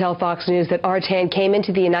also tell Fox News that Artan came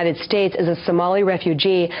into the United States as a Somali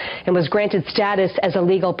refugee and was granted status as a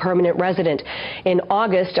legal permanent resident. In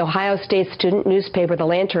August, Ohio State student newspaper The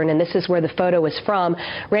Lantern, and this is where the photo is from,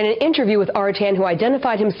 ran an interview with Artan, who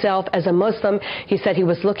identified himself as a Muslim. He said he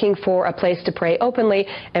was looking for a place to pray openly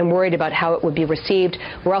and worried about how it would be received.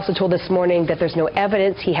 We're also told this morning that there's no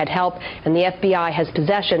evidence he had help, and the FBI has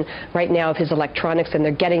possession right now of his electronics, and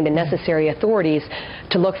they're getting the necessary authorities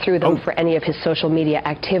to look through them for any of his social media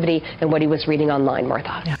activity and what he was reading online,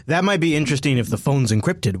 Martha. That might be interesting if the phone's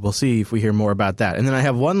encrypted. We'll see if we hear more about that. And then I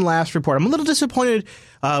have one last report. I'm a little disappointed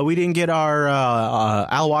we didn't get our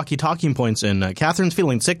al-Waqi talking points in. Catherine's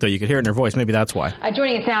feeling sick, though. You could hear it in her voice. Maybe that's why.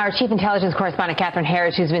 Joining us now, our Chief Intelligence Correspondent, Catherine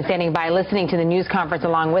Harris, who's been standing by listening to the news conference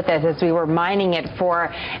along with us as we were mining it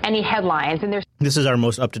for any headlines. And this is our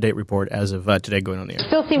most up-to-date report as of today going on the air.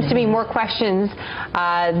 Still seems to be more questions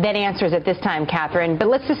than answers at this time, Catherine. But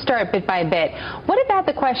let's just start bit by bit. What about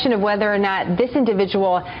the question of whether or not this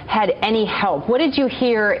individual had any help? What did you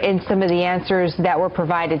hear in some of the answers that were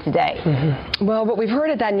provided today? Mm-hmm. Well, what we've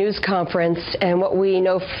heard at that news conference and what we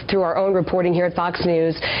know through our own reporting here at Fox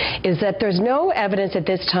News is that there's no evidence at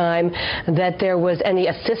this time that there was any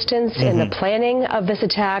assistance in the planning of this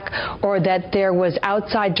attack or that there was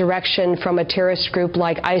outside direction from a terrorist group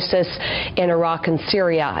like ISIS in Iraq and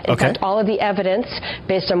Syria. In fact, all of the evidence,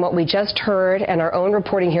 based on what we just heard and our own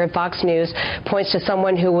reporting here at Fox News, points to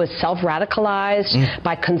someone who was self-radicalized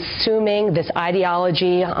by consuming this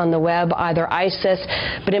ideology on the web, either ISIS,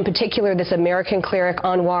 but in particular this American cleric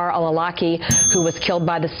Anwar al-Awlaki, who was killed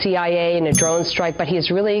by the CIA in a drone strike, but he's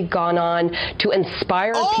really gone on to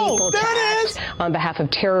inspire people to act on behalf of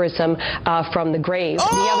terrorism from the grave. The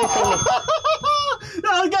other thing is...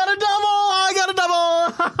 I got a double!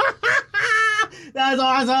 That's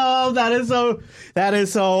awesome! That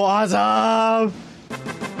is so awesome!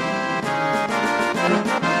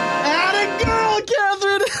 Atta girl,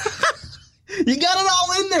 Catherine! You got it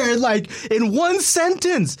all in there, in one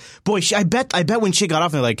sentence. Boy, I bet when she got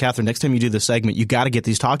off, they're like, Catherine, next time you do this segment, you got to get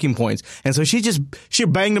these talking points. And so she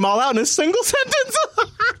banged them all out in a single sentence.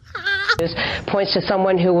 Points to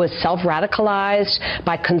someone who was self-radicalized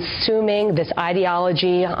by consuming this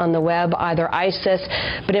ideology on the web, either ISIS,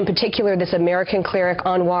 but in particular this American cleric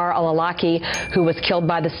Anwar al-Awlaki, who was killed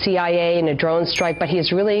by the CIA in a drone strike, but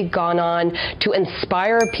he's really gone on to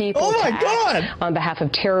inspire people to act on behalf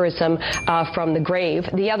of terrorism from the grave.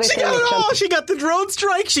 The other thing she got the drone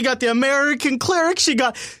strike, she got the American cleric,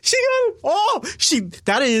 that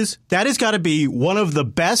has got to be one of the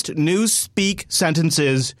best newspeak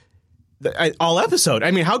sentences all episode.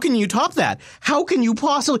 I mean, how can you top that? How can you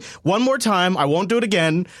possibly... One more time, I won't do it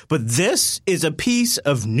again, but this is a piece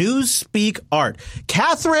of newspeak art.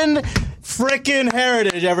 Catherine frickin'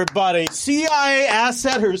 Heritage, everybody. CIA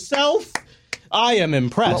asset herself. I am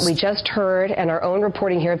impressed. What we just heard and our own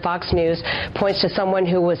reporting here at Fox News points to someone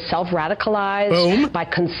who was self-radicalized by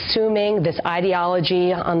consuming this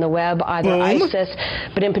ideology on the web, either ISIS,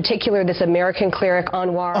 but in particular this American cleric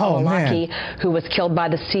Anwar al-Awlaki, who was killed by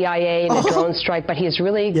the CIA in a drone strike, but he's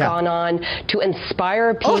really gone on to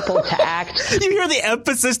inspire people to act. You hear the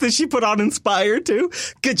emphasis that she put on inspire, too?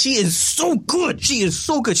 Good. She is so good. She is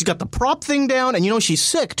so good. She got the prop thing down, and she's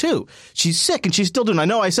sick, too. She's sick, and she's still doing... I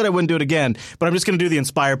know I said I wouldn't do it again, but I'm just going to do the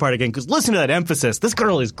inspire part again because listen to that emphasis. This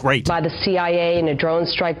girl is great. By the CIA in a drone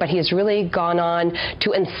strike, but he's really gone on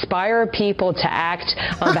to inspire people to act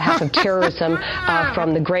on behalf of terrorism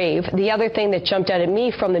from the grave. The other thing that jumped out at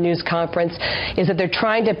me from the news conference is that they're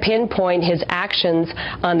trying to pinpoint his actions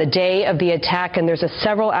on the day of the attack, and there's a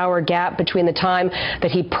several-hour gap between the time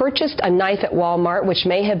that he purchased a knife at Walmart, which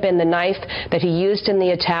may have been the knife that he used in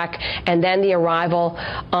the attack, and then the arrival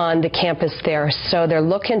on the campus there. So they're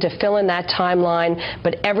looking to fill in that timeline,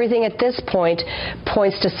 but everything at this point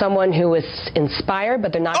points to someone who was inspired,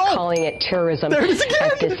 but they're not calling it terrorism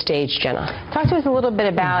at this stage, Jenna. Talk to us a little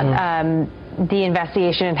bit about the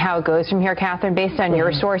investigation and how it goes from here, Catherine, based on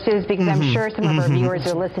your sources, because I'm sure some of our viewers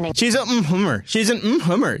are listening. She's a hummer. She's an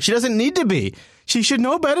hummer. She doesn't need to be. She should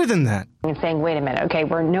know better than that. And saying, wait a minute, okay,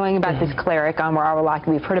 we're knowing about this cleric, Anwar al-Awlaki.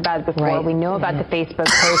 We've heard about it before. Right. We know about the Facebook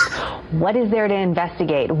post. What is there to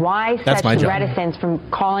investigate? Why such reticence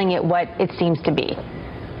from calling it what it seems to be?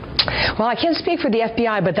 Well, I can't speak for the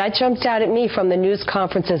FBI, but that jumped out at me from the news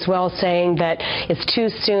conference as well, saying that it's too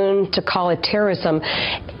soon to call it terrorism.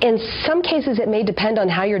 In some cases, it may depend on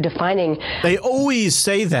how you're defining. They always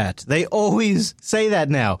say that. They always say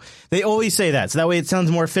that now. They always say that. So that way it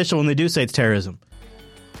sounds more official when they do say it's terrorism.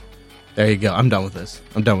 There you go. I'm done with this.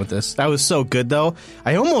 That was so good, though.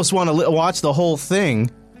 I almost want to watch the whole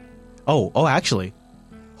thing. Oh, actually.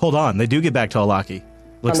 Hold on. They do get back to Awlaki.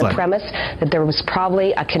 On the premise that there was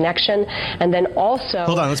probably a connection, and then also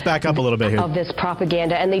hold on, let's back up a little bit here of this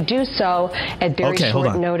propaganda, and they do so at very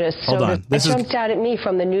short notice. Hold on. That jumped out at me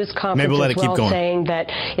from the news conference as well, saying that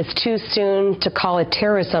it's too soon to call it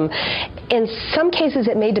terrorism. In some cases,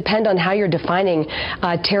 it may depend on how you're defining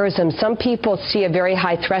terrorism. Some people see a very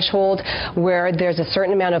high threshold where there's a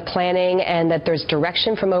certain amount of planning and that there's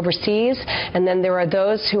direction from overseas, and then there are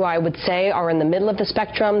those who I would say are in the middle of the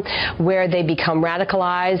spectrum where they become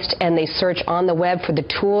radicalized and they search on the web for the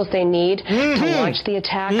tools they need to launch the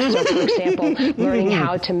attack. So, for example, learning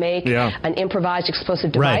how to make an improvised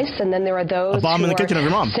explosive device. Right. And then there are those who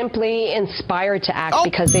are simply inspired to act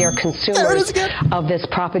because they are consumers of this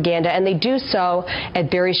propaganda. And they do so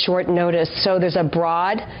at very short notice. So there's a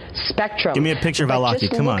broad spectrum. Give me a picture of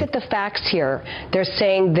Awlaki. Come on. Look at the facts here. They're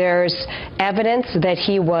saying there's evidence that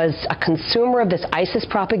he was a consumer of this ISIS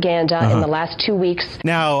propaganda in the last 2 weeks.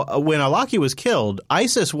 Now, when Awlaki was killed,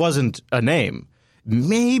 ISIS wasn't a name.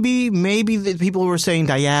 Maybe the people were saying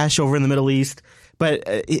Daesh over in the Middle East, but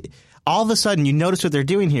all of a sudden you notice what they're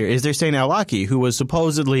doing here is they're saying Awlaki, who was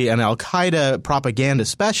supposedly an Al-Qaeda propaganda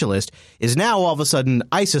specialist, is now all of a sudden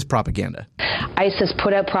ISIS propaganda. ISIS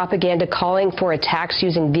put out propaganda calling for attacks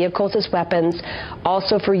using vehicles as weapons,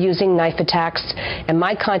 also for using knife attacks. And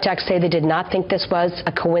my contacts say they did not think this was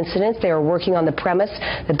a coincidence. They were working on the premise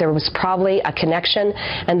that there was probably a connection.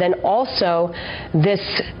 And then also this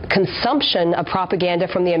consumption of propaganda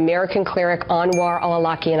from the American cleric Anwar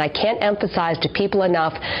al-Awlaki. And I can't emphasize to people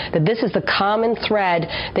enough that this is the common thread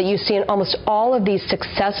that you see in almost all of these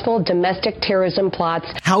successful domestic terrorism plots.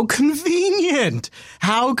 How convenient!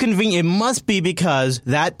 How convenient. It must be because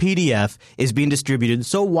that PDF is being distributed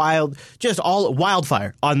so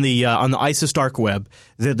wildfire on the ISIS dark web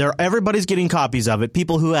that everybody's getting copies of it.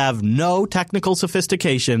 People who have no technical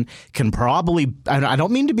sophistication can probably, I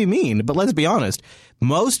don't mean to be mean, but let's be honest,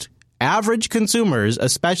 most average consumers,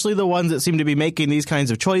 especially the ones that seem to be making these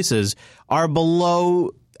kinds of choices, are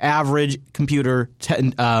below average computer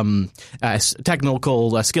technical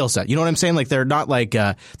skill set. You know what I'm saying? Like they're not like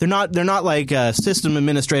system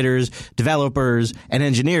administrators, developers, and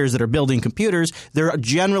engineers that are building computers. They're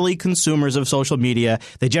generally consumers of social media.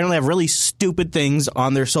 They generally have really stupid things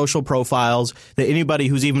on their social profiles that anybody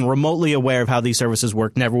who's even remotely aware of how these services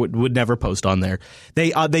work would never post on there.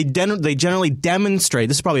 They generally demonstrate.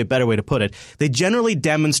 This is probably a better way to put it. They generally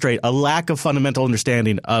demonstrate a lack of fundamental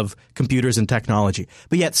understanding of computers and technology.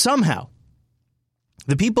 But yet somehow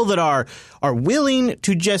the people that are willing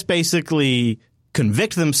to just basically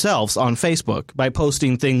convict themselves on Facebook by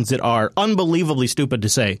posting things that are unbelievably stupid to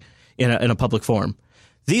say in a public forum,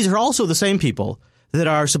 these are also the same people that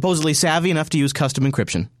are supposedly savvy enough to use custom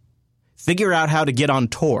encryption, figure out how to get on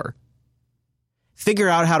Tor, figure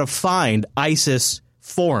out how to find ISIS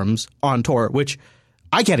forums on Tor, which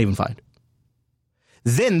I can't even find.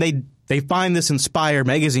 Then they find this Inspire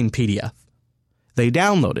magazine PDF. They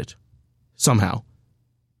download it somehow.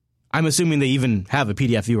 I'm assuming they even have a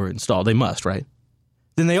PDF viewer installed. They must, right?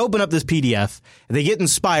 Then they open up this PDF, and they get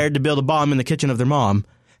inspired to build a bomb in the kitchen of their mom,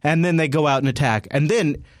 and then they go out and attack. And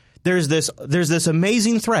then there's this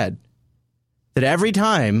amazing thread that every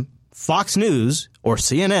time Fox News or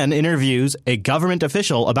CNN interviews a government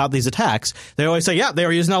official about these attacks, they always say, yeah, they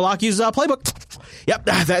were using Awlaki's playbook. Yep,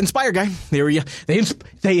 that Inspire guy.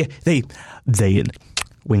 They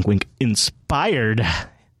wink, wink, inspired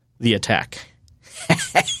the attack.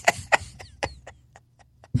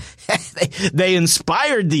 They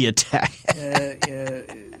inspired the attack.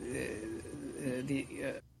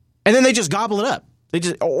 And then they just gobble it up. They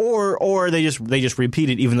just or they just repeat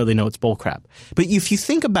it even though they know it's bullcrap. But if you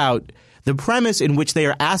think about the premise in which they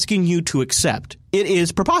are asking you to accept, it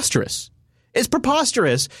is preposterous. It's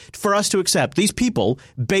preposterous for us to accept these people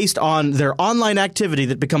based on their online activity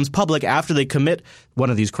that becomes public after they commit one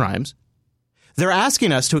of these crimes. They're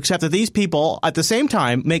asking us to accept that these people at the same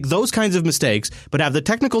time make those kinds of mistakes but have the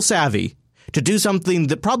technical savvy to do something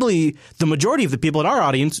that probably the majority of the people in our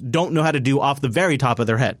audience don't know how to do off the very top of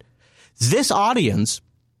their head. This audience,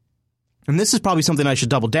 and this is probably something I should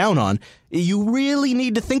double down on, you really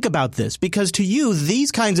need to think about this because to you,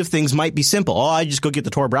 these kinds of things might be simple. Oh, I just go get the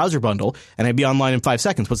Tor browser bundle and I'd be online in 5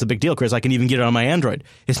 seconds. What's the big deal, Chris? I can even get it on my Android.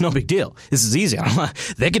 It's no big deal. This is easy.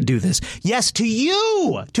 They could do this. Yes, to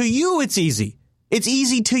you. To you, it's easy. It's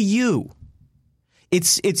easy to you.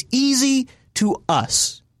 It's easy to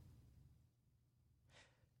us.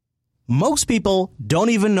 Most people don't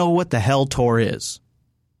even know what the hell Tor is.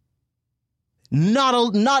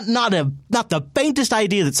 Not the faintest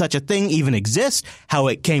idea that such a thing even exists, how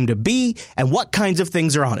it came to be, and what kinds of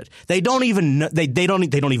things are on it. They don't even know, they don't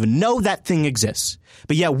even know that thing exists.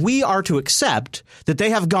 But yet we are to accept that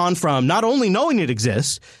they have gone from not only knowing it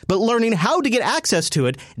exists, but learning how to get access to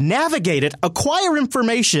it, navigate it, acquire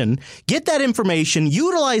information, get that information,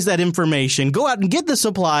 utilize that information, go out and get the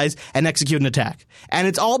supplies, and execute an attack. And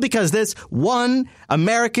it's all because this one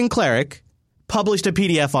American cleric published a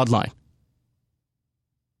PDF online.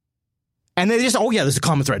 And they just, oh, yeah, there's a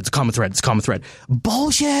common thread. It's a common thread. It's a common thread.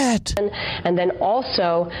 Bullshit. And then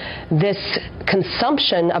also this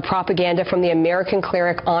consumption of propaganda from the American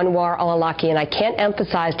cleric Anwar al-Awlaki. And I can't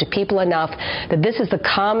emphasize to people enough that this is the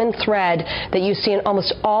common thread that you see in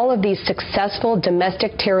almost all of these successful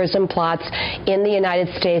domestic terrorism plots in the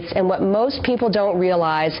United States. And what most people don't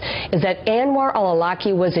realize is that Anwar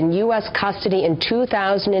al-Awlaki was in U.S. custody in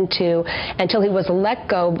 2002 until he was let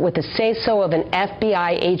go with the say-so of an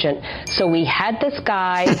FBI agent. So we had this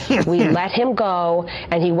guy, we let him go,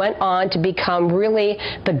 and he went on to become really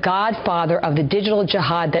the godfather of the digital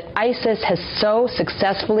jihad that ISIS has so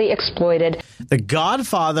successfully exploited. The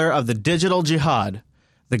godfather of the digital jihad.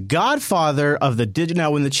 The godfather of the digital.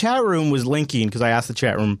 Now, when the chat room was linking, because I asked the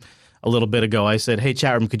chat room a little bit ago, I said, hey,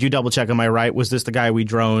 chat room, could you double check, am I right? Was this the guy we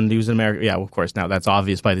droned? He was in America. Yeah, well, of course. Now, that's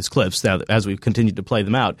obvious by these clips now, as we've continued to play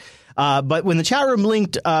them out. But when the chat room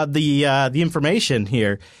linked the information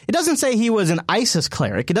here, it doesn't say he was an ISIS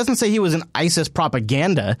cleric. It doesn't say he was an ISIS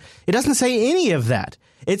propaganda. It doesn't say any of that.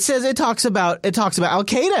 It says it talks about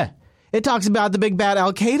Al-Qaeda. It talks about the big bad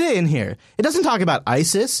Al-Qaeda in here. It doesn't talk about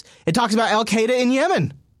ISIS. It talks about Al-Qaeda in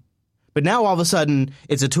Yemen. But now all of a sudden,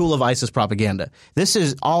 it's a tool of ISIS propaganda. This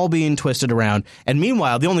is all being twisted around. And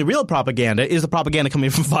meanwhile, the only real propaganda is the propaganda coming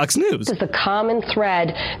from Fox News. This is the common thread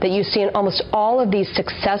that you see in almost all of these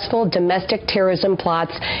successful domestic terrorism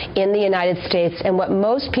plots in the United States. And what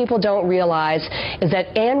most people don't realize is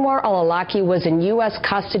that Anwar al-Awlaki was in U.S.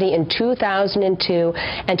 custody in 2002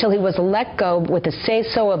 until he was let go with the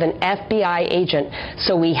say-so of an FBI agent.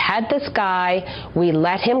 So we had this guy, we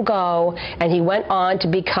let him go, and he went on to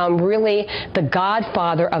become really the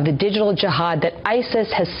godfather of the digital jihad that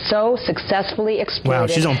ISIS has so successfully exploited. Wow,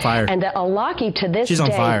 she's on fire. And that al-Awlaki, to this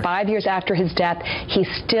day, 5 years after his death, he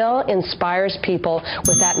still inspires people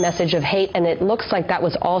with that message of hate. And it looks like that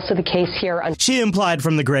was also the case here. She implied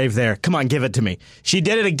from the grave there. Come on, give it to me. She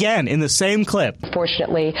did it again in the same clip.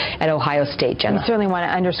 Fortunately, at Ohio State, Jenna. I certainly want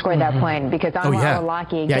to underscore that point because Anwar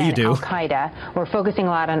al-Awlaki, again, Al-Qaeda, we're focusing a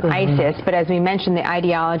lot on ISIS, but as we mentioned, the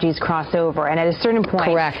ideologies cross over. And at a certain point...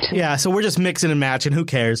 Correct. Yeah, so we're just mixing and matching. Who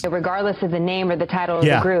cares? Regardless of the name or the title of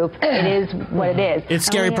the group, it is what it is. It's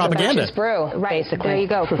scary propaganda. Right, basically. There you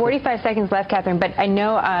go. 45 seconds left, Catherine, but I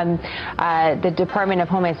know the Department of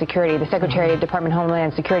Homeland Security, the Secretary of Department of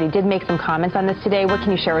Homeland Security did make some comments on this today. What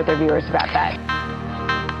can you share with our viewers about that?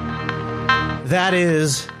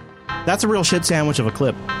 That's a real shit sandwich of a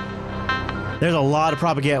clip. There's a lot of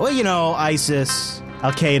propaganda. Well, you know, ISIS,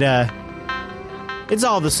 Al-Qaeda, it's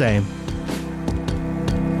all the same.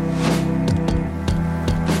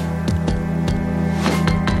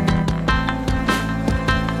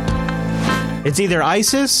 It's either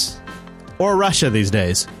ISIS or Russia these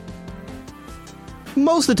days.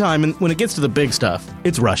 Most of the time, when it gets to the big stuff,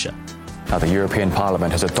 it's Russia. Now, the European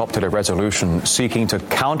Parliament has adopted a resolution seeking to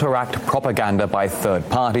counteract propaganda by third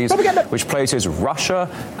parties, which places Russia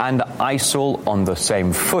and ISIL on the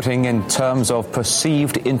same footing in terms of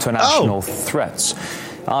perceived international threats.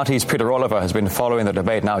 RT's Peter Oliver has been following the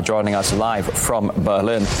debate, now joining us live from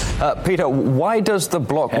Berlin. Peter, why does the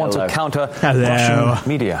bloc want to counter Russian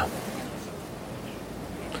media?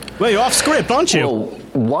 Well, you're off script, aren't you? Well,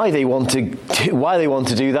 why they want to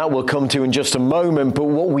do that we'll come to in just a moment, but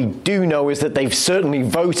what we do know is that they've certainly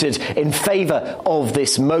voted in favour of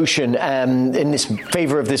this motion,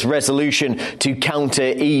 favour of this resolution to counter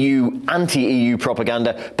anti-EU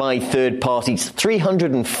propaganda by third parties.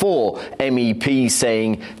 304 MEPs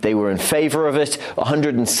saying they were in favour of it,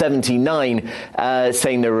 179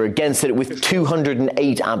 saying they were against it, with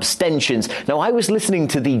 208 abstentions. Now, I was listening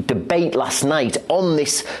to the debate last night on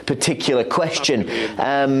this particular question,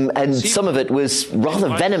 and some of it was rather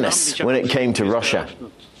venomous when it came to Russia.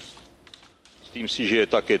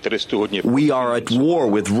 We are at war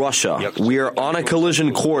with Russia. We are on a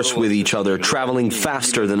collision course with each other, traveling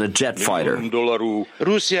faster than a jet fighter.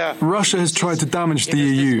 Russia has tried to damage the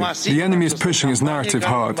EU. The enemy is pushing its narrative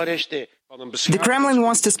hard. The Kremlin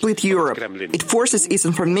wants to split Europe. It forces its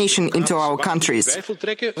information into our countries. What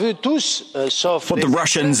the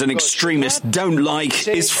Russians and extremists don't like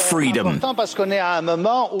is freedom. Russia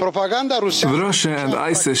and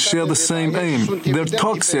ISIS share the same aim. They're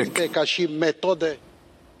toxic.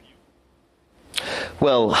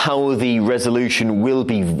 Well, how the resolution will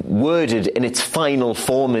be worded in its final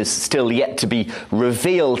form is still yet to be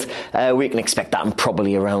revealed. We can expect that in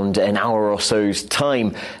probably around an hour or so's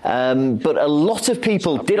time. But a lot of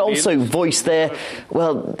people did also voice their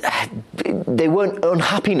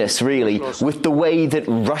unhappiness, really, with the way that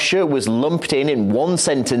Russia was lumped in one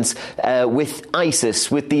sentence with ISIS,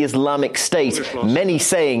 with the Islamic State. Many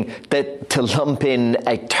saying that to lump in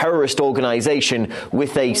a terrorist organisation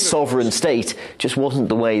with a sovereign state just wasn't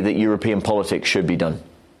the way that European politics should be done.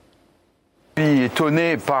 I'm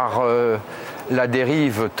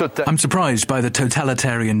surprised by the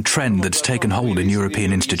totalitarian trend that's taken hold in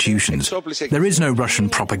European institutions. There is no Russian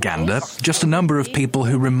propaganda, just a number of people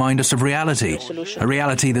who remind us of reality, a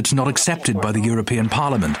reality that's not accepted by the European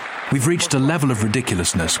Parliament. We've reached a level of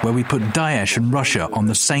ridiculousness where we put Daesh and Russia on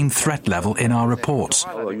the same threat level in our reports.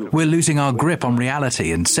 We're losing our grip on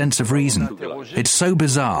reality and sense of reason. It's so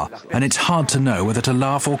bizarre, and it's hard to know whether to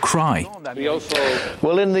laugh or cry.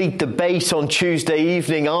 Well, in the debate on Tuesday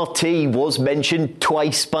evening, RT was mentioned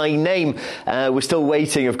twice by name. We're still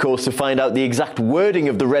waiting, of course, to find out the exact wording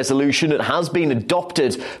of the resolution. It has been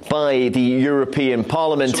adopted by the European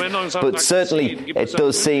Parliament, but certainly it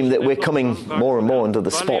does seem that we're coming more and more under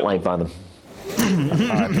the spotlight by them. All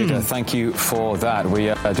right, Peter, thank you for that.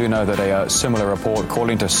 We do know that a similar report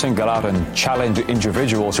calling to single out and challenge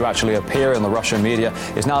individuals who actually appear in the Russian media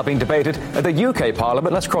is now being debated at the UK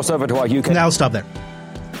Parliament. Let's cross over to our UK... Now stop there.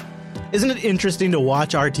 Isn't it interesting to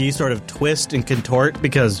watch RT sort of twist and contort?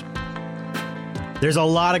 Because there's a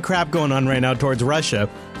lot of crap going on right now towards Russia.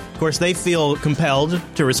 Of course, they feel compelled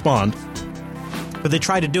to respond, but they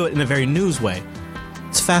try to do it in a very news way.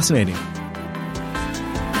 It's fascinating.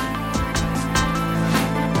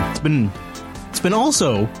 It's been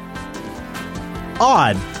also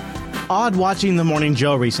odd watching The Morning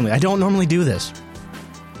Joe recently. I don't normally do this,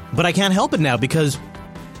 but I can't help it now because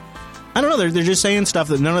I don't know. They're just saying stuff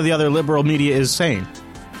that none of the other liberal media is saying.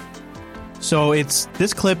 So it's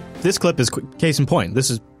this clip. This clip is case in point.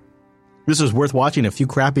 This is worth watching a few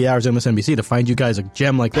crappy hours MSNBC to find you guys a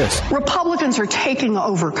gem like this. Republicans are taking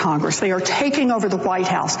over Congress. They are taking over the White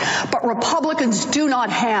House. But Republicans do not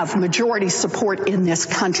have majority support in this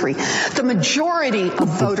country. The majority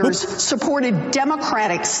of voters supported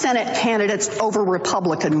Democratic Senate candidates over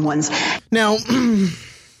Republican ones. Now,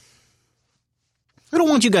 I don't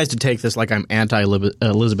want you guys to take this like I'm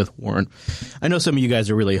anti-Elizabeth Warren. I know some of you guys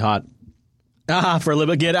are really hot. For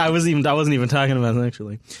Elizabeth, I wasn't even talking about it,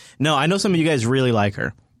 actually. No, I know some of you guys really like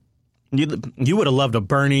her. You would have loved a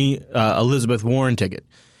Bernie Elizabeth Warren ticket.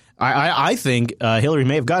 I think Hillary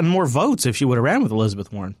may have gotten more votes if she would have ran with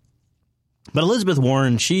Elizabeth Warren. But Elizabeth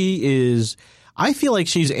Warren, I feel like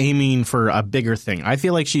she's aiming for a bigger thing. I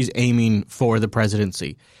feel like she's aiming for the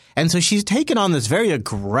presidency. And so she's taken on this very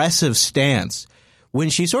aggressive stance when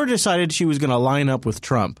she sort of decided she was going to line up with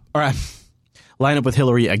Trump. Line up with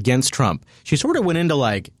Hillary against Trump. She sort of went into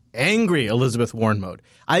like angry Elizabeth Warren mode.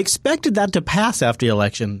 I expected that to pass after the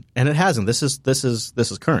election, and it hasn't. This is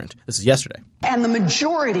current. This is yesterday. And the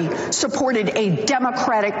majority supported a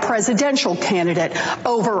Democratic presidential candidate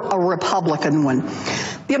over a Republican one.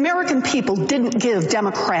 The American people didn't give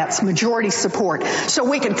Democrats majority support so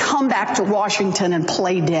we could come back to Washington and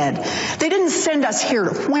play dead. They didn't send us here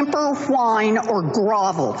to whimper, whine, or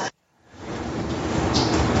grovel.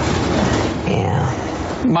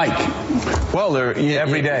 Mike. Well,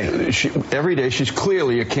 every day. Every day she's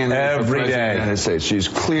clearly a candidate for president of the United States. She's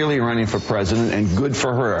clearly running for president, and good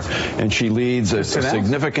for her. And she leads a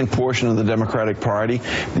significant portion of the Democratic Party.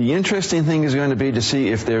 The interesting thing is going to be to see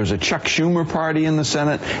if there's a Chuck Schumer party in the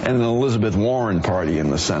Senate and an Elizabeth Warren party in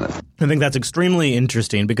the Senate. I think that's extremely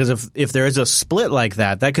interesting because if there is a split like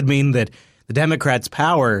that, that could mean that the Democrats'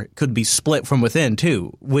 power could be split from within,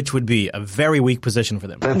 too, which would be a very weak position for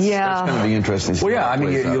them. That's going to be interesting. Well, yeah, I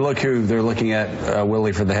mean, you look who they're looking at,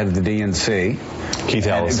 Willie, for the head of the DNC. Keith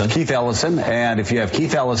Ellison. Keith Ellison. And if you have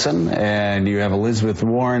Keith Ellison and you have Elizabeth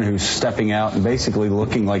Warren, who's stepping out and basically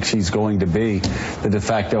looking like she's going to be the de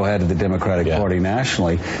facto head of the Democratic Party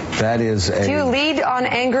nationally, that is a... Do you lead on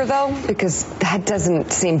anger, though? Because that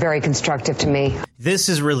doesn't seem very constructive to me. This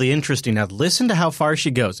is really interesting. Now, listen to how far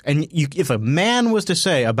she goes. And if a man was to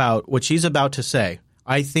say about what she's about to say,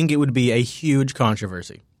 I think it would be a huge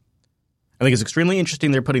controversy. I think it's extremely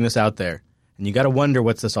interesting they're putting this out there. And you got to wonder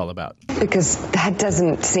what's this all about. Because that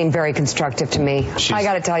doesn't seem very constructive to me. I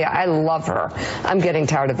got to tell you, I love her. I'm getting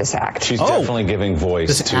tired of this act. She's definitely giving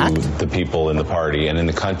voice to the people in the party and in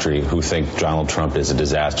the country who think Donald Trump is a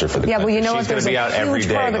disaster for the country. Yeah, well, you know what? There's a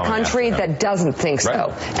huge part of the country that doesn't think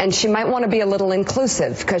so. And she might want to be a little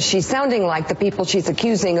inclusive because she's sounding like the people she's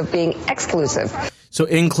accusing of being exclusive. So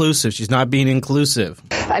inclusive. She's not being inclusive.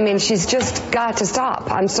 I mean, she's just got to stop.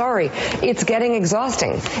 I'm sorry. It's getting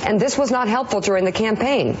exhausting. And this was not helpful during the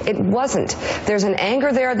campaign. It wasn't. There's an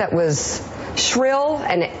anger there that was shrill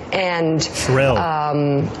and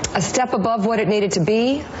a step above what it needed to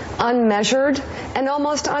be, unmeasured, and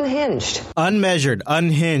almost unhinged. Unmeasured,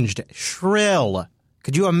 unhinged, shrill.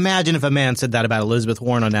 Could you imagine if a man said that about Elizabeth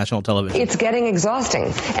Warren on national television? It's getting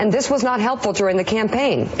exhausting. And this was not helpful during the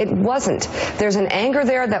campaign. It wasn't. There's an anger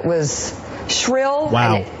there that was shrill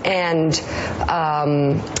and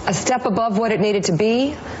a step above what it needed to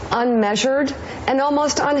be, unmeasured, and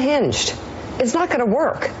almost unhinged. It's not going to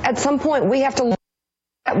work. At some point, we have to look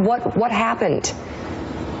at what happened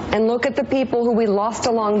and look at the people who we lost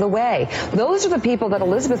along the way. Those are the people that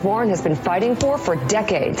Elizabeth Warren has been fighting for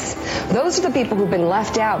decades. Those are the people who've been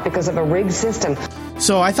left out because of a rigged system.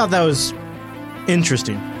 So I thought that was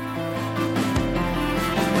interesting.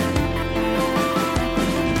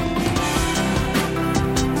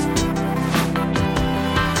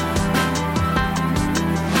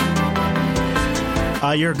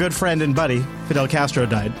 Your good friend and buddy, Fidel Castro,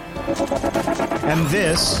 died. And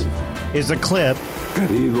this is a clip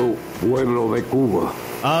Querido pueblo de Cuba,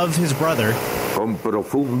 of his brother con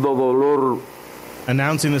profundo dolor,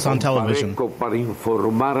 announcing this on television. Para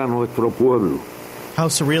informar a nuestro pueblo, how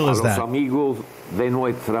surreal is that? A los amigos de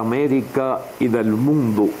nuestra América y del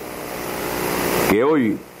mundo, que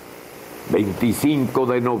hoy, 25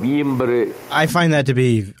 de noviembre. I find that to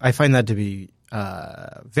be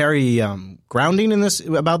very grounding in this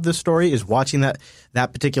about this story is watching that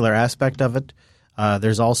particular aspect of it.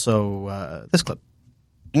 There's also this clip.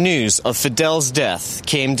 News of Fidel's death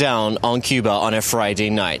came down on Cuba on a Friday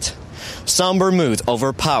night. Somber mood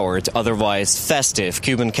overpowered otherwise festive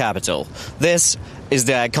Cuban capital. This is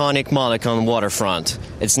the iconic Malecon waterfront.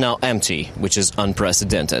 It's now empty, which is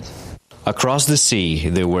unprecedented. Across the sea,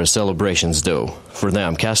 there were celebrations, though. For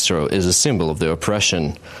them, Castro is a symbol of their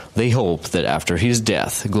oppression. They hope that after his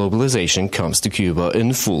death, globalization comes to Cuba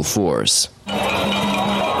in full force.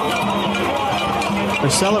 They're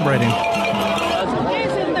celebrating.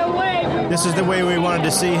 This is the way we wanted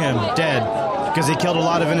to see him, dead, because he killed a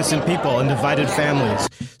lot of innocent people and divided families.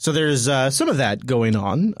 So there's some of that going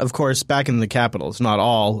on. Of course, back in the capital, it's not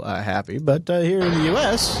all happy, but here in the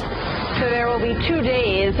U.S., So there will be 2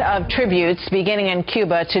 days of tributes beginning in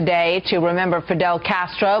Cuba today to remember Fidel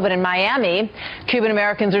Castro. But in Miami, Cuban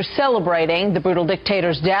Americans are celebrating the brutal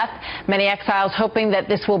dictator's death. Many exiles hoping that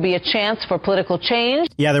this will be a chance for political change.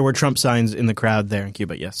 Yeah, there were Trump signs in the crowd there in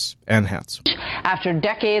Cuba, yes, and hats. After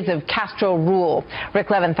decades of Castro rule. Rick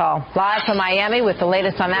Leventhal, live from Miami with the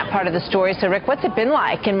latest on that part of the story. So, Rick, what's it been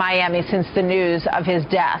like in Miami since the news of his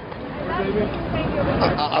death?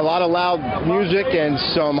 A lot of loud music and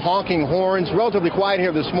some honking horns. Relatively quiet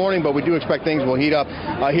here this morning, but we do expect things will heat up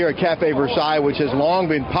here at Cafe Versailles, which has long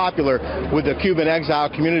been popular with the Cuban exile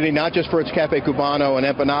community, not just for its Cafe Cubano and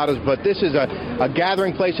empanadas, but this is a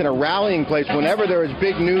gathering place and a rallying place whenever there is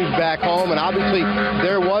big news back home. And obviously,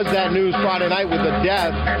 there was that news Friday night with the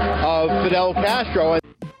death of Fidel Castro.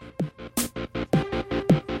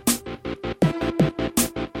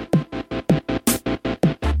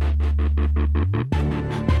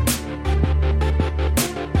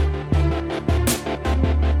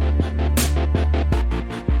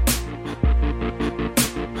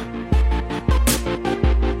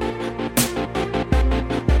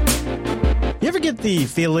 You ever get the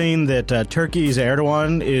feeling that Turkey's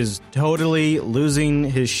Erdogan is totally losing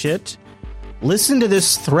his shit? Listen to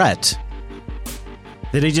this threat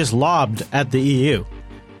that he just lobbed at the EU.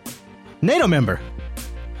 NATO member.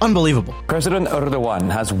 Unbelievable. President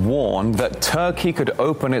Erdogan has warned that Turkey could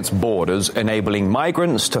open its borders, enabling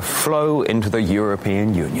migrants to flow into the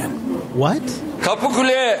European Union. What?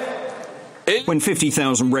 When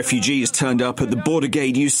 50,000 refugees turned up at the border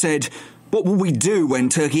gate, you said, "What will we do when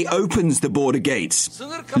Turkey opens the border gates?"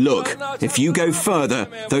 Look, if you go further,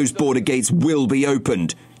 those border gates will be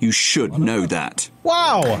opened. You should know that.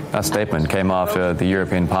 Wow! That statement came after the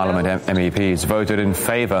European Parliament MEPs voted in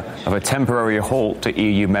favour of a temporary halt to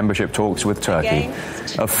EU membership talks with Turkey.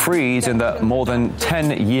 A freeze in the more than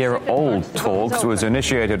 10-year-old talks was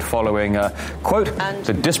initiated following, quote,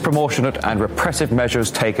 the disproportionate and repressive measures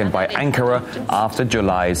taken by Ankara after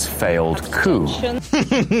July's failed coup.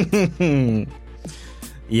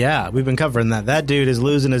 Yeah, we've been covering that. That dude is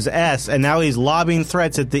losing his ass, and now he's lobbing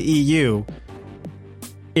threats at the EU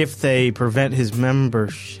if they prevent his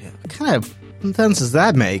membership. What kind of sense does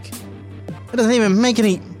that make? That doesn't even make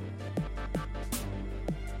any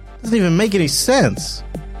sense.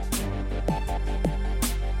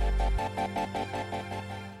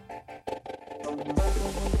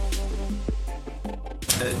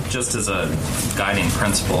 Just as a guiding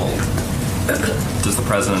principle, does the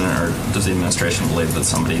president or does the administration believe that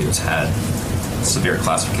somebody who's had severe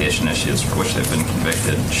classification issues for which they've been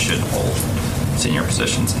convicted should hold senior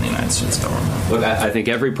positions in the United States government? Look, I think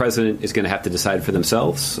every president is going to have to decide for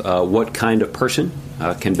themselves what kind of person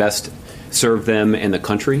can best serve them and the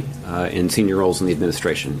country in senior roles in the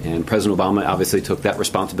administration. And President Obama obviously took that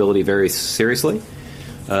responsibility very seriously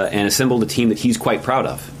and assembled a team that he's quite proud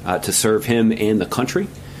of to serve him and the country.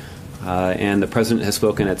 And the president has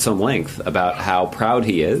spoken at some length about how proud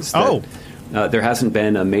he is that there hasn't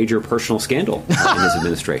been a major personal scandal in his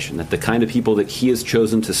administration, that the kind of people that he has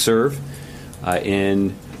chosen to serve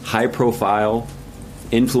in high-profile,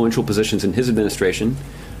 influential positions in his administration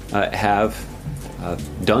have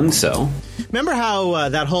done so. Remember how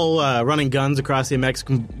that whole running guns across the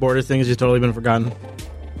Mexican border thing has just totally been forgotten?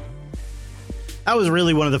 That was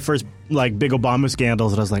really one of the first big Obama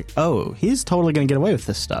scandals that I was like, oh, he's totally going to get away with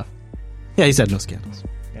this stuff. Yeah, he said no scandals.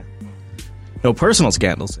 Yeah. No personal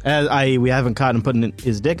scandals. We haven't caught him putting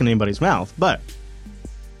his dick in anybody's mouth, but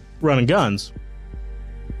running guns,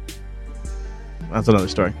 that's another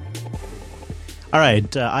story. All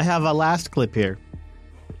right, I have a last clip here.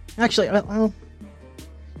 Actually, you know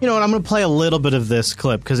what? I'm going to play a little bit of this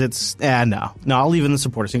clip because it's... No, I'll leave it in the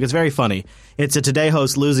supporters thing. It's very funny. It's a Today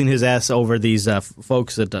host losing his ass over these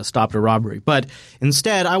folks that stopped a robbery. But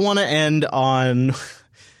instead, I want to end on...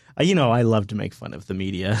 I love to make fun of the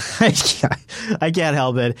media. I can't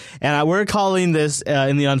help it. And we're calling this,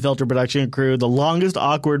 in the Unfiltered production crew, the longest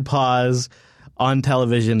awkward pause on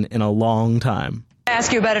television in a long time. I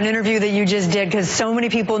ask you about an interview that you just did because so many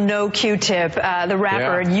people know Q-Tip, the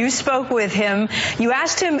rapper. Yeah. You spoke with him. You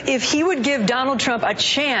asked him if he would give Donald Trump a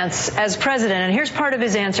chance as president, and here's part of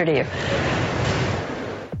his answer to you.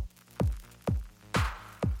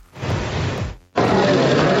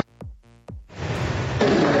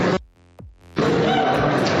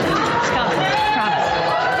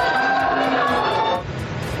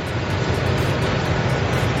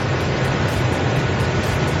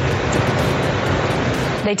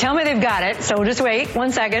 They tell me they've got it, so we'll just wait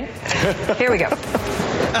 1 second. Here we go.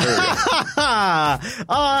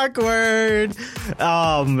 Awkward.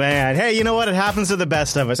 Oh, man. Hey, you know what? It happens to the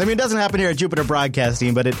best of us. I mean, it doesn't happen here at Jupiter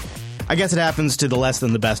Broadcasting, but I guess it happens to the less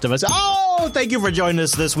than the best of us. Oh, thank you for joining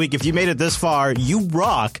us this week. If you made it this far, you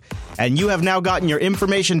rock. And you have now gotten your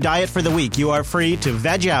information diet for the week. You are free to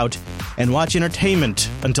veg out and watch entertainment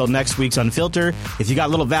until next week's Unfiltered. If you got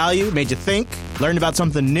a little value, made you think, learned about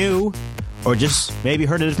something new, or just maybe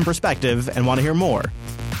heard a different perspective and want to hear more,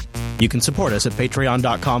 you can support us at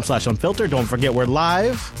patreon.com/unfiltered. Don't forget we're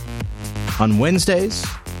live on Wednesdays.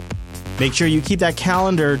 Make sure you keep that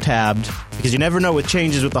calendar tabbed because you never know what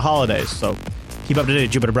changes with the holidays. So keep up to date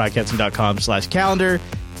at jupiterbroadcasting.com/calendar.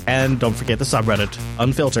 And don't forget the subreddit,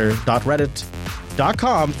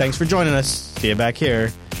 unfiltered.reddit.com. Thanks for joining us. See you back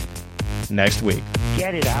here next week.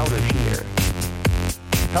 Get it out of here.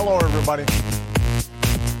 Hello, everybody.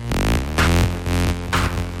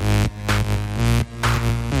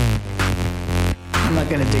 I'm not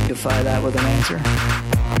going to dignify that with an answer.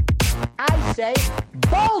 I say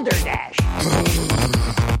Balderdash.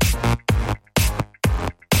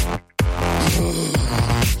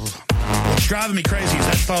 What's driving me crazy is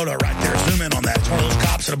that photo right there. Zoom in on that. It's one of those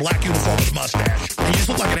cops in a black uniform with a mustache. And you just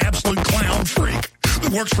look like an absolute clown freak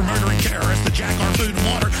that works for murdering terrorists that jack our food and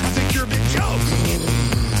water. I think you're a big joke.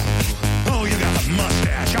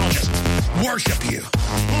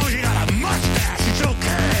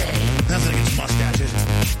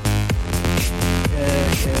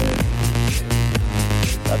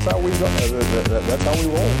 That's how we go. That's how we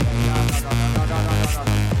roll.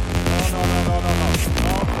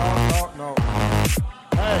 No.